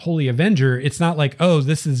Holy Avenger, it's not like, oh,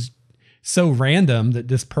 this is so random that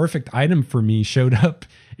this perfect item for me showed up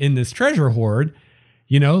in this treasure hoard.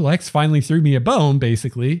 Lex finally threw me a bone,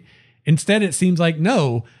 basically. Instead, it seems like,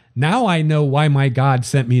 no, now I know why my God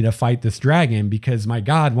sent me to fight this dragon, because my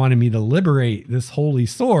God wanted me to liberate this holy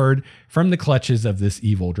sword from the clutches of this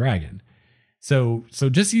evil dragon. So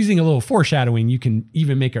just using a little foreshadowing, you can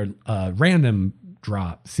even make a random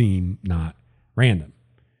drop seem not random.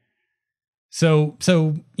 So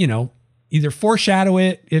either foreshadow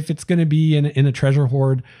it if it's going to be in a treasure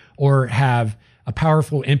hoard, or have a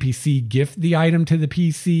powerful NPC gift the item to the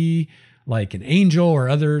PC, like an angel or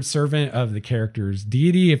other servant of the character's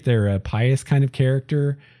deity if they're a pious kind of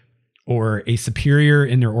character, or a superior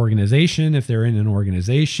in their organization if they're in an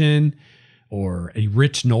organization, or a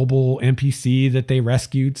rich noble NPC that they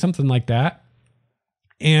rescued, something like that.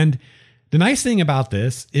 And the nice thing about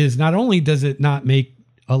this is, not only does it not make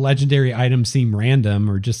a legendary item seem random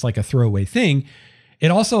or just like a throwaway thing,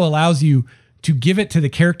 it also allows you to give it to the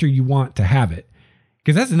character you want to have it.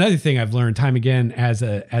 Because that's another thing I've learned time again as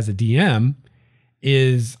a DM,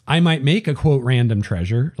 is I might make a quote random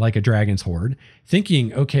treasure like a dragon's hoard,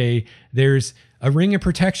 thinking, okay, there's a ring of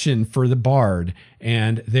protection for the bard,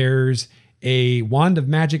 and there's a wand of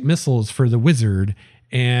magic missiles for the wizard,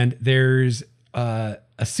 and there's a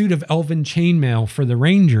suit of elven chainmail for the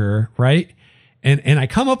ranger, right? And I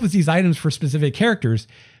come up with these items for specific characters,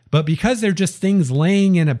 but because they're just things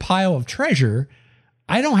laying in a pile of treasure,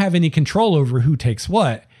 I don't have any control over who takes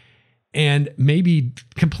what. And maybe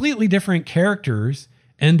completely different characters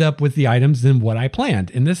end up with the items than what I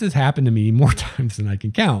planned. And this has happened to me more times than I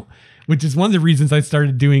can count, which is one of the reasons I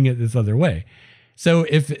started doing it this other way. So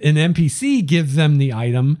if an NPC gives them the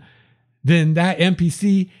item, then that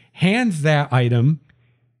NPC hands that item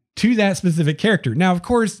to that specific character. Now, of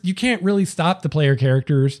course, you can't really stop the player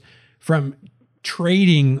characters from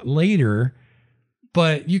trading later,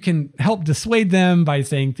 but you can help dissuade them by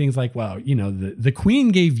saying things like, well, the queen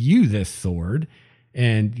gave you this sword,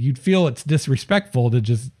 and you'd feel it's disrespectful to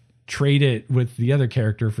just trade it with the other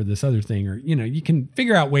character for this other thing. Or, you can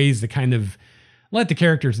figure out ways to kind of let the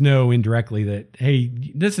characters know indirectly that, hey,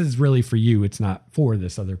 this is really for you. It's not for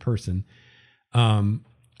this other person.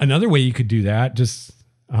 Another way you could do that, just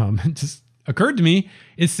occurred to me,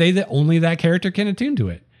 is say that only that character can attune to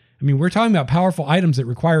it. I mean, we're talking about powerful items that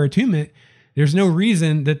require attunement. There's no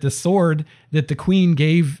reason that the sword that the queen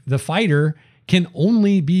gave the fighter can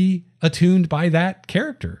only be attuned by that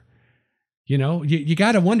character. You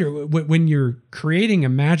got to wonder, when you're creating a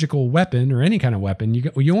magical weapon or any kind of weapon,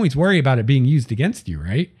 you always worry about it being used against you,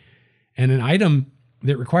 right? And an item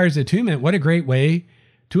that requires attunement, what a great way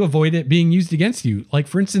to avoid it being used against you. Like,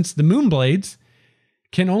 for instance, the Moonblades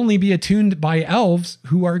can only be attuned by elves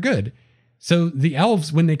who are good. So the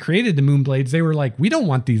elves, when they created the Moonblades, they were like, we don't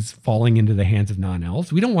want these falling into the hands of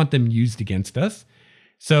non-elves. We don't want them used against us.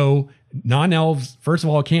 So non-elves, first of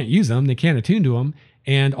all, can't use them. They can't attune to them.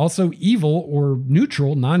 And also evil or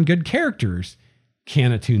neutral, non-good characters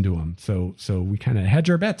can't attune to them. So we kind of hedge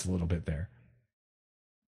our bets a little bit there.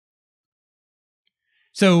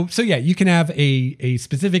 So yeah, you can have a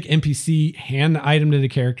specific NPC hand the item to the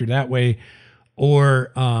character that way.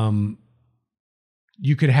 Or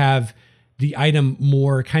you could have the item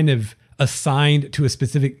more kind of assigned to a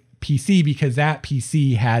specific PC, because that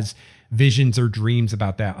PC has visions or dreams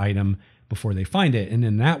about that item before they find it. And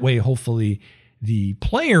in that way, hopefully the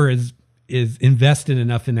player is invested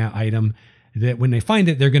enough in that item that when they find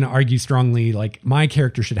it, they're going to argue strongly, like, my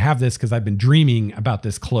character should have this because I've been dreaming about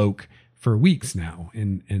this cloak for weeks now.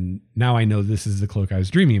 And now I know this is the cloak I was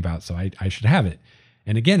dreaming about, so I should have it.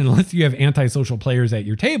 And again, unless you have antisocial players at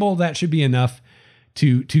your table, that should be enough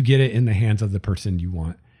to get it in the hands of the person you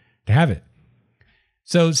want to have it.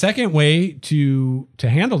 So second way to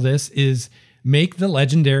handle this is make the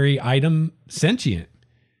legendary item sentient.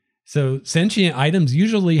 So sentient items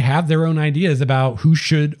usually have their own ideas about who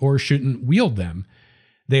should or shouldn't wield them.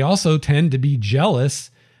 they also tend to be jealous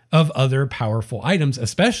of other powerful items,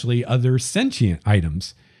 especially other sentient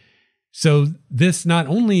items. So this not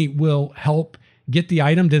only will help get the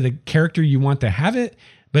item to the character you want to have it,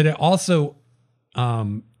 but it also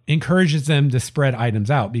encourages them to spread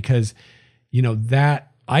items out, because, you know,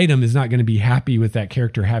 that item is not going to be happy with that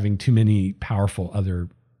character having too many powerful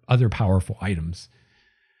other powerful items.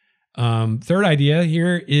 Third idea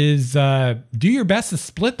here is do your best to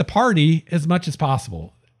split the party as much as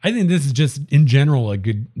possible. I think this is just in general a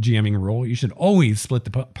good GMing rule. You should always split the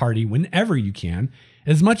party whenever you can,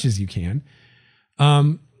 as much as you can.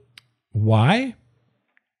 Why?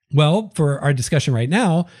 Well, for our discussion right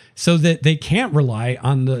now, so that they can't rely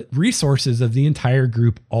on the resources of the entire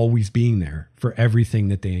group always being there for everything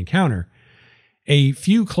that they encounter. A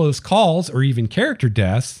few close calls or even character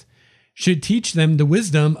deaths should teach them the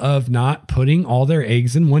wisdom of not putting all their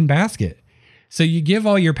eggs in one basket. So you give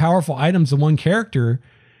all your powerful items to one character.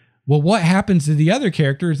 Well, what happens to the other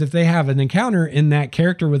characters if they have an encounter and that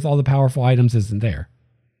character with all the powerful items isn't there?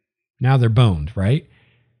 Now they're boned, right?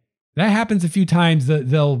 That happens a few times.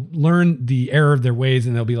 They'll learn the error of their ways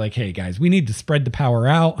and they'll be like, hey guys, we need to spread the power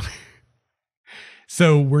out.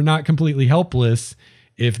 So we're not completely helpless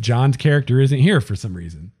if John's character isn't here for some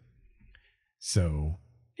reason. So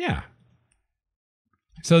yeah.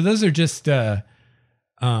 So those are just a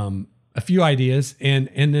few ideas. And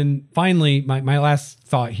then finally, my last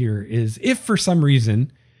thought here is, if for some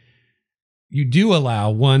reason you do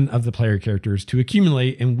allow one of the player characters to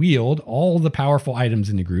accumulate and wield all the powerful items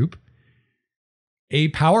in the group, a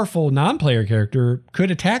powerful non-player character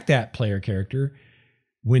could attack that player character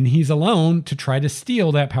when he's alone to try to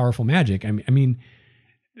steal that powerful magic. I mean,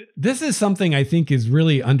 this is something I think is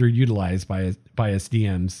really underutilized by us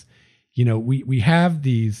DMs. You know, we have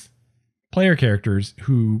these player characters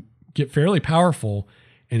who get fairly powerful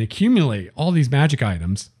and accumulate all these magic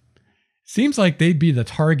items. Seems like they'd be the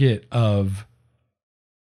target of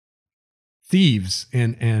thieves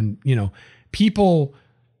and you know, people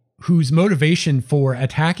whose motivation for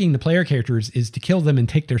attacking the player characters is to kill them and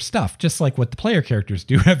take their stuff, just like what the player characters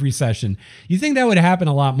do every session. You think that would happen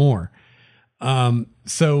a lot more.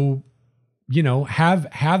 So, you know, have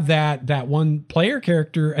that one player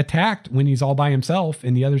character attacked when he's all by himself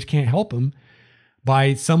and the others can't help him,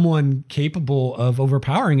 by someone capable of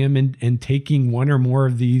overpowering him and taking one or more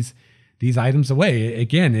of these items away.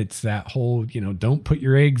 Again, it's that whole, you know, don't put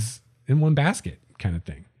your eggs in one basket kind of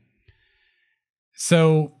thing.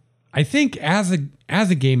 So I think as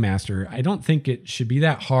a game master, I don't think it should be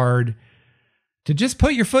that hard to just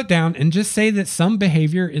put your foot down and just say that some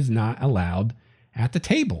behavior is not allowed at the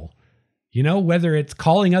table. You know, whether it's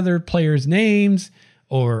calling other players names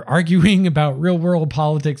or arguing about real world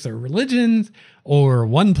politics or religions, or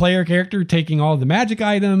one player character taking all the magic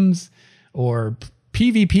items, or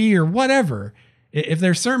PvP or whatever. If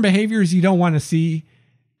there's certain behaviors you don't want to see,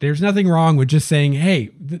 there's nothing wrong with just saying, hey,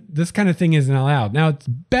 this kind of thing isn't allowed. Now, it's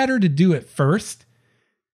better to do it first.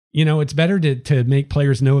 You know, it's better to make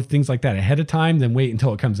players know of things like that ahead of time than wait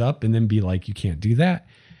until it comes up and then be like, you can't do that.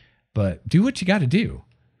 But do what you got to do.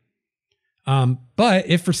 But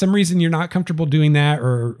if for some reason you're not comfortable doing that,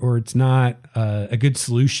 or it's not a good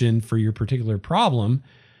solution for your particular problem,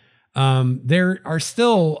 there are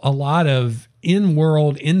still a lot of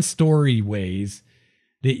in-world, in-story ways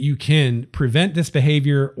that you can prevent this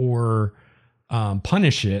behavior or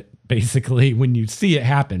punish it, basically, when you see it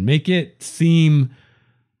happen. Make it seem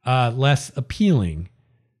less appealing.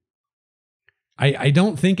 I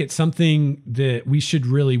don't think it's something that we should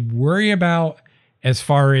really worry about as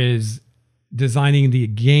far as designing the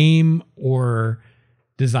game or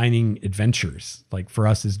designing adventures. Like for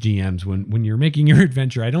us as GMs, when you're making your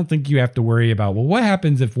adventure, I don't think you have to worry about, well, what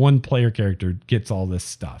happens if one player character gets all this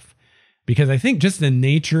stuff? Because I think just the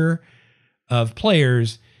nature of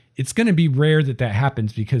players, it's going to be rare that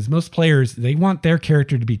happens, because most players, they want their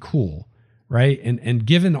character to be cool, right? And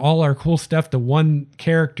given all our cool stuff to one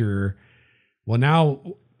character, well, now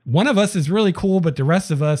one of us is really cool, but the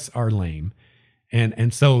rest of us are lame.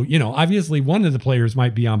 And so, you know, obviously one of the players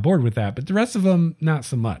might be on board with that, but the rest of them, not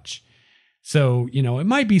so much. So, you know, it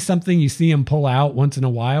might be something you see them pull out once in a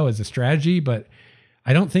while as a strategy, but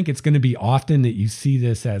I don't think it's going to be often that you see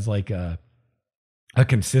this as like a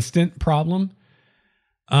consistent problem.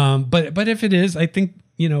 But if it is, I think,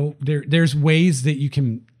 you know, there's ways that you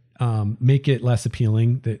can make it less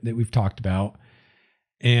appealing that we've talked about.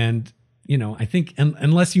 And, you know, I think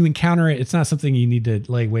unless you encounter it, it's not something you need to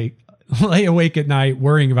lay awake at night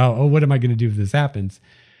worrying about, oh, what am I going to do if this happens?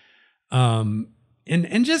 And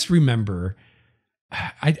just remember,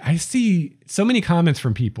 I see so many comments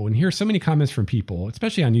from people and hear so many comments from people,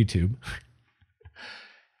 especially on YouTube,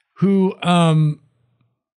 who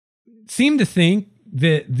seem to think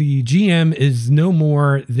that the GM is no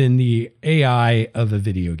more than the AI of a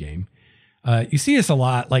video game. You see this a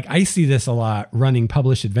lot. Like I see this a lot running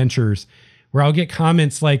published adventures where I'll get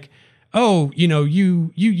comments like, oh,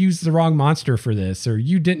 you used the wrong monster for this, or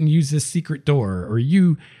you didn't use this secret door, or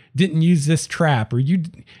you didn't use this trap, or you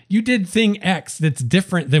did thing X that's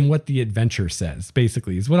different than what the adventure says,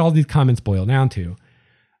 basically, is what all these comments boil down to.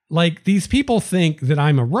 Like these people think that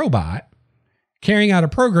I'm a robot carrying out a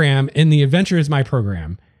program and the adventure is my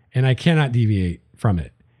program and I cannot deviate from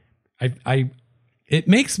it. It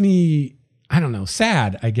makes me, I don't know,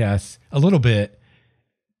 sad, I guess, a little bit,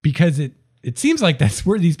 because it seems like that's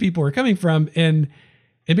where these people are coming from. And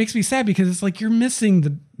it makes me sad because it's like, you're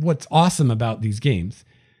missing what's awesome about these games.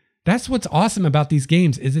 That's what's awesome about these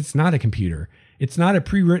games is it's not a computer. It's not a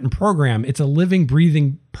pre-written program. It's a living,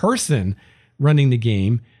 breathing person running the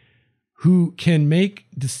game who can make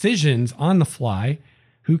decisions on the fly,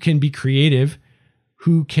 who can be creative,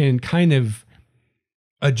 who can kind of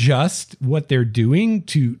adjust what they're doing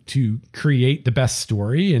to create the best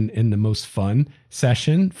story and the most fun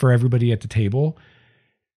session for everybody at the table,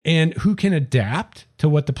 and who can adapt to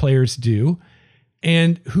what the players do,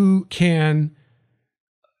 and who can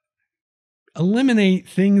eliminate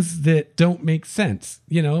things that don't make sense.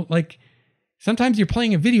 Like sometimes you're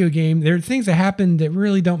playing a video game, there are things that happen that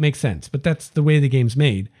really don't make sense, but that's the way the game's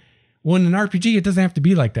made. Well, in an RPG, it doesn't have to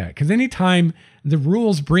be like that, because anytime the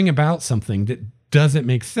rules bring about something that doesn't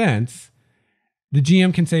make sense, the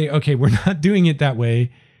GM can say, okay, we're not doing it that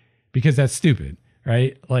way because that's stupid,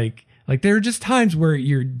 right? Like there are just times where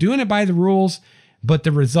you're doing it by the rules, but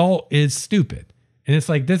the result is stupid. And it's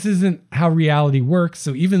like, this isn't how reality works.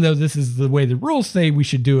 So even though this is the way the rules say we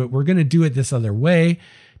should do it, we're going to do it this other way,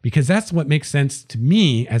 because that's what makes sense to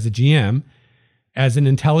me as a GM, as an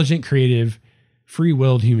intelligent, creative,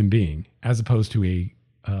 free-willed human being, as opposed to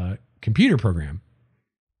a computer program.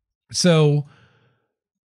 So,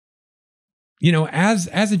 as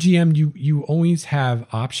a GM, you always have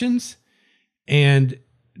options, and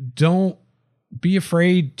don't be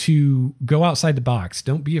afraid to go outside the box.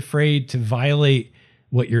 Don't be afraid to violate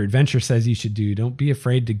what your adventure says you should do. Don't be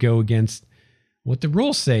afraid to go against what the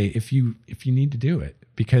rules say if you need to do it,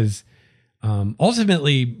 because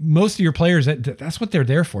ultimately most of your players, that's what they're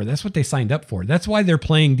there for. That's what they signed up for. That's why they're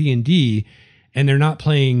playing D&D and they're not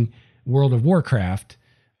playing World of Warcraft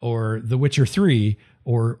or The Witcher 3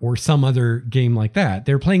 or some other game like that.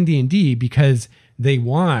 They're playing D&D because they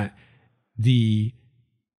want the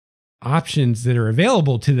options that are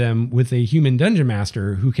available to them with a human dungeon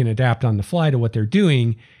master who can adapt on the fly to what they're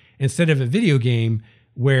doing, instead of a video game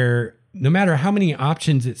where no matter how many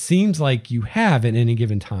options it seems like you have at any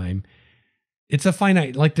given time, it's a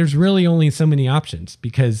finite, like there's really only so many options,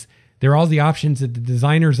 because they're all the options that the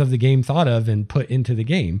designers of the game thought of and put into the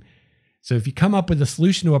game. So if you come up with a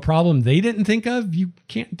solution to a problem they didn't think of, you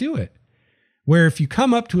can't do it. Where if you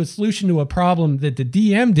come up to a solution to a problem that the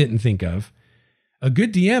DM didn't think of, a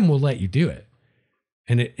good DM will let you do it.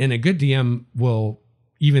 And a good DM will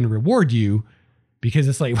even reward you, because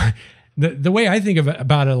it's like, the way I think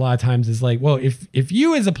about it a lot of times is like, well, if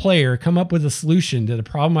you as a player come up with a solution to the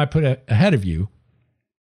problem I put ahead of you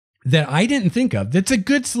that I didn't think of, that's a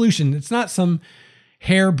good solution. It's not some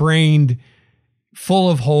harebrained,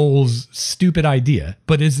 full of holes, stupid idea,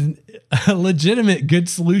 but is a legitimate good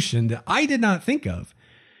solution that I did not think of.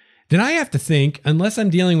 Then I have to think, unless I'm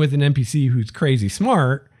dealing with an NPC who's crazy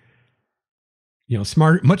smart,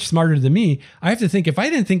 much smarter than me, I have to think, if I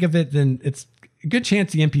didn't think of it, then it's a good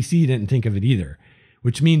chance the NPC didn't think of it either,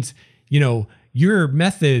 which means, your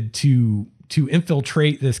method to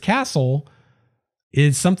infiltrate this castle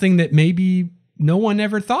is something that maybe no one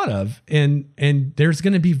ever thought of. And there's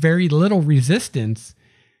going to be very little resistance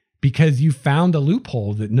because you found a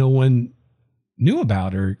loophole that no one knew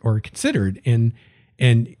about or considered. And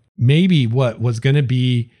maybe what was going to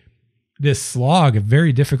be this slog of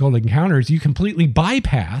very difficult encounters, you completely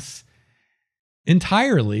bypass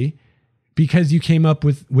entirely because you came up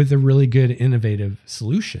with a really good, innovative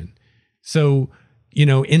solution. So,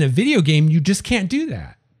 in a video game, you just can't do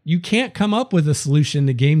that. You can't come up with a solution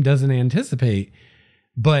the game doesn't anticipate.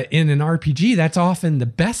 But in an RPG, that's often the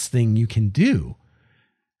best thing you can do.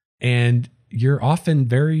 And you're often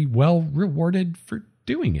very well rewarded for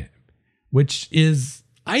doing it, which is,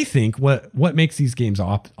 I think, what makes these games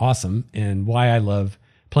awesome, and why I love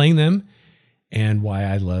playing them and why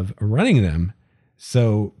I love running them.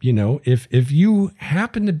 So, if you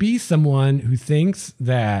happen to be someone who thinks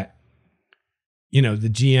that, the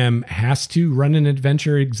GM has to run an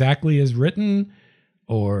adventure exactly as written,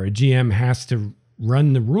 or a GM has to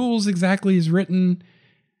run the rules exactly as written,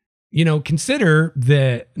 consider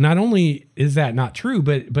that not only is that not true,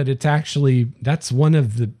 but it's actually, that's one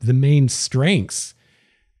of the main strengths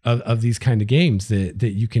of these kind of games,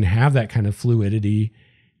 that you can have that kind of fluidity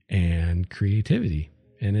and creativity.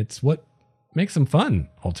 And it's what makes them fun,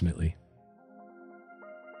 ultimately.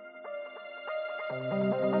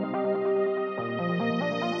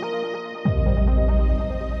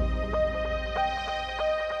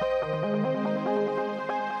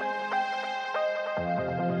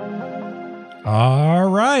 All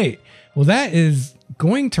right. Well, that is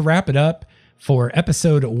going to wrap it up for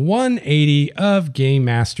episode 180 of Game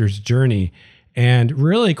Master's Journey. And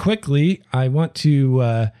really quickly, I want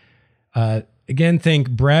to again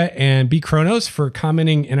thank Brett and B Chronos for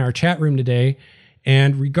commenting in our chat room today.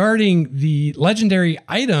 And regarding the legendary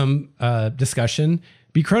item discussion,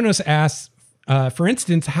 B Chronos asks, for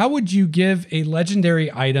instance, how would you give a legendary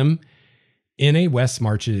item in a West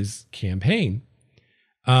Marches campaign?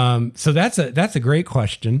 So that's a great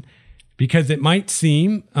question, because it might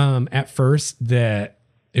seem at first that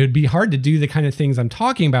it would be hard to do the kind of things I'm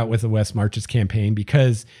talking about with the West Marches campaign,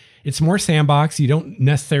 because it's more sandbox. You don't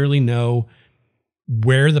necessarily know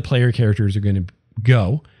where the player characters are going to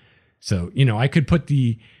go. So, I could put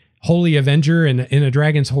the Holy Avenger in a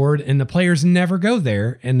Dragon's Hoard, and the players never go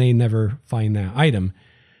there and they never find that item.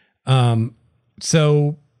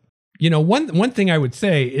 So, one thing I would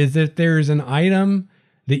say is that there's an item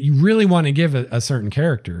that you really want to give a certain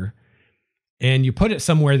character, and you put it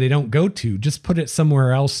somewhere they don't go to, just put it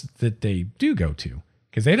somewhere else that they do go to,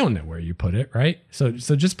 because they don't know where you put it, right? So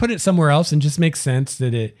just put it somewhere else and just makes sense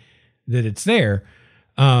that it's there.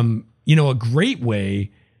 A great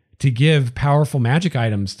way to give powerful magic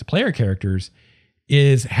items to player characters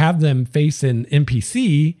is have them face an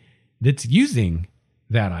NPC that's using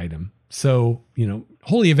that item. So,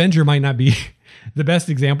 Holy Avenger might not be the best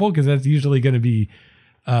example, because that's usually going to be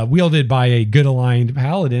wielded by a good aligned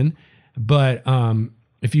paladin. But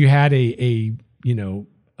if you had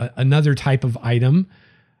another type of item,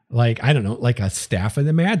 like, I don't know, like a Staff of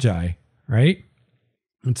the Magi, right?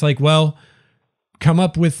 It's like, well, come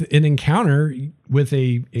up with an encounter with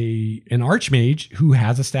an archmage who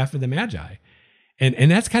has a Staff of the Magi.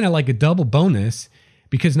 And that's kind of like a double bonus,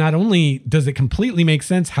 because not only does it completely make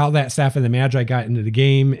sense how that Staff of the Magi got into the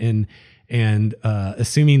game, and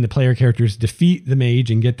assuming the player characters defeat the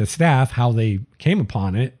mage and get the staff, how they came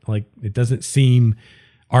upon it, like, it doesn't seem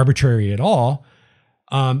arbitrary at all.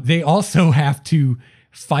 They also have to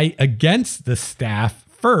fight against the staff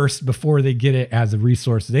first before they get it as a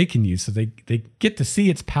resource they can use. So they get to see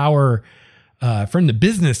its power from the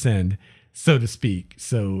business end, so to speak.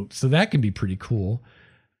 So that can be pretty cool.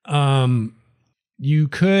 You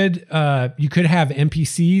could have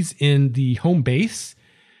NPCs in the home base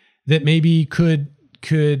that maybe could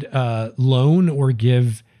loan or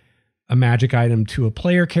give a magic item to a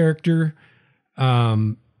player character.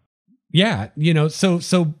 So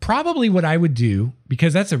probably what I would do,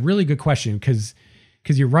 because that's a really good question, because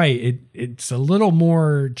you're right, it's a little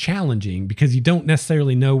more challenging because you don't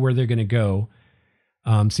necessarily know where they're going to go.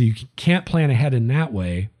 So you can't plan ahead in that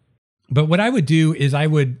way. But what I would do is I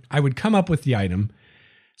would come up with the item.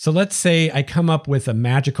 So let's say I come up with a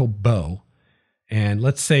magical bow. And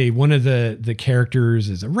let's say one of the characters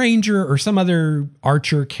is a ranger or some other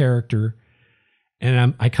archer character.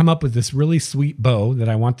 And I come up with this really sweet bow that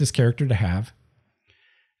I want this character to have.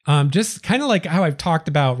 Just kind of like how I've talked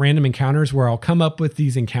about random encounters, where I'll come up with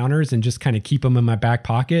these encounters and just kind of keep them in my back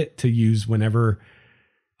pocket to use whenever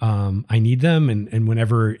I need them, and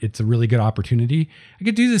whenever it's a really good opportunity. I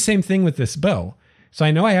could do the same thing with this bow. So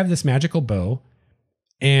I know I have this magical bow,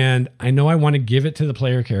 and I know I want to give it to the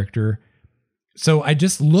player character. So I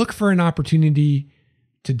just look for an opportunity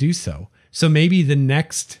to do so. So maybe the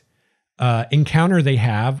next encounter they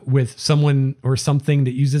have with someone or something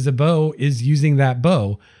that uses a bow is using that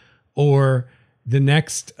bow, or the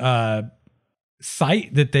next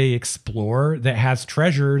site that they explore that has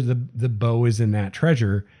treasure, the bow is in that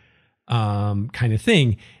treasure, kind of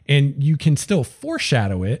thing. And you can still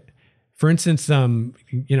foreshadow it. For instance,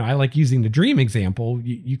 I like using the dream example.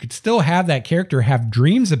 You could still have that character have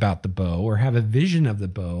dreams about the bow or have a vision of the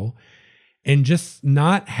bow, and just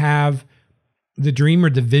not have the dream or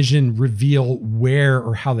the vision reveal where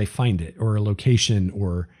or how they find it, or a location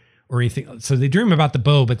or anything. So they dream about the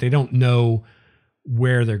bow, but they don't know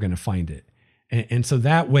where they're going to find it. And so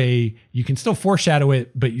that way you can still foreshadow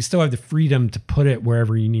it, but you still have the freedom to put it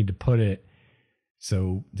wherever you need to put it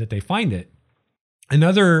so that they find it.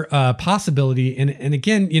 Another possibility, and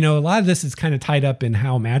again, a lot of this is kind of tied up in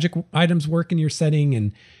how magic items work in your setting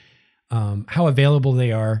and how available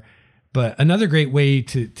they are. But another great way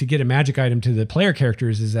to get a magic item to the player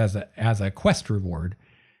characters is as a quest reward.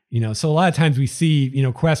 So a lot of times we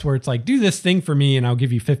see, quests where it's like, do this thing for me and I'll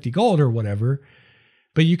give you 50 gold or whatever.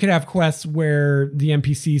 But you could have quests where the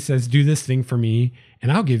NPC says, do this thing for me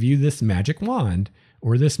and I'll give you this magic wand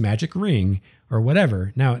or this magic ring or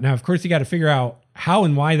whatever. Now, of course, you got to figure out how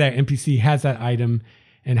and why that NPC has that item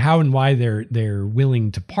and how and why they're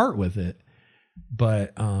willing to part with it.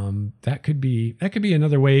 But that could be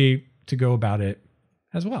another way to go about it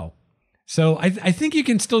as well. So I think you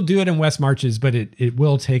can still do it in West Marches, but it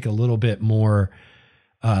will take a little bit more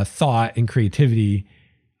thought and creativity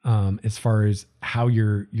as far as how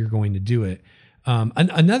you're going to do it.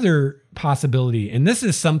 Another possibility, and this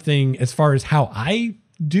is something as far as how I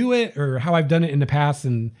do it or how I've done it in the past,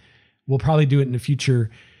 and we'll probably do it in the future,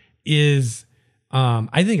 is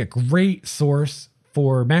I think a great source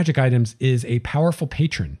for magic items is a powerful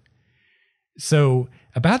patron. So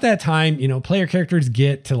about that time, player characters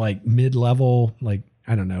get to like mid-level, like,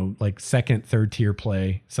 I don't know, like second, third tier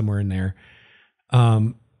play, somewhere in there.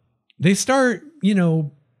 They start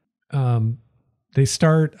drawing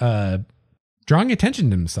attention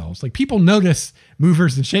to themselves. Like, people notice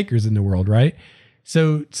movers and shakers in the world, right?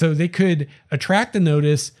 So they could attract the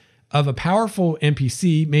notice of a powerful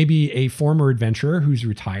NPC, maybe a former adventurer who's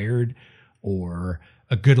retired, or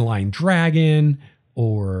a good aligned dragon,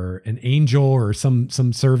 or an angel, or some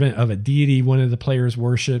servant of a deity one of the players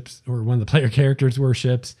worships, or one of the player characters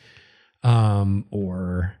worships,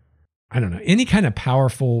 or I don't know, any kind of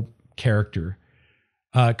powerful character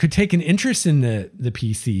could take an interest in the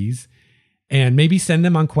PCs and maybe send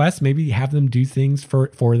them on quests, maybe have them do things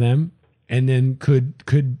for them, and then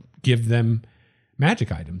could give them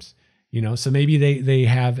magic items. So maybe they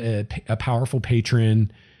have a powerful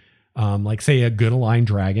patron, like say a good aligned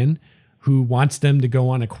dragon, who wants them to go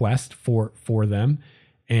on a quest for them,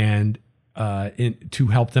 and to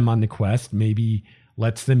help them on the quest, maybe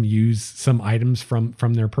lets them use some items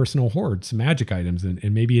from their personal hoard, some magic items.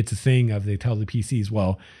 And maybe it's a thing of, they tell the PCs,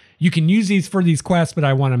 well, you can use these for these quests, but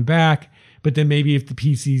I want them back. But then maybe if the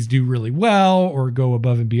PCs do really well or go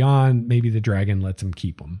above and beyond, maybe the dragon lets them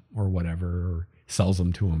keep them or whatever, or sells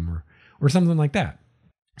them to them or something like that.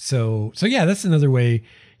 So yeah, that's another way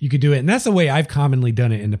you could do it. And that's the way I've commonly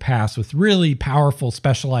done it in the past with really powerful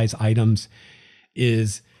specialized items,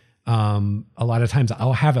 is a lot of times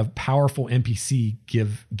I'll have a powerful NPC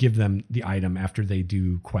give them the item after they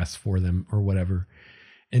do quests for them or whatever.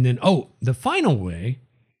 And then, the final way,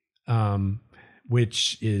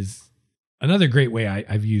 which is another great way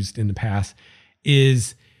I've used in the past,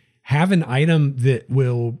 is have an item that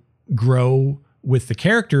will grow with the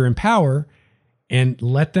character in power, and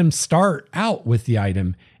let them start out with the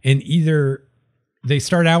item. And either they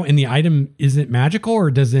start out and the item isn't magical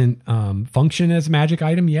or doesn't function as a magic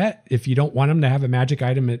item yet, if you don't want them to have a magic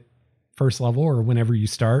item at first level or whenever you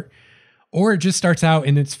start, or it just starts out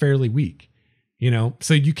and it's fairly weak,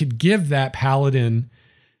 So you could give that paladin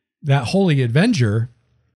that holy avenger,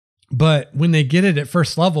 but when they get it at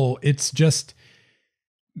first level,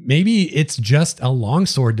 maybe it's just a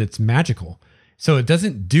longsword that's magical. So it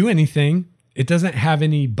doesn't do anything. It doesn't have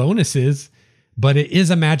any bonuses, but it is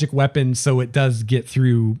a magic weapon. So it does get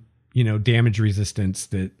through, damage resistance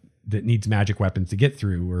that needs magic weapons to get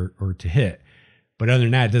through or to hit. But other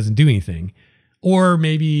than that, it doesn't do anything. Or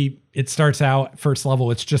maybe it starts out first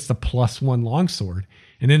level, it's just a +1 longsword.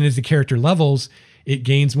 And then as the character levels, it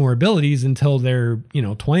gains more abilities until they're,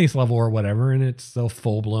 20th level or whatever. And it's a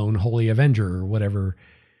full blown holy avenger or whatever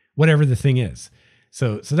the thing is.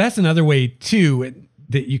 So that's another way too,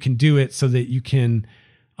 that you can do it, so that you can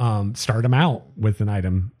start them out with an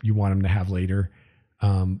item you want them to have later,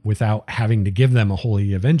 without having to give them a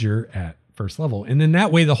Holy Avenger at first level. And then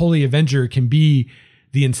that way the Holy Avenger can be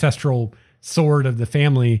the ancestral sword of the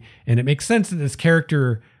family. And it makes sense that this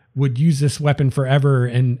character would use this weapon forever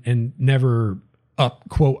and never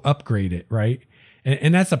upgrade it, right?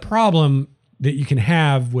 And that's a problem that you can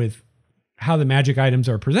have with how the magic items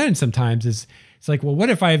are presented sometimes. Is it's like, well, what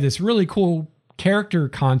if I have this really cool character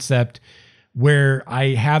concept where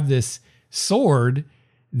I have this sword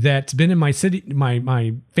that's been in my city,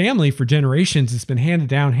 my family for generations. It's been handed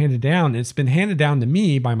down. It's been handed down to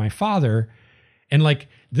me by my father. And like,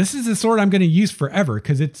 this is the sword I'm going to use forever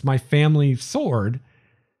because it's my family sword.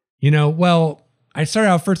 Well, I started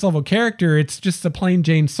out first level character. It's just a plain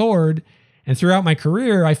Jane sword. And throughout my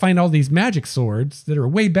career, I find all these magic swords that are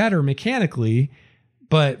way better mechanically,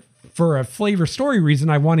 but for a flavor story reason,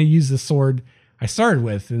 I want to use the sword I started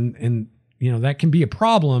with. And that can be a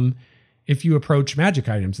problem if you approach magic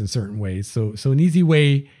items in certain ways. So an easy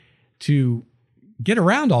way to get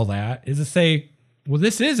around all that is to say, well,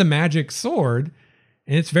 this is a magic sword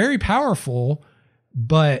and it's very powerful,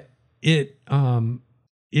 but it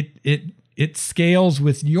scales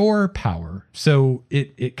with your power. So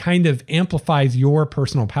it kind of amplifies your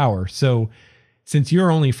personal power. So since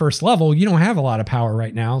you're only first level, you don't have a lot of power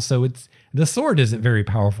right now. So the sword isn't very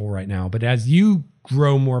powerful right now, but as you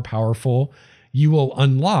grow more powerful, you will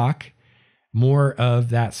unlock more of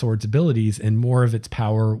that sword's abilities and more of its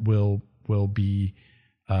power will be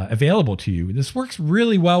available to you. This works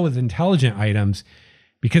really well with intelligent items,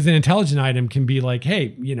 because an intelligent item can be like,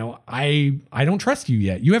 hey, I don't trust you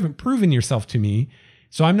yet. You haven't proven yourself to me.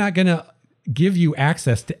 So I'm not going to give you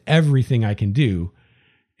access to everything I can do.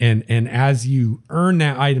 And as you earn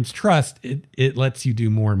that item's trust, it lets you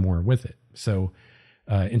do more and more with it. So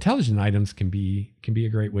intelligent items can be a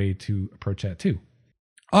great way to approach that too.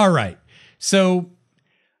 All right. So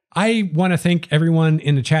I want to thank everyone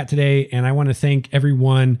in the chat today, and I want to thank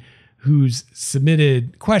everyone who's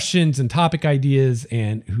submitted questions and topic ideas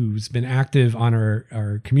and who's been active on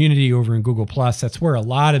our community over in Google+. That's where a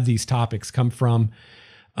lot of these topics come from.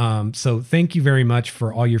 So thank you very much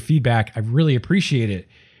for all your feedback. I really appreciate it.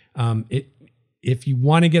 If you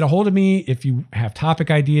want to get a hold of me, if you have topic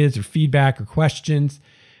ideas or feedback or questions,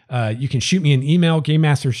 you can shoot me an email,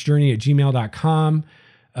 gamemastersjourney@gmail.com.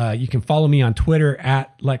 You can follow me on Twitter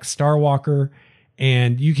 @LexStarwalker.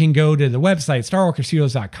 And you can go to the website,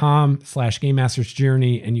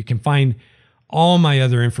 starwalkerstudios.com/gamemastersjourney, and you can find all my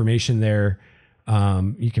other information there.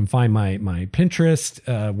 You can find my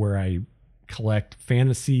Pinterest, where I collect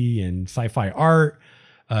fantasy and sci-fi art.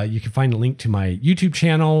 You can find a link to my YouTube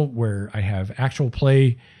channel where I have actual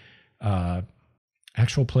play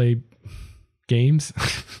games.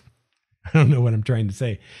 I don't know what I'm trying to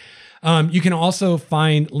say. You can also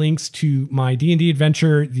find links to my D&D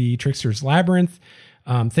adventure, The Trickster's Labyrinth.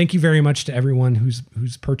 Thank you very much to everyone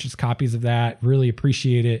who's purchased copies of that. Really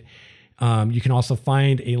appreciate it. You can also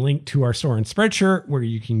find a link to our store and Spreadshirt where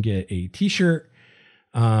you can get a t-shirt,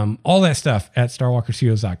 all that stuff at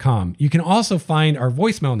starwalkerstudios.com. You can also find our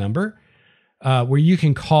voicemail number where you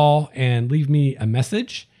can call and leave me a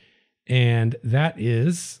message. And that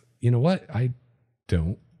is, you know what? I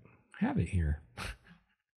don't have it here.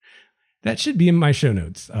 That should be in my show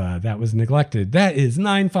notes. That was neglected. That is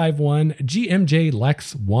 951 GMJ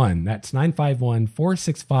Lex 1. That's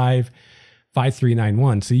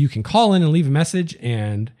 951-465-5391. So you can call in and leave a message,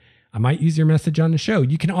 and I might use your message on the show.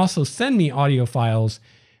 You can also send me audio files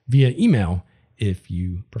via email if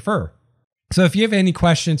you prefer. So if you have any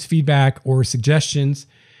questions, feedback, or suggestions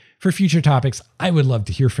for future topics, I would love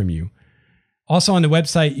to hear from you. Also on the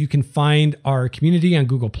website, you can find our community on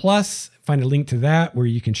Google+, find a link to that where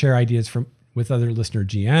you can share ideas with other listener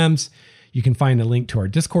GMs. You can find a link to our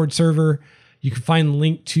Discord server. You can find a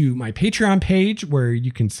link to my Patreon page where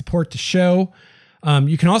you can support the show.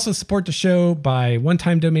 You can also support the show by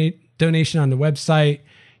one-time donation on the website.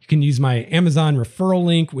 You can use my Amazon referral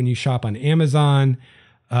link when you shop on Amazon.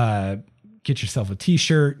 Get yourself a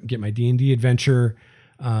t-shirt, get my D&D adventure.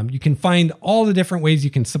 You can find all the different ways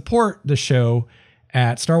you can support the show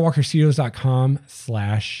at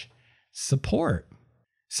starwalkerstudios.com/support.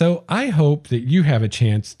 So I hope that you have a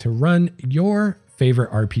chance to run your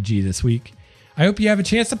favorite RPG this week. I hope you have a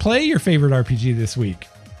chance to play your favorite RPG this week.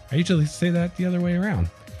 I usually say that the other way around.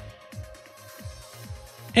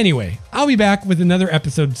 Anyway, I'll be back with another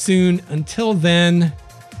episode soon. Until then,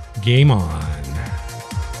 game on.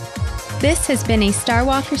 This has been a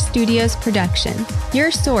Starwalker Studios production,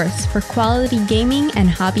 your source for quality gaming and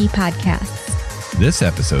hobby podcasts. This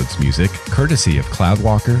episode's music, courtesy of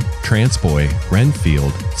Cloudwalker, Transboy,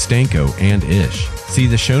 Renfield, Stanko, and Ish. See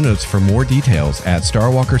the show notes for more details at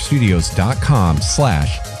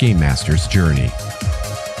starwalkerstudios.com/GameMastersJourney.